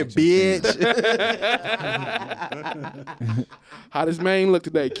Bust live it, action film. bitch. How does Maine look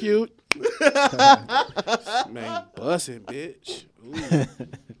today? Cute. Man, bussin', bitch. Ooh.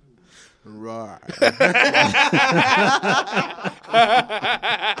 Right.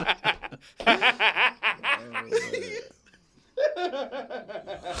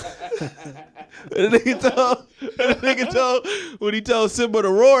 nigga told when he told Simba to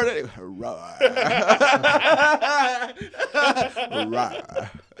roar, that roar. Roar.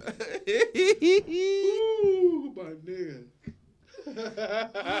 Ooh, my nigga.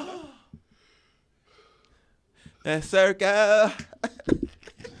 That circle.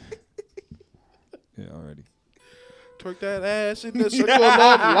 Yeah, already. Twerk that ass in the circle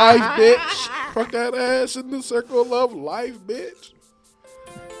of life, bitch. Twerk that ass in the circle of life, bitch.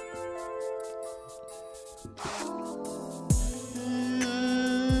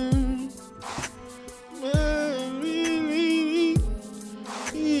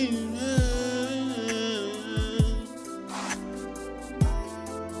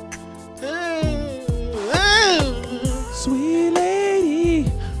 Sweet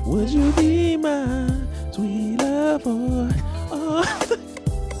lady, would you be my sweet lover? Oh,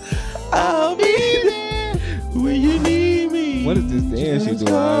 I'll be there when you need me. What is this dance you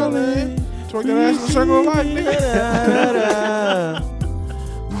doing? Twerk that ass in the circle of life, nigga.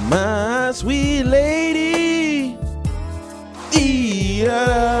 My sweet lady.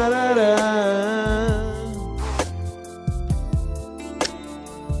 Da-da-da-da.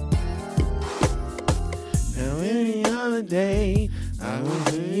 Now any other day I would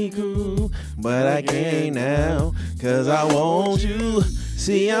be cool, but I can't now, 'cause I want you.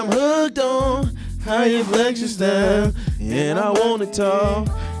 See, I'm hooked on how you flex your style, and I wanna talk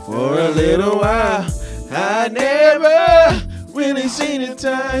for a little while. I never really seen it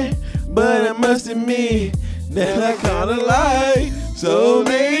time, but I must admit that I kinda like. So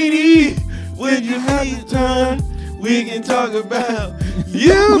lady, would you make the time? We can talk about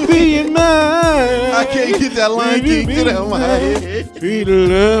you being mine. I can't get that line kicked to that my head. Sweet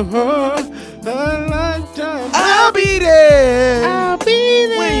love, a lifetime. I'll be there. I'll be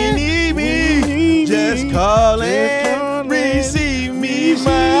there when you need me. Just call and receive me,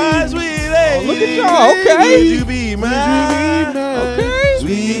 my sweet lady. Look at y'all, okay. Would you be mine? Okay.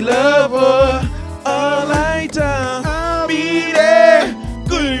 Sweet lover, a lifetime. I'll be there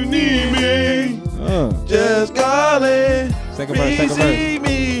when you need me. Just call and Second verse, second verse. receive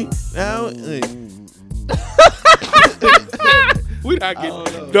me. Now, We not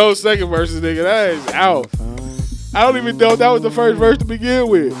getting no second verses, nigga. That is out. I don't even know if that was the first verse to begin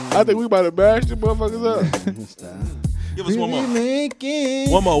with. I think we about to bash the motherfuckers up. give us one more.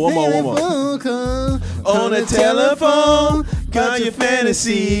 One more. On the telephone, call your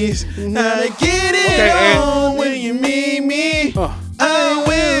fantasies. How to get it on when you meet me. I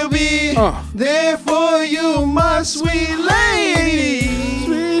will be there for you, my sweet lady.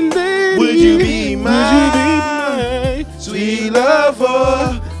 Sweet lady, would you be mine? Sweet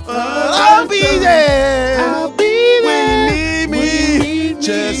lover, I'll be there. I'll be there when you need me.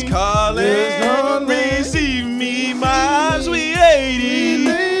 Just call and receive me, my sweet lady.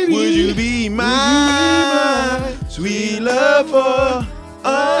 Would you be mine? Sweet lover,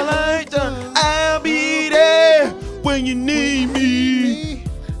 all lifetime. I'll be there when you need me.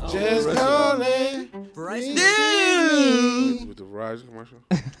 Just call and with the Verizon commercial.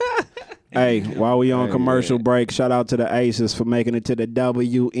 Hey, while we on commercial break, shout out to the Aces for making it to the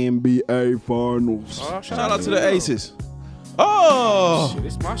WNBA Finals. shout out to the Aces. Oh, Shit,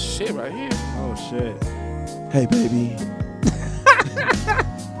 it's my shit right here. Oh shit! hey baby.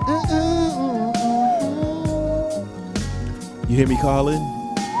 You hear me calling?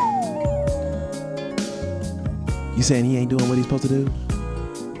 You saying he ain't doing what he's supposed to do?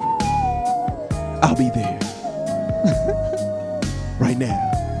 I'll be there. Right now.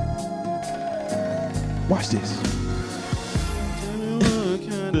 Watch this.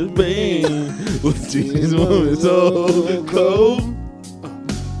 So cold.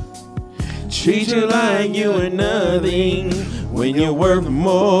 Treat you like you are nothing when you're worth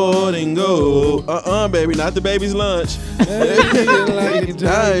more than gold. Baby, not the baby's lunch. Like a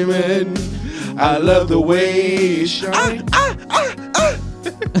diamond. I love the way you shine.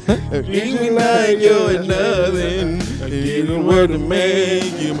 Treat you like you're nothing. Even worth to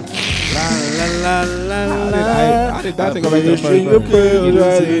make you. La la la la la. I did not think about the that string first of verse. pearls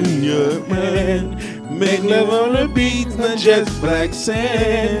right in your hand. Make love on the beach, not just black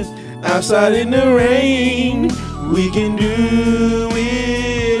sand. Outside in the rain, we can do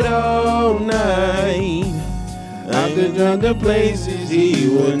it all night. I could drive the places he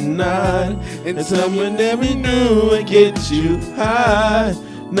would not, and someone never knew would get you high.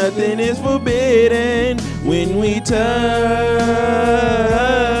 Nothing is forbidden when we touch.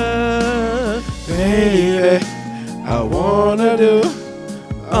 Baby, I wanna do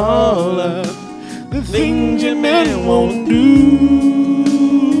all of the things your man won't do.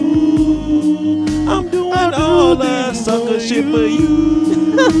 I'm doing all the sucker shit for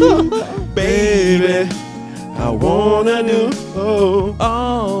baby. I wanna do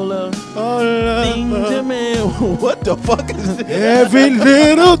All the things a man. What the fuck is this? every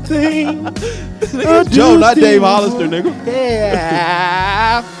little thing. Nigga, Joe, not Dave Hollister, nigga.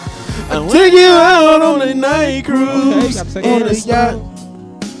 Yeah. I Take you out on a night Okay, you cruise gotta take on it. a yacht.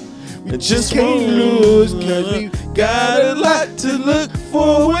 We just can't lose, cause we got a lot to look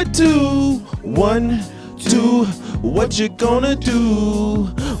forward to. 1, 2, what you gonna do?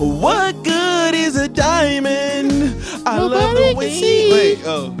 What good is a diamond? I love the way you Wait,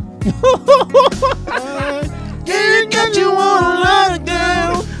 oh. yeah, got you on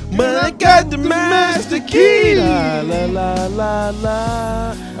lockdown, but I got the master key. La la la la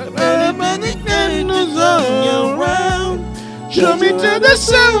la. Around. Show me to the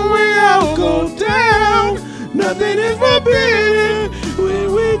sun where I'll go down. Nothing is forbidden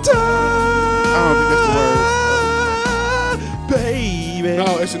when we talk. I don't think that's baby.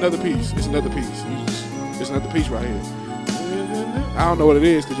 No, it's another piece. It's another piece. It's another piece right here. I don't know what it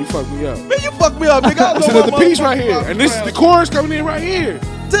is because you fucked me up. Man, you fucked me up, nigga. I It's know another my piece right here. motherfucking And this is the chorus coming in right here.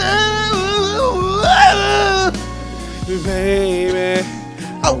 Baby,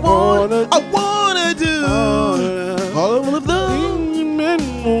 I wanna do all of the things men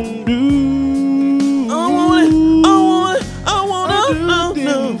won't do. I wanna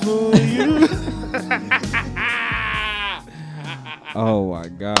do for you. Oh my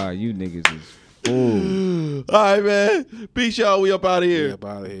God, you niggas is fools. All right, man. Peace, y'all. We up out of here. Get up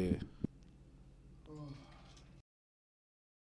out of here.